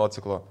ant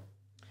motociklo.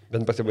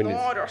 Bent pasibandyti.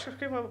 Noriu, aš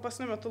kažkaip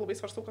pasiniu metu labai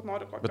svarstau, kad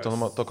noriu kokios. Bet tu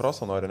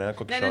motokroso nori, ne?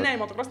 Ne,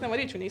 motokros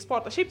nevaryčiau, nei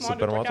sportą. Šiaip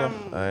noriu tokiam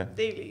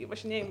daily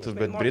važinėjimui. Tu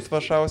bet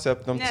Britva šausi,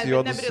 aptamts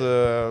juodus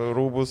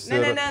rūbus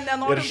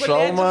ir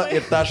šalmą,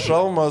 ir tą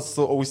šalmą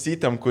su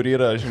ausytėm, kur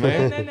yra, žinai.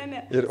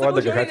 Ne. Ir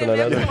odega katina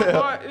vėl.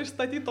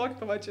 Išstatyti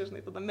tokį, va čia,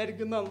 žinai, tada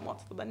mergina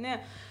nuot, tada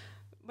ne.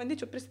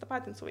 Bandyčiau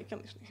prisitapatinti su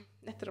vaikinai, žinai,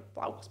 net ir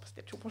plaukus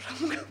pastėpčiau po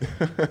žalmą.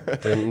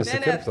 Tai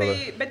nusikirp tada.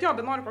 Bet jo,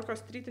 bet noriu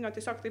kokios rytinio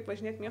tiesiog taip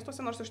važinėti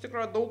miestuose, nors iš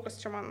tikrųjų daug kas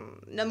čia man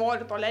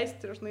nenori to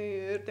leisti, žinai,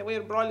 ir tėvai,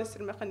 ir brolis,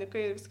 ir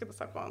mechanikai, ir vis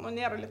kitas sako, nu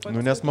nėra Lietuvos.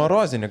 Nu nes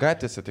morozinė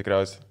gatvėse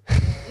tikriausiai.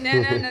 Ne,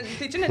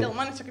 tai čia ne dėl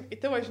manęs, čia kaip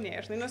kiti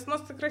važinėja, žinai, nes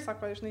nors tikrai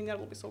sako, žinai, nėra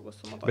labai saugus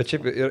su motociklu. Bet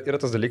šiaip yra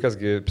tas dalykas,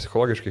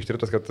 psichologiškai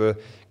ištirtas, kad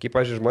kai,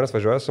 pavyzdžiui, žmonės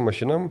važiuoja su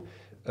mašinom,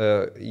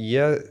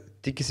 jie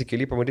tikisi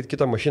keli pamatyti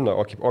kitą mašiną,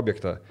 o kaip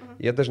objektą.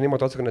 Jie dažnai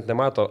motociklą net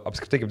nemato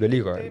apskritai kaip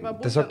dalyko. Tai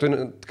tiesiog tu,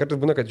 kartais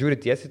būna, kad žiūri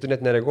tiesiai, tu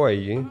net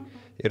nereaguoji jį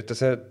ir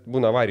tiesiog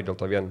būna avarijų dėl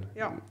to vien.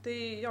 Jo, tai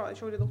jo,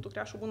 žiauriai daug tų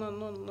krešų būna,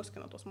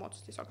 nuskina tos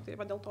motus tiesiog, tai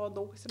va dėl to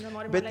daug kas ir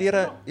nenori. Bet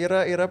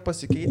yra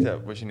pasikeitę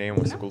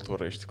važinėjimuose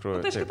kultūra iš tikrųjų.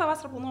 Nu, tai aš kitą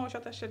vasarą planuoju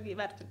važiuoti, aš irgi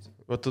įvertinsiu.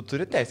 O tu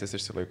turi teisės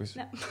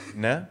išsilaikusi?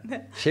 Ne.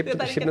 Šiaip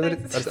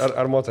neturi,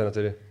 ar moto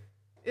neturi?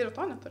 Ir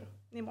to neturiu.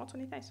 Nei moco,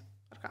 nei teisų.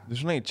 Ar ką?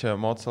 Žinai, čia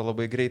moco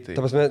labai greitai.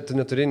 Ta prasme, tu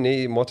neturi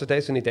nei moco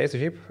teisų, nei teisų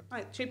šiaip?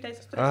 Ai, šiaip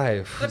teisės turiu. Ai.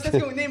 Nors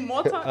sakiau, nei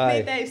moco,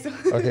 nei teisų.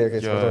 Ok,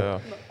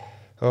 supratau.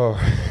 O,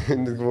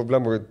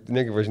 problemų,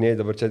 negi važinėjai,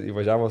 dabar čia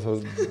įvažiavo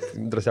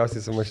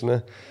drąsiausiai su mašina.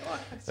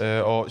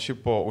 O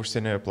šiaip po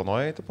užsienio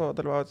planuoji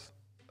dalyvauti?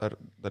 Ar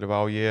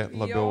dalyvauji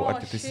labiau,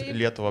 ar tik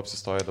Lietuvą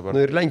apsistoja dabar?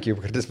 Nu ir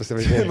Lenkijų kartais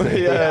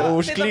pasivažinėjai.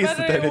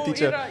 Užklysti ten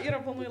netyčia.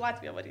 Yra planų į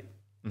Latviją varyti.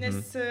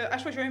 Nes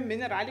aš važiuoju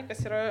mini ralį,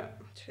 kas yra,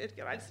 čia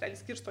irgi ralis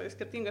skirsto į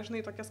skirtingas,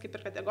 žinai, tokias kaip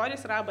ir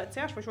kategorijas, yra A, B,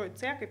 C, aš važiuoju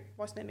C, kaip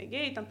vos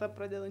nemėgėjai, ten ta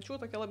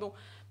pradedančių tokia labiau.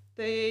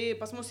 Tai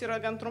pas mus yra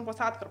gan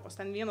trumpos atkarpos,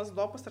 ten vienas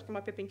dopas, tarkim,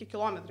 apie 5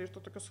 km ir tu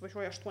tokius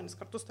važiuoji 8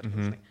 kartus,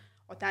 tarkim, žinai.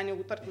 O ten jau,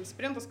 tarkim,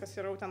 sprintas, kas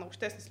yra jau ten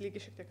aukštesnis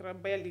lygis, šiek tiek yra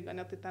B lyga,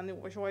 net tai ten jau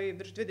važiuoji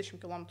virš 20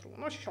 km,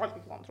 nu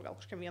 16 km gal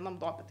kažkiam vienam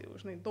dopė, tai jau,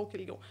 žinai, daug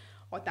ilgiau.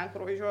 O ten,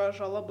 kur važiuoja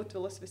Žala,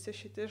 Butvilas, visi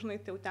šitie, žinai,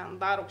 tai jau ten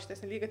dar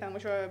aukštesnį lygį, ten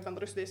važiuoja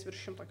bendrai sudėjus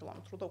virš 100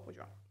 km, daug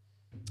važiuoja.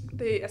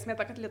 Tai esmė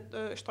ta, kad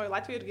šitoj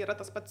Latvijoje irgi yra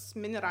tas pats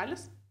mini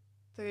ralis,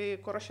 tai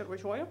kur aš ir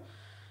važiuoju.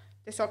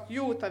 Tiesiog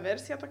jų ta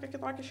versija tokia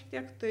kitokia šiek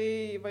tiek, tai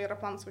va yra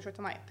planas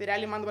važiuoti tenai. Tai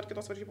realiai man dabar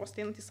kitos varžybos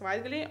ateinantys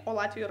savaitgaliai, o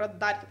Latvijoje yra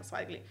dar kitas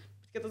savaitgaliai.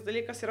 Kitas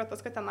dalykas yra tas,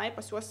 kad tenai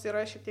pas juos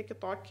yra šiek tiek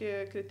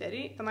kitokie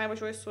kriterijai, tenai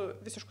važiuoju su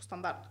visišku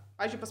standartu.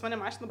 Pavyzdžiui, pas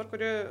mane mašina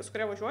dabar, su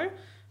kuria važiuoju,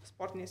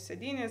 sportinės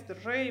sėdynės,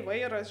 diržai,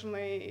 vairas,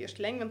 žinai,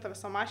 išlengvinta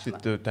visa mašina.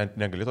 Tai tu ten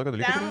negali tokio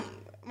dalyko?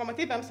 Ten,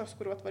 matai, BMS,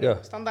 kuriuo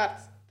atvariau,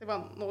 standartas. Tai va,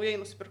 naujai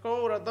nusipirkau,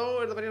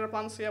 radau ir dabar yra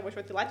planas su jie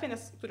važiuoti į Latviją,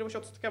 nes turiu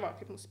važiuoti su tokia va,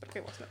 kaip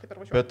nusipirkai vos, ne taip ir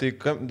važiuoti.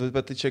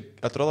 Bet tai čia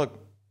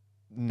atrodo,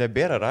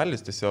 nebėra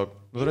ralis tiesiog.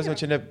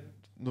 Čia ne...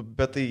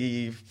 Bet tai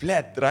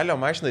flat, ralio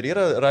mašina ir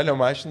yra ralio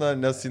mašina,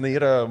 nes jinai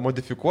yra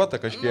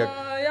modifikuota kažkiek.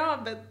 Jo,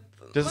 bet...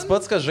 Tai tas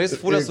pats, kas žais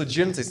fulę su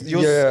džinsais.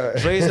 Jūs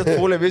žaisit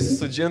fulę visi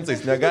su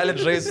džinsais, negalit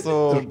žaisti su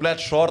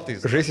blėt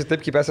šortais. Žaisit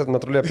taip, kaip esat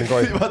natūraliai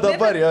aplinkoje. Va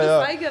dabar, jo.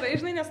 Visai gerai,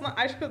 žinai, nes, na,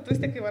 aišku, tu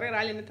vis tiek, kai varai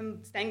ralį, ten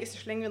stengiasi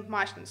išlengvinti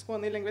mašiną, nes kuo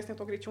jinai lengvesnė,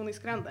 to greičiau jinai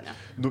skrenda, ne?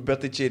 Nu,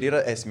 bet tai čia ir yra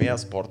esmė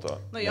sporto.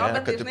 Nu jo,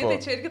 bet tai, žinai, tai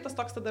čia irgi tas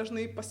toks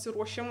dažnai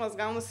pasiruošimas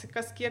gaunasi,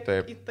 kas kiek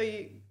į tai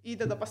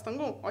įdeda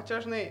pastangų. O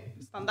čia, žinai,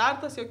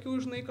 standartas, jokių,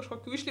 žinai,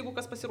 kažkokių išlygų,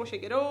 kas pasiruošia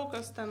geriau,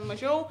 kas ten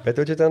mažiau. Bet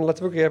jau čia ten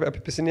latviukai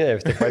apipisinėja,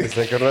 vis tiek patys,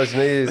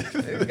 žinai.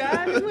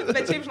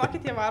 Bet šiaip,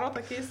 žinokit, jie varo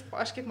tokiais,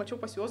 aš kiek mačiau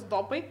pas juos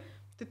dopai,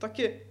 tai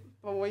tokie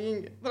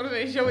pavojingi.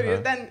 Dažnai žiauriai,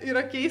 ir ten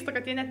yra keista,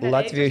 kad jie net neleidžia.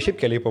 Latvijoje šiaip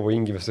keliai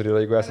pavojingi visur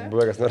yra, jeigu esate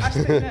buvę kas nors.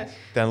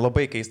 Ten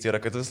labai keista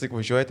yra, kad vis laik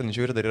važiuoja, ten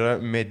žiūri, dar yra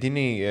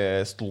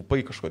mediniai stulpai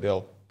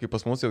kažkodėl. Kaip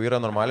pas mus jau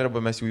yra normaliai,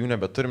 arba mes jų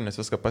nebeturim, nes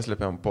viską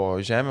paslėpiam po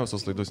žemę,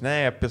 visus laidus,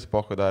 ne, pis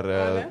pocho dar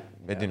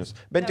medinius.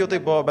 Bent jau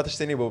tai buvo, bet aš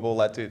seniai buvau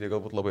Latvijoje, tai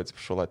galbūt labai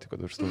atsiprašau Latvijoje,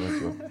 kad užstumėt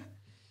jų.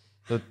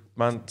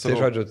 Man, Tai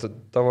žodžiu,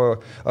 tavo...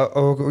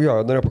 Jo,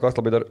 norėjau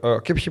paklausti labai dar,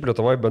 kaip šiaip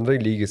Lietuvoje bendrai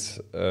lygis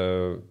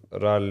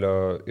ralio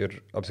ir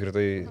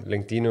apskritai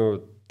lenktynių,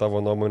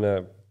 tavo nuomonė,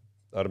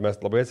 ar mes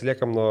labai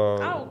atsiliekam nuo...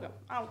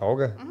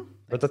 Auga?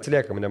 Bet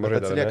atsiliekam nemažai.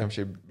 Atsiliekam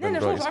šiaip.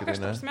 Nežinau,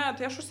 žinok,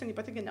 tai aš užsienį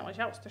pati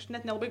nevažiavus, tai aš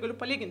net nelabai galiu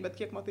palyginti, bet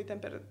kiek matai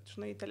ten per,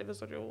 žinai,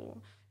 televizorių,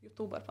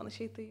 YouTube ar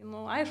panašiai, tai,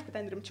 aišku,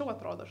 ten rimčiau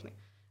atrodo, žinai.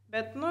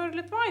 Bet, ir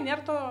Lietuvoje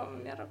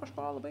nėra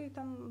kažko labai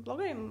ten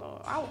blogai,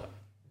 auga.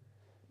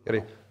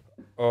 Gerai.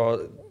 O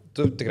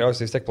tu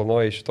tikriausiai vis tiek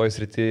planuoji šitoj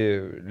srity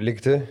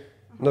likti,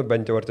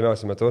 bent jau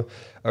artimiausiu metu.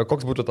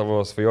 Koks būtų tavo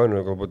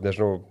svajonių, galbūt,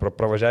 nežinau,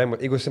 pravažiavimo,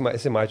 jeigu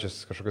esi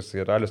mačius kažkokius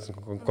ralius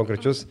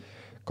konkrečius,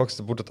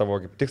 koks būtų tavo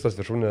tikslas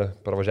viršūnė,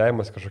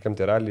 pravažiavimas kažkokiam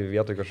tai rally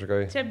vietoj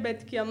kažkokioj? Čia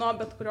bet kieno,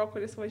 bet kurio,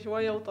 kuris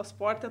važiuoja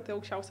autosporte, tai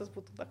aukščiausias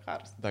būtų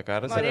Dakaras.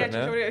 Dakaras,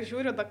 aš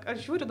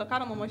žiūriu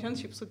Dakarą nuo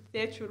mažens, šiaip su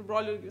tėčiu ir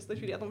broliu visą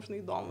žiūrėtum,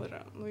 žinai, įdomu ir,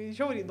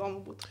 žiauriai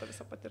įdomu būtų ta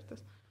visa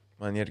patirtis.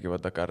 Man irgi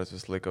Dakaras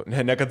visą laiką.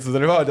 Ne kad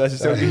sudalyvauti, aš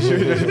tiesiog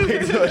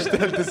žiūriu, aš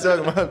tiesiog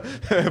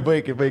man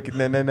baikit,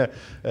 ne.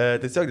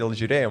 Tiesiog dėl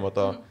žiūrėjimo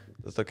to.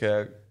 Tas tokia,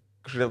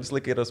 kažkaip visą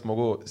laiką yra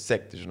smagu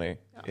sekti, žinai.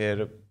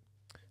 Ir...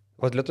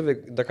 O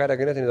lietuviai Dakarė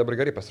ganėtinai dabar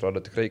gerai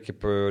pasirodo, tikrai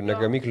kaip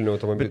negamyklinių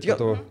automobilių.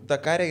 Bet jo,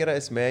 Dakarė yra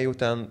esmė, jau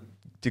ten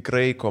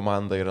tikrai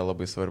komanda yra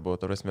labai svarbu,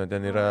 tarsi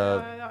ten yra...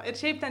 Ir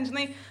šiaip ten,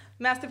 žinai,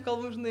 mes taip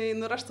kalbam, žinai,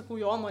 ir aš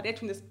sakau, jo,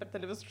 norėčiau, nes per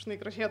televizorių, žinai,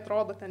 gražiai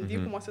atrodo, ten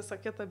dykumos visą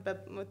kitą,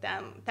 bet,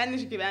 ten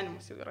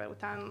išgyvenimus jau yra, jau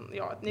ten,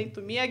 jo, nei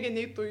tu miegi,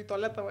 nei tu į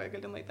tualetą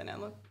gali nueiti, ne,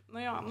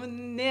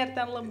 nėra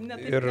ten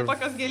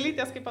tokios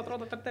gėlytės, kaip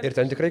atrodo per televizorių. Ir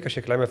ten tikrai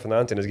kažkiek lemia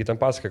finansai, nesgi ten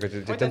pasaka, kad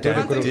ten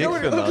turi,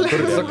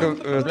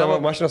 kur tavo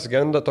mašinos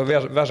genda, to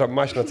veža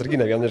mašiną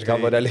atsarginę vieną iš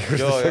galo realiai.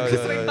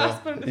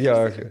 Jo.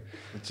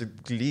 Čia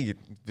lygiai,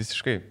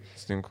 visiškai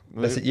sutinku.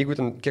 Nes jeigu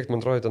ten, kiek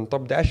man atrodo, ten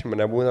top 10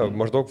 nebūna,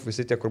 maždaug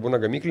visi tie, kur būna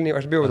gamykliniai,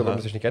 aš bijau dabar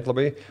nusišnekėti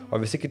labai,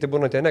 o visi kiti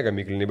būna tie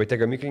negamykliniai, bet tie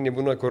gamykliniai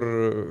būna, kur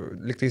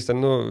liktais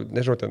ten,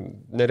 nežinau, ten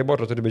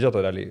neriboto turi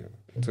biudžeto realiai.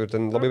 Tu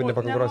ten labai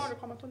nepakonkuruosi.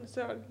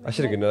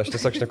 Aš irgi, ne, aš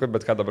tiesiog šneku,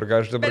 bet ką dabar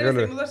galiu.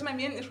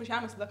 Vien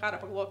išvažiavimas į Dakarą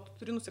pagalvoju,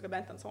 tu turi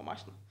nusigabenti ant savo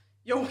mašiną.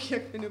 Jau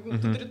kiek pinigų,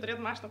 tu turi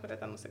turėti mašiną, kurią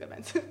ten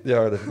nusigabenti.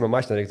 Jo,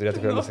 mašiną reikia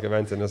turėti, kurią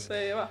nusigabenti, nes...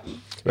 Tai va.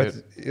 Bet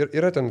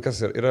yra ten,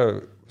 kas yra,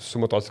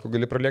 su motociklu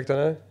gali pralėkti,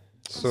 ne?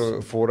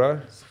 Su fūra.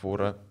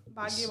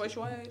 Bagiai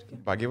važiuoja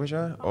irgi. Bagiai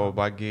važiuoja, o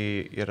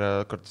bagiai yra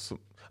kartu su...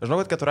 Aš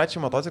žinau, kad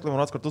keturračiai motociklai,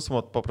 manau, kartu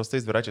su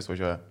paprastais dviračiais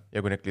važiuoja,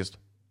 jeigu neklystu.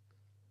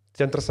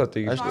 Ten trasa,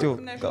 tai... Aš jau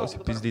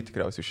gausiu pizdyti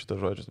tikriausiai šitą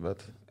žodžius,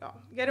 bet... Jo,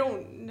 geriau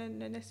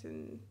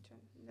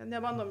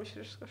nebandom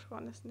išrišti kažko,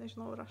 nes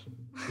nežinau ir aš.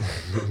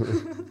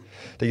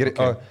 Tai gerai,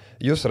 okay.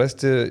 Jūs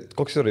rasti,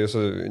 koks yra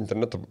jūsų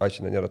interneto,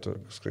 čia nėra tų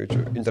skaičių,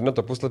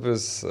 interneto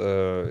puslapis,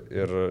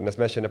 nes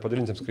mes čia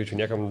nepadalinsim skaičių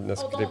niekam, nes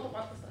kitaip...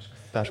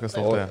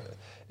 .lt.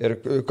 Ir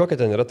kokia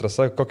ten yra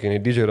trasa, kokia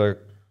dydžio yra,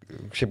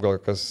 šiaip gal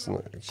kas,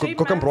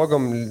 kokiam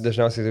progom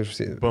dažniausiai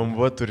užsiėmė?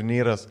 BMW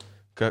turnyras,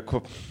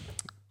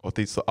 o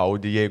tai su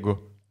Audi jeigu?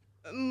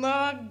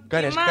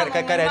 Ką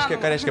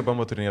reiškia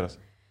BMW turnyras?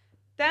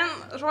 Ten,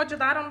 žodžiu,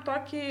 darom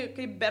tokį,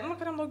 kaip Berno,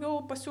 kuriam daugiau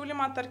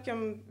pasiūlymą,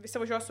 tarkim,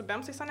 visi važiuoja su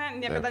Bemsais, ne?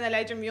 Niekada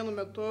neleidžiam vienu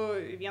metu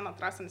vieną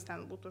trasą, nes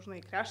ten būtų,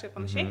 žinai, krešai ir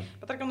panašiai.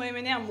 Bet, tarkim,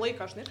 nuėminėjom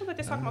laiką, žinai, tada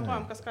tiesiog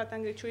matuojam, kas ką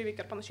ten greičiau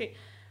įveikia ir panašiai.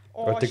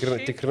 O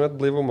tikrinat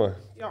blaivumą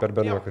per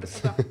Berno, kuris.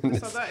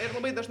 Visada. Ir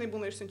labai dažnai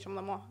būna išsiunčiam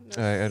namo.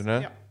 Ir ne?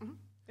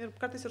 Ir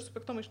kartais ir su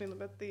piktumu išnainu,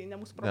 bet tai ne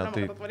mūsų problema,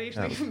 kad atvariai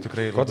išnainu.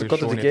 Tikrai. Ko tu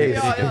tikėjai?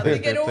 Tai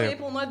geriau, jei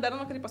planuojat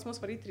Berno, kai pas mus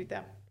varyti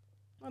ryte.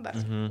 Dar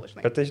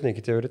žinai. Bet tai, žinai,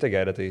 kiti jau ryte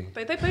geria, tai...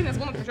 Tai, nes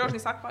būna, kad žinai,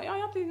 sako,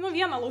 tai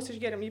vieną laus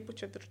išgeriam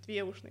įpučia virš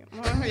 2, žinai.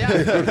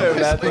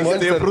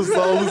 Stiprus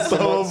saulus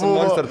savo buvo.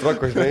 Monster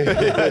trucko, žinai.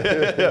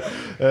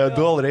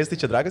 Dual race,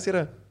 tai čia dragas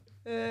yra?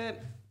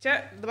 Čia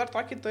dabar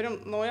tokį turim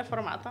naują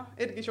formatą.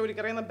 Irgi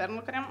žiauriai gerai na Berno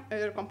kariam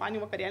ir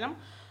kompanijų vakarėliam.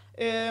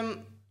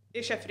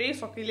 Iš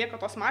F-Race, kai lieka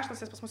tos mašinos,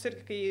 nes pas mus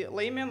irgi, kai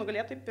laimė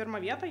nugalėtojai pirmą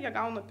vietą, jie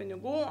gauna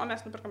pinigų, o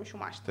mes nupirkam iš jų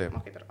mašiną.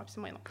 Kaip ir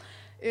apsimainom.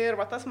 Ir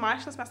va tas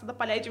mašinas mes tada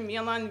paleidžiam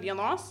vieną ant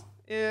vienos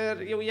ir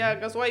jau jie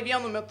gazuoja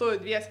vienu metu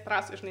 2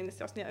 trasų, žinai, nes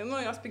jos,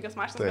 jos pigios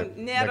mašinos,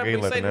 nėra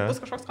baisu, jeigu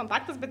bus kažkoks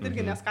kontaktas, bet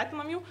irgi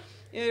neskatinam jų.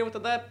 Ir jau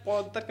tada po,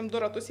 tarkim,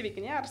 2 ratus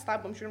įveikinė, ar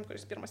stabom, žiūrim,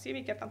 kuris pirmas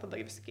įveikė, ir ten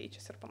tada visi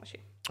keičiasi ir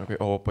panašiai. Okay,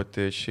 o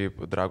pati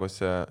šiaip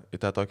dragose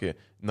į tą tokį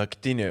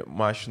naktinį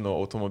mašinų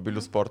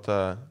automobilių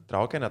sportą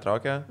traukia,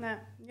 netraukia? Ne.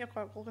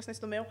 Nieko, kol kas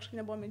nesidomėjau, kažkaip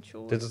nebuvo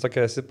minčių. Tai tu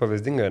tokia esi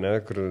pavyzdinga, ne,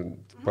 kur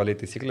palei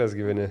taisyklės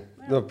gyveni,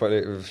 palei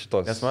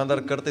šitos. Nes man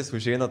dar kartais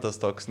užeina tas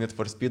toks Need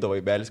for Speed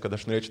vaibelis, kad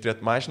aš norėčiau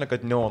turėti mašiną,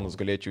 kad neonus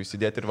galėčiau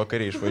įsidėti ir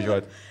vakariai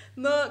išvažiuoti.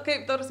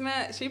 Kaip, tarsi,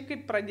 šiaip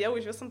kaip pradėjau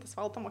iš vis ant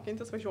asfalto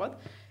mokintis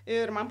važiuoti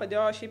ir man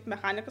padėjo šiaip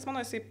mechanikas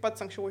mano, jisai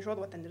pats anksčiau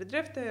važiuodavo ten ir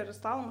driftį, ir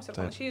slalomus, ir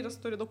panašiai, ir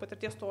jis turi daug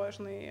patirties to,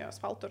 žinai,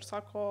 asfalto ir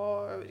sako,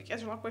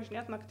 reikės, žinok,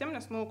 važinėti naktim,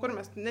 nes, kur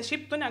mes, nes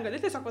šiaip tu negali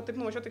tiesiog taip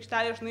nuvažiuoti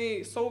aikštelėje, žinai,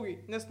 saugiai,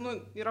 nes,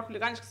 yra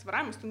chuliganiškas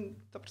viravimas, tu,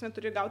 ta prasme,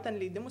 turi gauti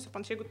ten leidimus ir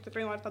panašiai, jeigu tu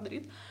tikrai nori tą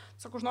daryti.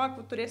 Sako, žinok,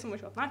 turėsim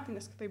važiuoti naktį,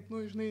 nes kitaip,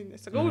 žinai,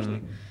 nesigau,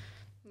 žinai.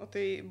 Nu,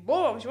 tai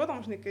buvo, važiuodam,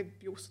 žinai,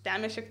 kaip jau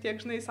sutemė šiek tiek,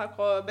 žinai,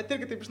 sako, bet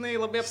irgi taip, žinai,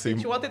 labai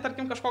apskaičiuotai,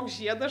 tarkim, kažkoks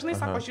žiedas, žinai,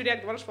 sako,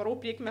 žiūrėk, dabar aš varau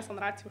priekį, mes ant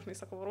racijų, žinai,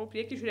 sako, varau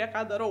priekį, žiūrėk,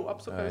 ką darau,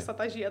 apsuka visą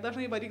tą žiedą,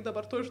 žinai, varyk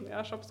dabar tu, žinai,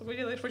 aš apsuku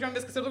žiedą, išvažiuojam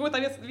viskas ir daugiau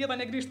tą vietą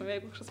negrįžtam,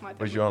 jeigu kažkas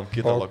matė. Važiuojam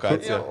kitą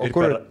lokaciją.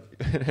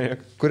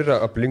 Kur yra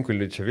aplinkui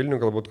čia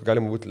Vilnių, galbūt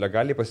galima būtų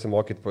legaliai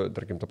pasimokyti,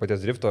 tarkim, to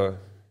paties drifto,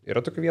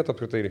 yra tokių vietų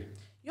apskritai?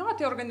 Jo,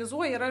 tai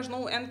organizuoja, yra,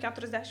 žinau,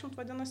 N40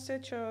 vadinasi,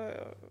 čia,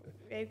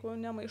 jeigu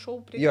nemaišau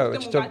prie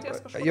gatvės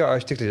kažkokio. Jo,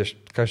 aš tikrai,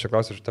 ką aš čia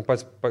klausiu, ten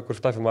pats,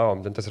 kur tą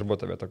filmavom, ten tas ir buvo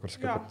ta vieta, kur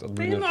sakiau, kad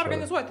atbūdinė. Tai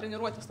organizuoja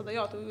treniruotės tada,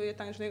 jo, tai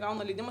ten, žinai,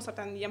 gauna leidimus, ar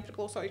ten jiem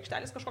priklauso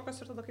aikštelis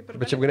kažkokios ir tada kaip ir...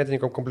 Bet čia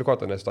ganėtinai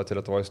komplikuota, nes situacija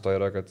Lietuvoje to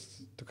yra, kad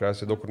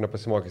tikriausiai daug kur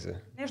nepasimokysi.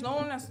 Nežinau,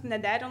 nes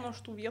nederino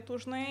šitų vietų,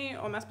 žinai,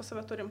 o mes pas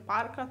save turim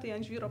parką, tai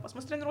ant žvyro pas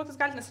mus treniruotės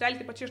gali, nes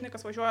realiai taip pačiai, žinai,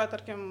 kas važiuoja,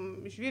 tarkim,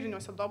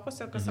 žvyriniuose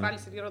dopuose, kas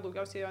ralis ir yra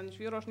daugiausiai ant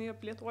žvyro, žinai,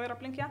 Lietuvoje ir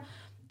aplink ją.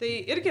 Tai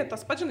irgi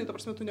tas pats, žinai, to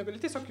prasme, tu negali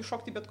tiesiog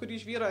iššokti bet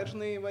kurį žvyrą ir,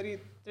 žinai,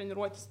 varyti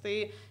treniruotis. Tai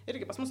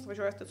irgi pas mus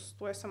važiuoja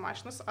testuojasi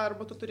mašinas,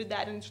 arba tu turi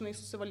derinti, žinai,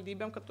 su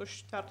savivaldybėm, kad tu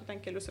užtvertų ten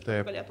kelius ir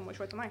galėtum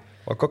važiuoti tenai.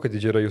 O kokia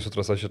didžiai yra jūsų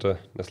trasa šita?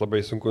 Nes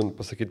labai sunku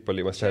pasakyti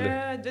palei mastelį.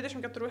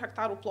 24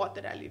 hektarų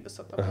plotai realiai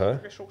visą tą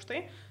iš aukštai.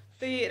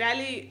 Tai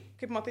realiai,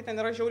 kaip matai, ten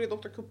yra žiauriai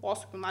daug tokių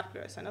posūkių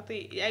narpliuose. Tai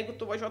jeigu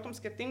tu važiuotum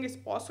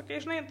skirtingais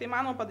posūkiais, žinai, tai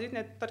manoma padaryti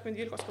net, tarkim,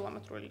 12 km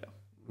ilgio.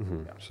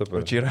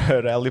 Super. Čia yra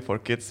Rally for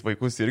Kids,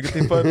 vaikus irgi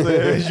taip pat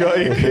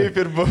žioji kaip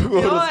ir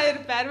buvo. Jo, ir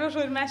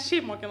pervežu, ir mes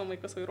šiaip mokinam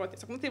vaikus vairuoti.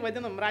 Tiesiog, tai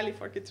vadinam Rally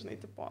for Kids, žinai,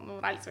 tipo,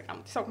 Rally sveikam.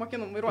 Tiesiog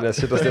mokinam vairuoti.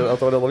 Nes šitas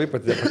atrodo labai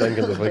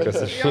patenkintas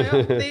vaikas. Jo,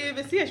 tai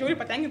visi žiauriai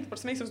patenkinti,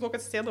 prasme, įsivaizduoju,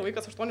 kad sėda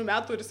vaikas 8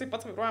 metų ir jisai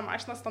pats vairuoja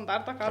mašiną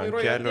standartą, ką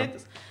vairuoja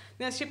tėtis.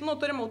 Nes šiaip,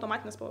 turim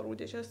automatinės pavarų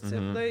dėžės.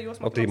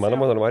 O tai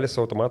manoma normaliai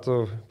su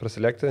automatu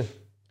prasilekti?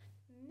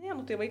 Ne,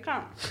 tai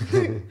vaikam.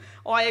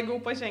 O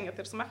jeigu pažengia,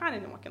 tai ir su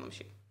mechaniniu mokinam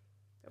šiaip.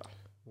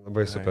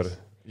 Labai super.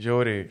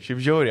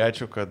 Žiauriai,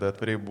 ačiū, kad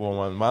atvirai buvo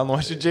man. Man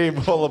nuoširdžiai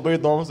buvo labai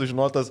įdomu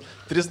sužinotas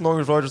 3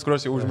 naujus žodžius,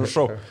 kuriuos jau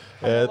užmiršau.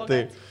 Tai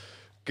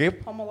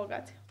kaip?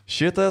 Homologacija.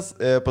 Šitas,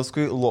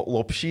 paskui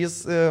lopšys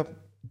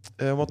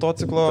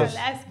motociklo.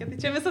 Kaleskė,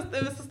 tai čia visas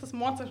tas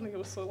mocas, žinai,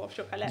 jau su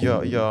lopšiu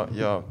kaleskė.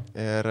 Jo.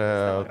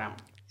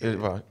 Ir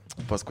va,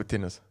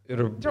 paskutinis.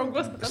 Ir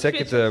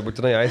sekite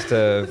būtinai Aistę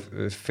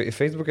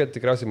Facebook'e,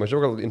 tikriausiai mažiau,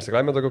 gal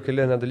Instagram'e daugiau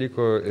keli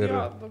dalykų.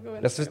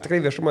 Nes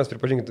tikrai viešumas,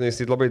 pripažinkit, jis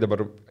labai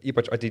dabar,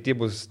 ypač ateityje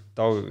bus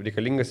tau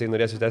reikalingas, jei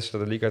norėsi tęsti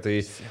šitą dalyką, tai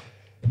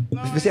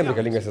visiems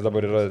reikalingas jis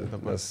dabar yra.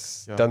 Nes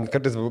ten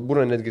kartais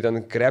būna netgi ten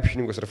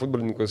krepšininkus ar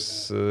futbolininkus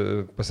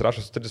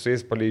pasirašo sutartį su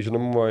jais palei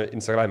žinomumo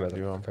Instagram'e,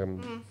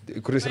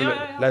 kuris yra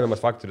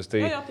lemiamas faktorius.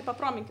 Tai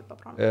paprominkit.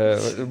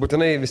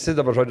 Būtinai visi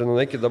dabar, žodžiu,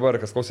 nueikit dabar,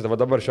 kas klausėte,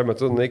 dabar šiuo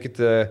metu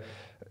nueikite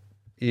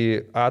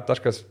į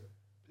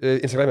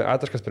Instagram'e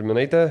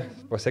a.perminaitė,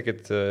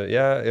 pasekit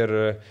ją ir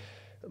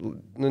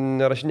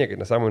nerašinėkit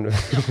nesąmonių.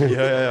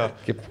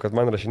 Kaip kad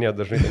man rašinėja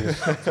dažnai.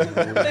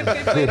 Taip,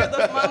 kaip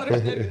vairuotas man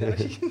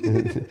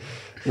rašinėja.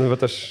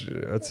 Bet aš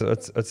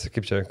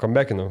kaip čia,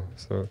 comebackinau.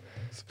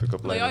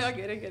 Jo,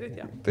 gerai,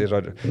 tie. Tai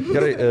žodžiu.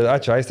 Gerai,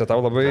 ačiū Aiste,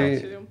 tau labai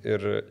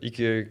ir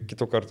iki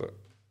kitų kartų.